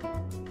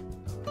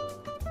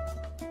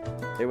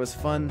 It was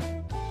fun.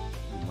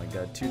 Oh my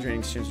god, 2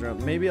 draining streams in a row.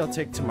 Maybe I'll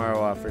take tomorrow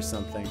off or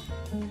something.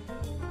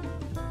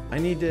 I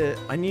need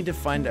to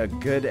find a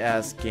good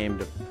ass game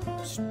to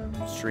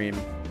stream.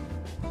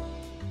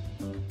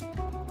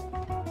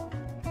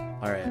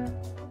 Alright.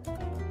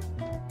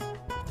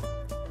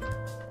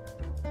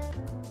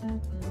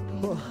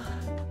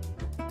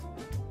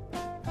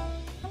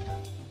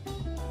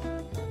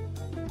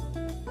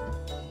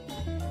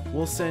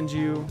 We'll send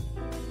you.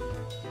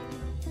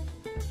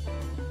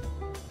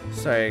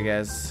 Sorry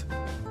guys.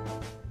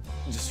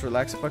 Just Just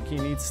relax, Bucky.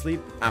 You need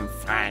sleep? I'm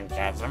fine,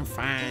 guys. I'm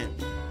fine.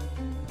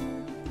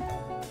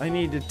 I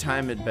need to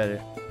time it better.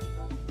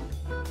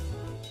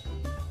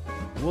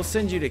 We'll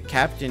send you to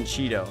Captain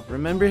Cheeto.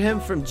 Remember him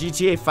from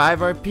GTA 5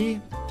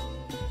 RP?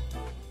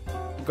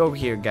 Go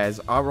here, guys.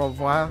 Au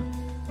revoir.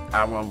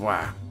 Au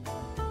revoir.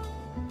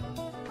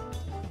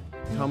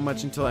 How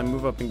much until I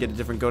move up and get a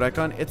different goat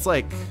icon? It's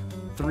like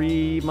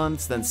 3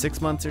 months, then 6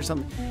 months or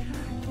something.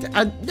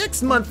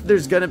 Next month,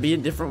 there's gonna be a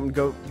different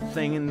goat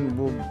thing, and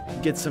we'll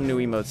get some new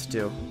emotes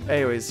too.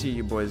 Anyways, here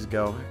you boys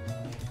go.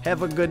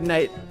 Have a good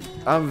night.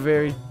 I'm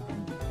very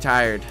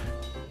tired.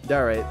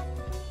 Alright.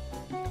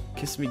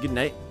 Kiss me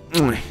goodnight.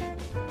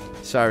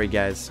 Sorry,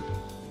 guys.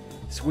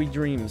 Sweet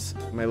dreams,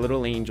 my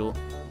little angel.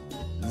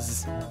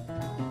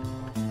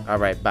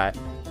 Alright, bye.